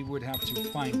 Yeah, we would have to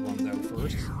find one, though,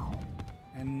 first.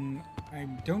 And I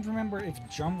don't remember if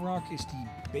Jamrock is the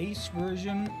base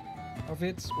version of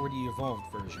it or the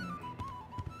evolved version.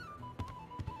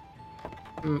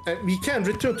 We can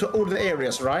return to older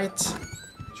areas, right?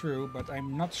 True, but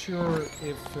I'm not sure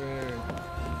if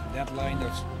that line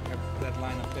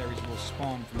of fairies will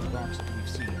spawn from the rocks that we've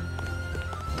seen.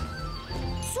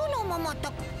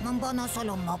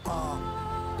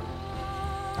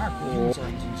 Humans are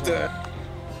in Zanzarah.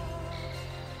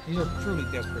 These are truly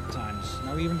desperate times.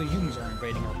 Now even the humans are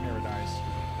invading our paradise.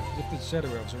 As if the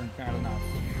Shadow Elves aren't bad enough.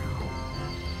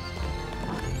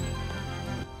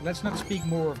 Let's not speak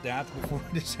more of that before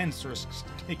the censors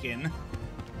kick in.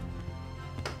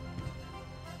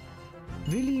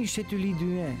 Willy Châtelier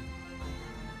du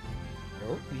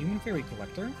Oh, a human fairy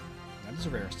collector. That is a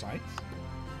rare sight.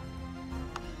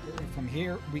 From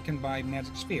here, we can buy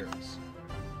magic spheres.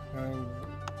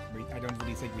 I don't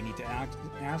really think we need to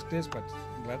ask this, but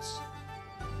let's...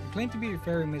 You claim to be a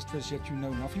fairy mistress, yet you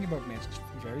know nothing about magic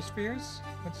fairy spheres?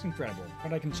 That's incredible,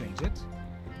 but I can change it.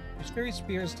 Use fairy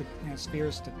spheres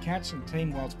to catch and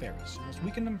tame wild fairies. You must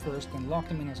weaken them first, then lock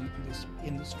them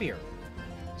in the sphere.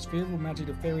 The sphere will magic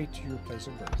the fairy to your place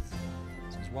of birth.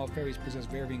 Since wild fairies possess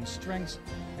varying strengths,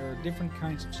 there are different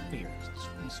kinds of spheres.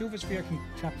 The silver sphere can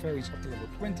trap fairies up to level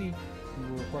 20, and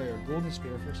will require a golden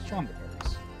sphere for stronger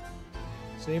fairies.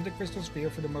 Save the crystal sphere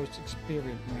for the most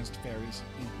experienced fairies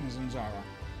in Zanzarah.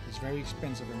 It's very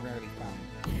expensive and rarely found.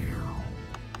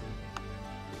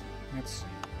 Let's see.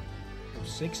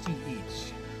 60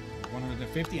 each.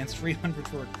 150 and 300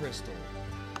 for a crystal.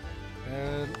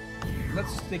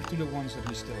 Let's stick to the ones that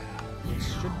we still have. It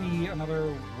should be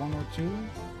another one or two.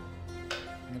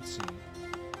 Let's see.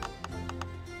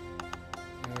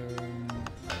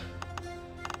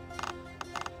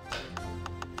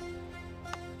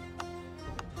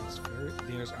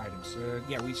 There's items.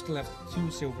 Yeah, we still have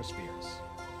 2 silver spheres.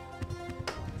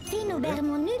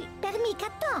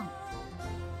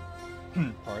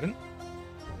 Pardon?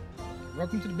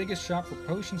 Welcome to the biggest shop for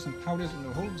potions and powders in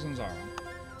the whole of Zanzarah.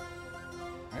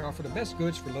 I offer the best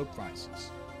goods for low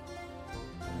prices.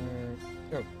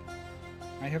 Oh.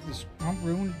 I have this swamp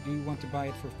rune. Do you want to buy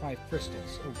it for 5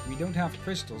 crystals? Oh, we don't have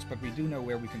crystals, but we do know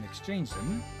where we can exchange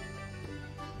them.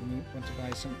 Do you want to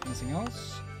buy anything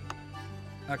else?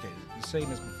 Okay, the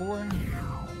same as before.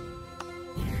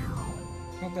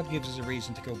 Well, that gives us a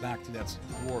reason to go back to that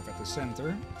dwarf at the center,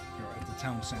 or at the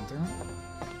town center.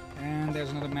 And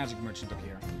there's another magic merchant up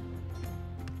here.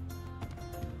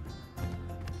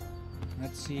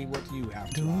 Let's see what you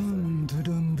have to offer.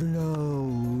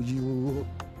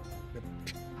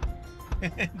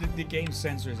 The game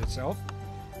censors itself.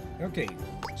 Okay,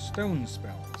 stone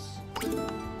spells.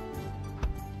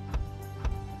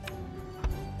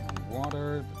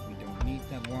 Water, but we don't need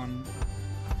that one.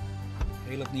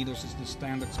 Hail of Needles is the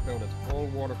standard spell that all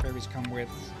water fairies come with.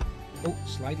 Oh,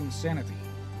 Slight Insanity.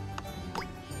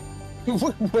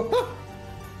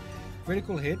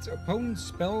 Critical hit. Opponent's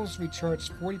spells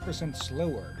recharge 40%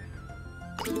 slower.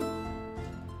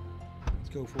 Let's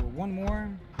go for one more.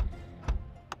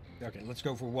 Okay, let's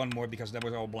go for one more because that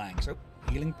was all blank. So,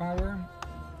 healing power.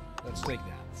 Let's take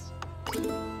that.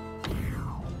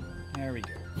 There we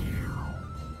go.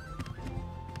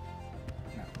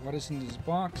 Now, what is in this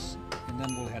box? And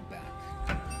then we'll head back.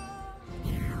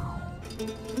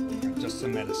 Just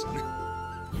some medicine.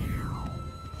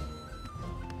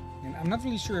 And I'm not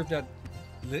really sure if that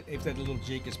little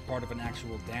jig is part of an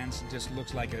actual dance. It just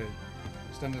looks like a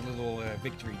standard little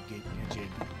victory jig.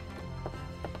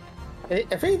 I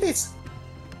think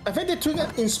they took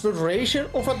an inspiration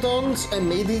of a dance and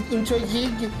made it into a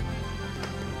jig.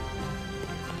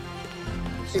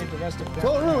 The rest of that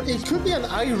No, it could be an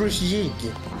Irish jig.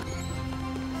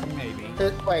 Maybe.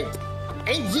 Wait,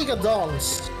 ain't jig a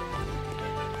dance?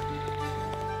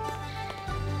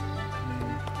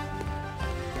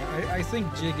 I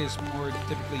think jig is more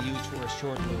typically used for a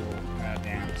short little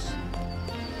dance.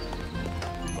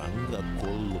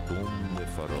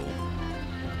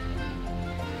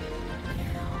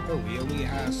 Oh, he only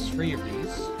has 3 of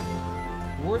these.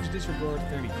 Dwarves disregard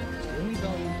fairy cards. The only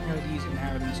value these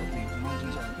inhabitants of the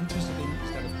mountains are interested in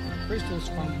is that of crystals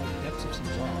found in the depths of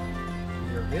Zanzarah.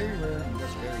 They are very rare and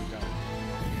thus very valuable.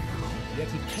 Yet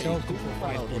he sells them for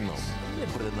 5 points.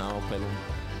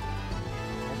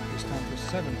 This time for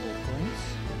 7 gold coins.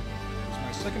 It's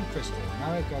my second crystal.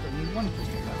 Now I've got only 1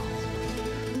 crystal left.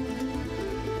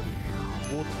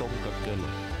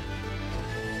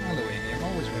 Hello, Amy. I'm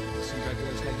always ready to see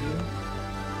regulars like you.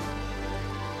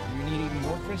 You need even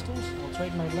more crystals? I'll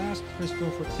trade my last crystal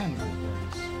for 10 gold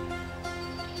coins.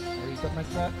 Or he's got my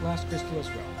last crystal as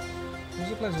well. It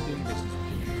was a pleasure doing business with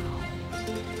you.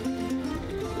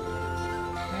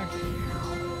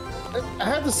 Okay. I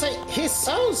have to say, he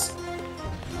sounds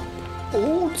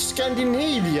old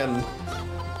Scandinavian.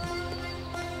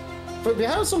 But we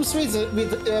have some Swedes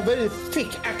with a very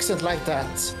thick accent like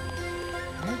that.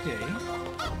 Okay.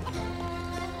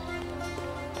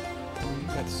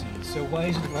 Let's see. So why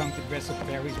is it wrong to dress up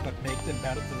fairies but make them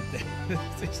battle to the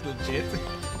death? It's legit.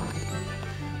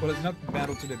 Well, it's not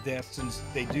battle to the death since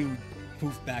they do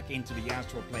poof back into the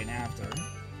astral plane after.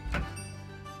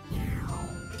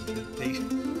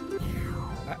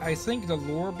 I think the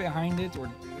lore behind it, or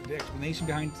the explanation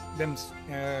behind them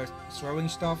throwing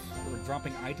stuff or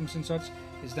dropping items and such,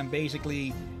 is them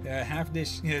basically have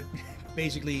this,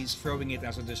 basically throwing it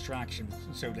as a distraction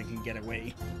so they can get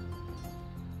away.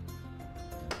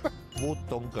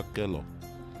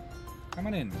 Come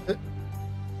on in.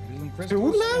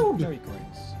 Too loud! Fairy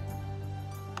coins.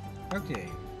 Okay.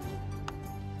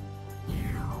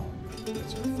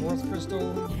 That's our 4th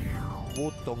crystal.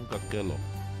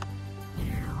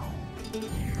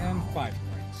 And 5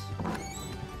 coins.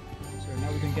 So now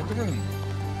we can get the rune.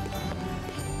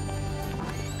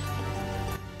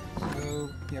 So,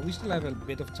 yeah, we still have a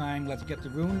bit of time. Let's get the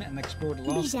rune and explore the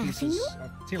last pieces of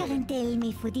Hillyan.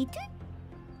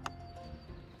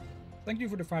 Thank you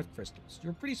for the 5 crystals.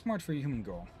 You're pretty smart for a human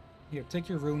girl. Here, take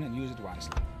your rune and use it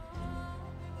wisely.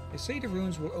 They say the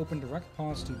runes will open direct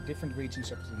paths to different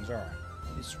regions of Zanzarah.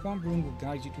 This swamp rune will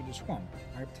guide you to the swamp.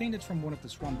 I obtained it from one of the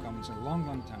swamp commons a long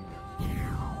time ago.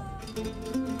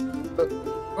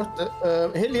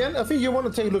 Hillyan, I think you want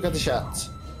to take a look at the chat.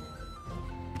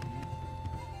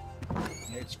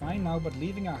 Yeah, it's fine now, but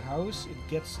leaving a house, it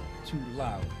gets too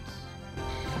loud.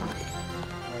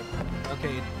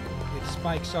 Okay, it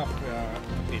spikes up a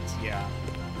bit, yeah.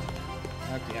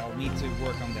 Okay, I'll need to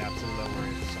work on that to lower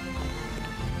it some.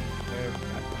 I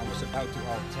was about to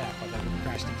alt-tab, but I would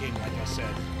crash the game like I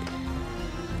said.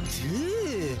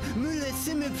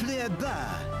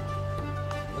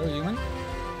 Hello, human. I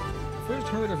first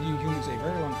heard of you humans a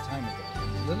very long time ago.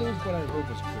 Little is what I hope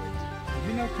was good. Have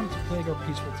you now come to plague our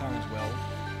peaceful town as well?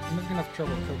 I'm having enough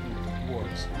trouble coping with the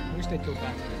dwarves. I wish they'd go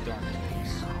back to the dark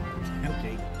place.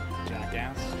 Okay,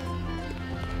 jackass.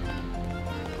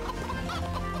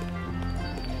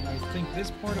 And I think this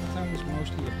part of town is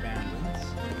mostly abandoned.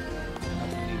 Not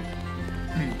really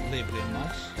lived in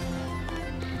much.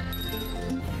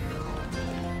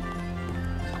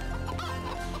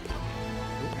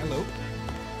 Oh, hello.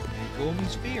 A golden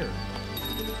sphere.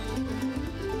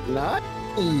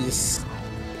 Nice.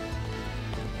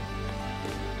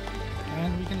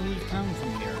 And we can leave town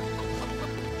from here.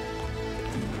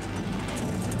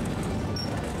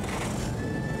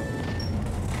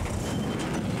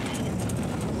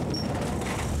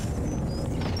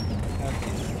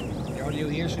 Okay. The audio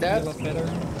here should be a lot better.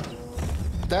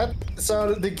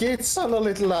 The gates sound a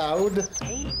little loud.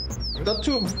 Not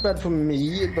too bad for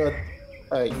me, but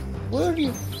were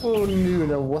you full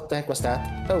moon or what the heck was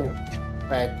that? Oh,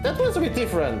 right, that was a bit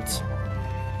different.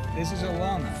 This is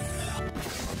Alana.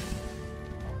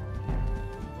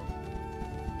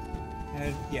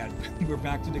 Yeah, we're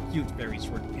back to the cute berries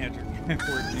for noon.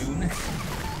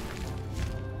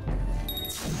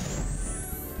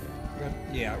 But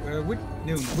yeah,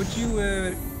 Noon,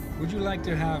 would you like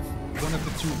to have one of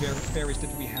the two fairies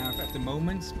that we have at the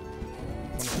moment,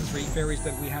 one of the three fairies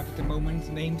that we have at the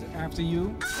moment, named after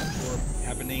you, or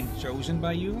have a name chosen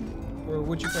by you, or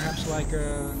would you perhaps like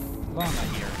Lana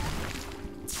here?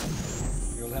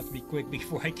 You'll have to be quick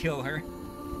before I kill her.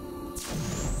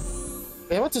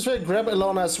 I want to try to grab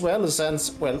Alana as well,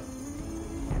 since, well,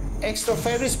 extra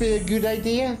fairies be a good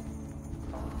idea.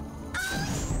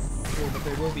 Sure, but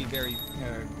they will be very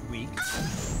weak.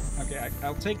 Okay,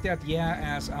 I'll take that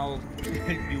as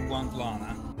you want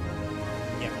Lana.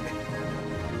 Yeah.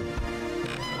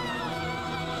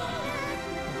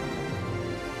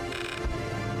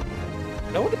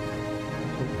 No,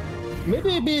 maybe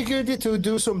it'd be a good idea to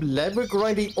do some level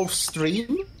grinding off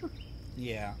stream.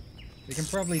 Yeah. We can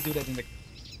probably do that in the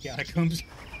catacombs.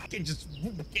 You can just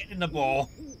get in the ball.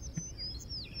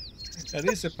 That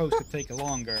is supposed to take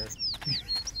longer.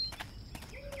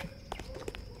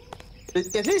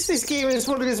 At least this game is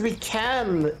one of these we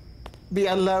can be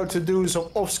allowed to do some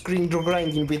off-screen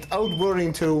grinding without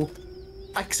worrying to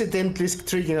accidentally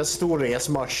triggering a story as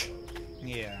much.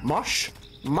 Yeah. Much?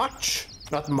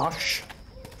 Not much.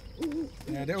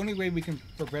 Yeah, the only way we can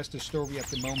progress the story at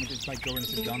the moment is by going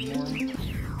to Dunmore.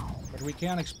 But we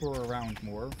can explore around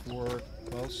more for,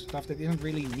 well, stuff that isn't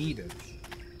really needed.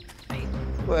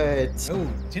 Wait. Oh,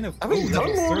 tin of... I mean,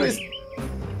 level Dunmore 30. is...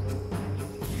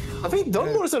 I think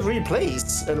Dunmore is a real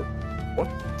place. And what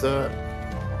the...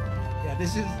 Yeah,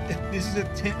 this is a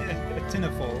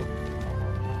tinafol.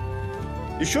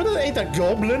 You sure that ain't a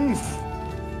goblin?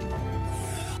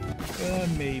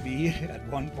 Maybe, at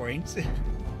one point.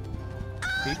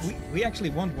 we actually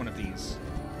want one of these.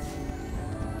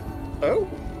 Oh?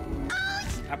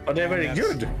 Are they very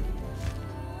good?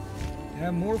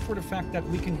 More for the fact that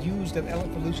we can use that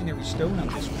evolutionary stone on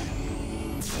this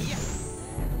one.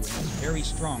 It's very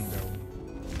strong, though.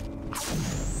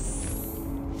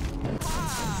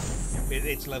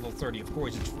 It's level 30, of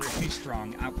course, it's really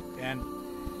strong. And...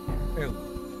 Oh.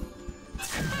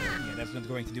 Yeah, that's not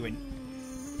going to do it.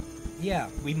 Yeah,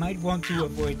 we might want to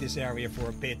avoid this area for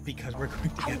a bit, because we're going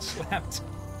to get slapped.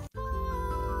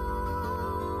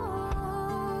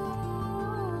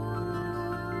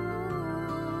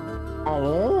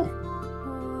 Oh?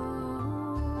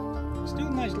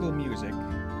 Still nice little music.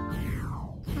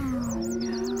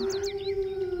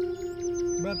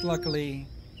 But luckily,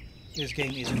 this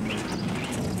game isn't me.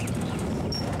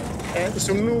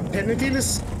 So no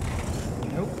penalties?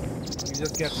 Nope. You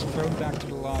just get thrown back to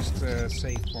the last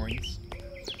save point.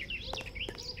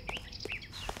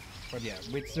 But yeah,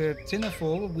 with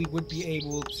Tinafol, we would be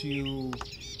able to...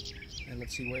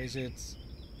 let's see, where is it?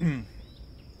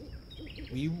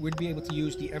 We would be able to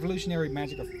use the evolutionary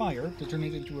magic of fire to turn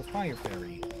it into a fire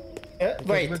fairy.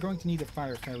 Wait. We're going to need a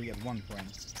fire fairy at one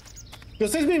point.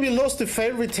 Does this mean we lost the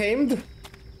fairy we tamed?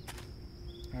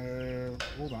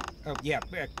 Hold on. Oh, yeah.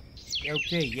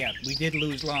 Okay, yeah, we did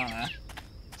lose Lana.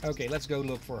 Okay, let's go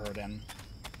look for her then.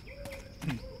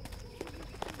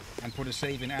 And put a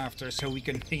save in after so we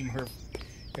can name her,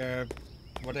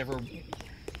 whatever.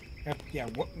 Yeah,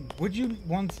 would you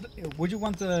want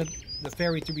the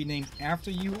fairy to be named after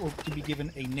you or to be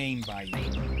given a name by you?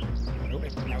 Oh,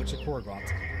 now it's a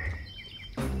Korgot.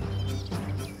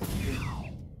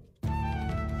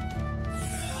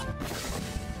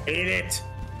 Eat it!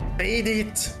 Eat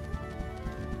it!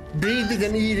 Breathe it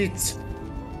and eat it!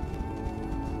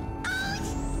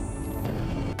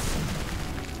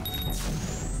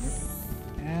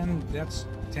 And that's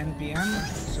 10 p.m.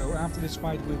 So after this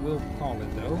fight, we will call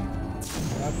it though.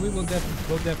 But we will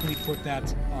we'll definitely put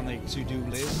that on a to-do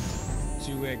list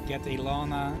to get a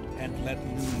Lana and let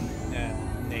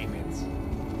Loon name it.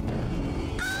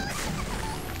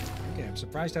 Okay, I'm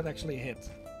surprised that actually hit.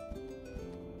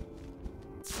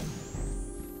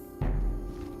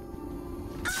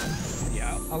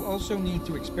 Yeah, I'll also need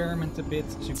to experiment a bit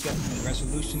to get the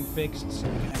resolution fixed so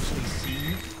we can actually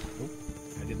see. Oh,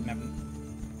 I didn't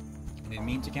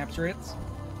mean to capture it.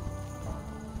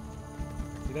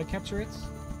 Did I capture it?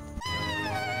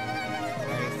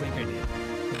 I think I did.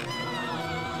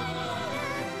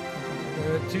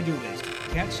 To-do list.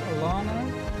 Catch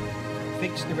Alana,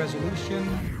 fix the resolution,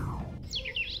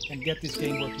 and get this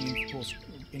game working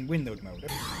in windowed mode.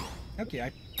 Okay,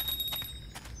 a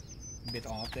bit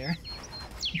odd there.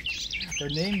 Her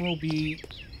name will be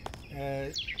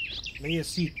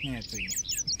Leasitneti.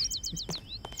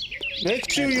 Make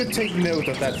sure you take note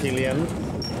of that, Hillyan.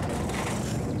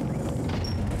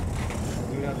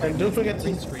 And don't forget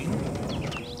to screen.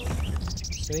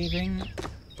 Saving.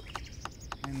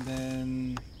 And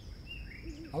then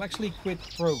I'll actually quit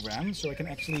program so I can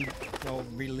actually, well,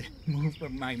 really move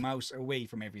my mouse away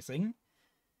from everything.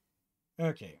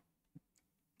 Okay.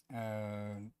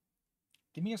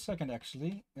 Give me a second,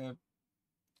 actually.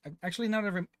 Actually, now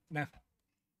that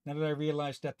I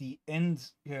realized that the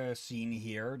end scene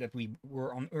here that we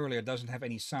were on earlier doesn't have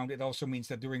any sound, it also means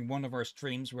that during one of our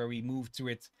streams where we moved to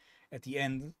it at the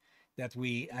end, that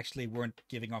we actually weren't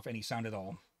giving off any sound at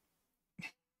all.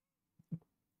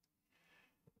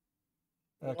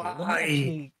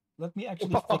 Okay, let me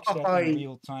actually fix that in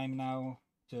real time now.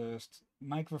 Just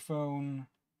microphone,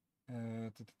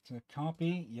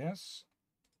 copy, yes.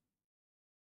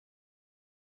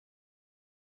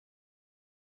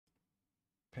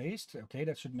 Paste, okay,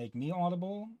 that should make me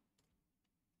audible.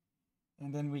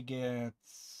 And then we get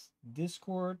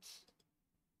Discord,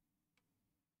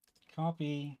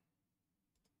 copy,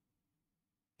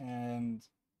 and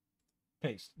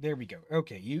paste. There we go.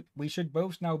 Okay, we should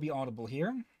both now be audible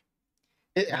here.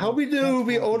 How we do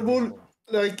we audible?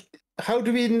 Like, how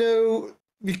do we know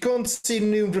we can't see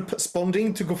Noon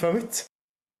responding to confirm it?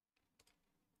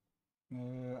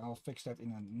 I'll fix that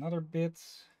in another bit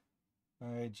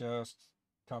by just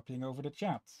copying over the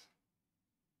chat.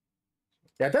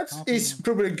 Yeah, that is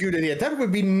probably a good idea. That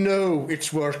would be no,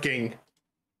 it's working.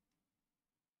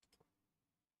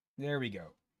 There we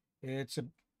go.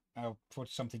 I'll put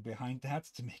something behind that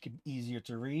to make it easier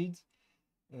to read.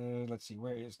 Let's see,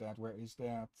 where is that? Where is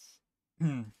that?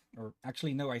 Or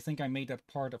actually, no, I think I made that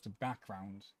part of the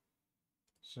background.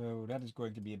 So that is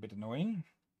going to be a bit annoying.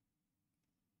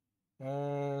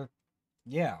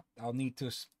 Yeah, I'll need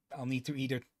to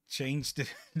either change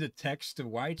the text to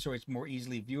white so it's more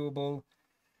easily viewable,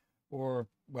 or,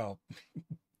 well,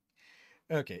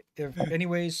 okay.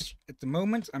 Anyways, at the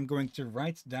moment, I'm going to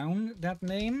write down that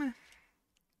name.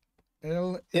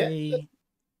 L-A...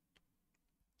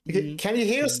 Can you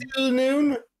hear still,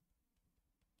 Noon?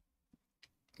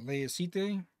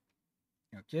 Leasite.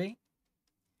 Okay.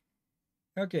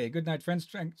 Okay, good night, friends.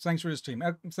 Thanks for the stream.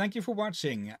 Thank you for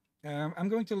watching. I'm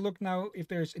going to look now if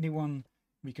there's anyone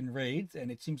we can raid, and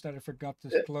it seems that I forgot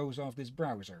to close off this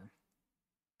browser.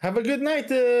 Have a good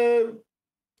night. Oh,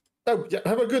 yeah,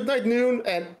 have a good night, Noon.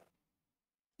 And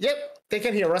yep, they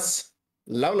can hear us.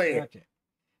 Lovely. Okay,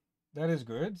 that is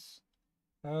good.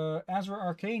 Azure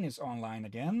Arcane is online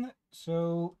again,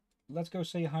 so let's go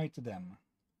say hi to them.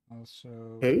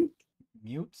 Also,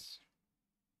 mute.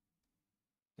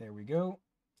 There we go.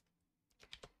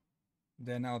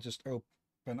 Then I'll just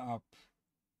open up.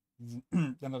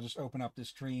 Then I'll just open up the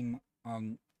stream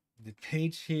on the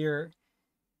page here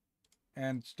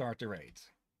and start the raid.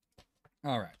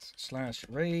 All right,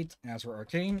 /raid Azure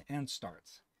Arcane and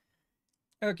start.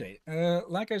 Okay,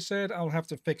 like I said, I'll have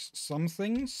to fix some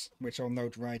things, which I'll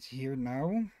note right here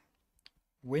now.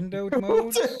 Windowed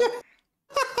mode.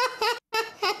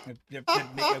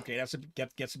 Okay,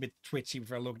 that gets a bit twitchy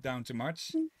if I look down too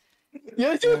much.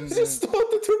 Yeah, you just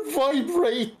started to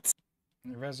vibrate.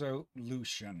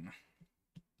 Resolution.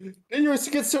 You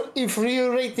just get so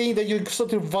infuriating that you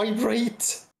start to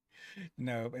vibrate.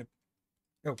 No,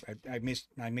 I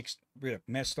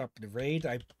messed up the raid.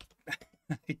 I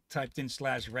typed in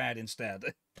 /rad instead.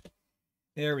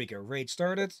 There we go. Raid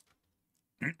started.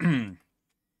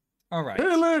 All right.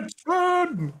 It's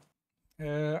fun.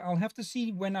 I'll have to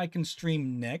see when I can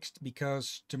stream next,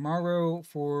 because tomorrow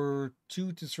for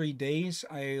 2 to 3 days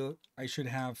I should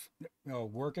have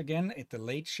work again at the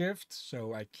late shift,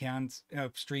 so I can't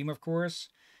stream, of course.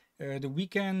 The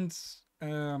weekend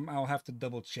I'll have to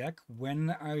double check when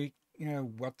I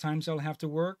what times I'll have to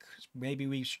work. Maybe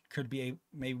we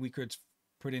maybe we could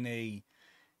put in a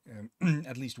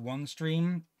at least one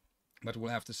stream, but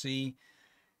we'll have to see.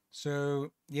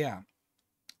 So yeah,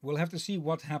 we'll have to see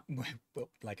what happens. Well,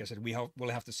 like I said, we'll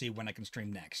have to see when I can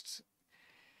stream next.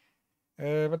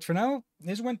 But for now,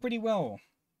 this went pretty well.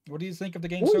 What do you think of the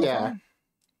game so far?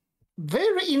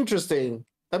 Very interesting.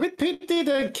 A bit pity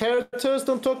the characters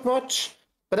don't talk much,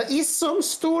 but there is some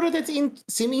story that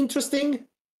seem interesting.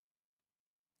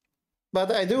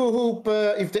 But I do hope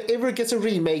if there ever gets a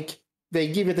remake,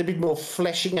 they give it a bit more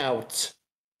fleshing out.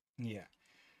 Yeah.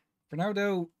 For now,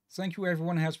 though, thank you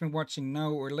everyone who has been watching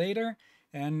now or later.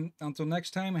 And until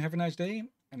next time, have a nice day.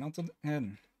 And until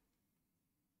then.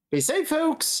 Be safe,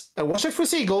 folks, and watch out for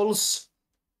seagulls.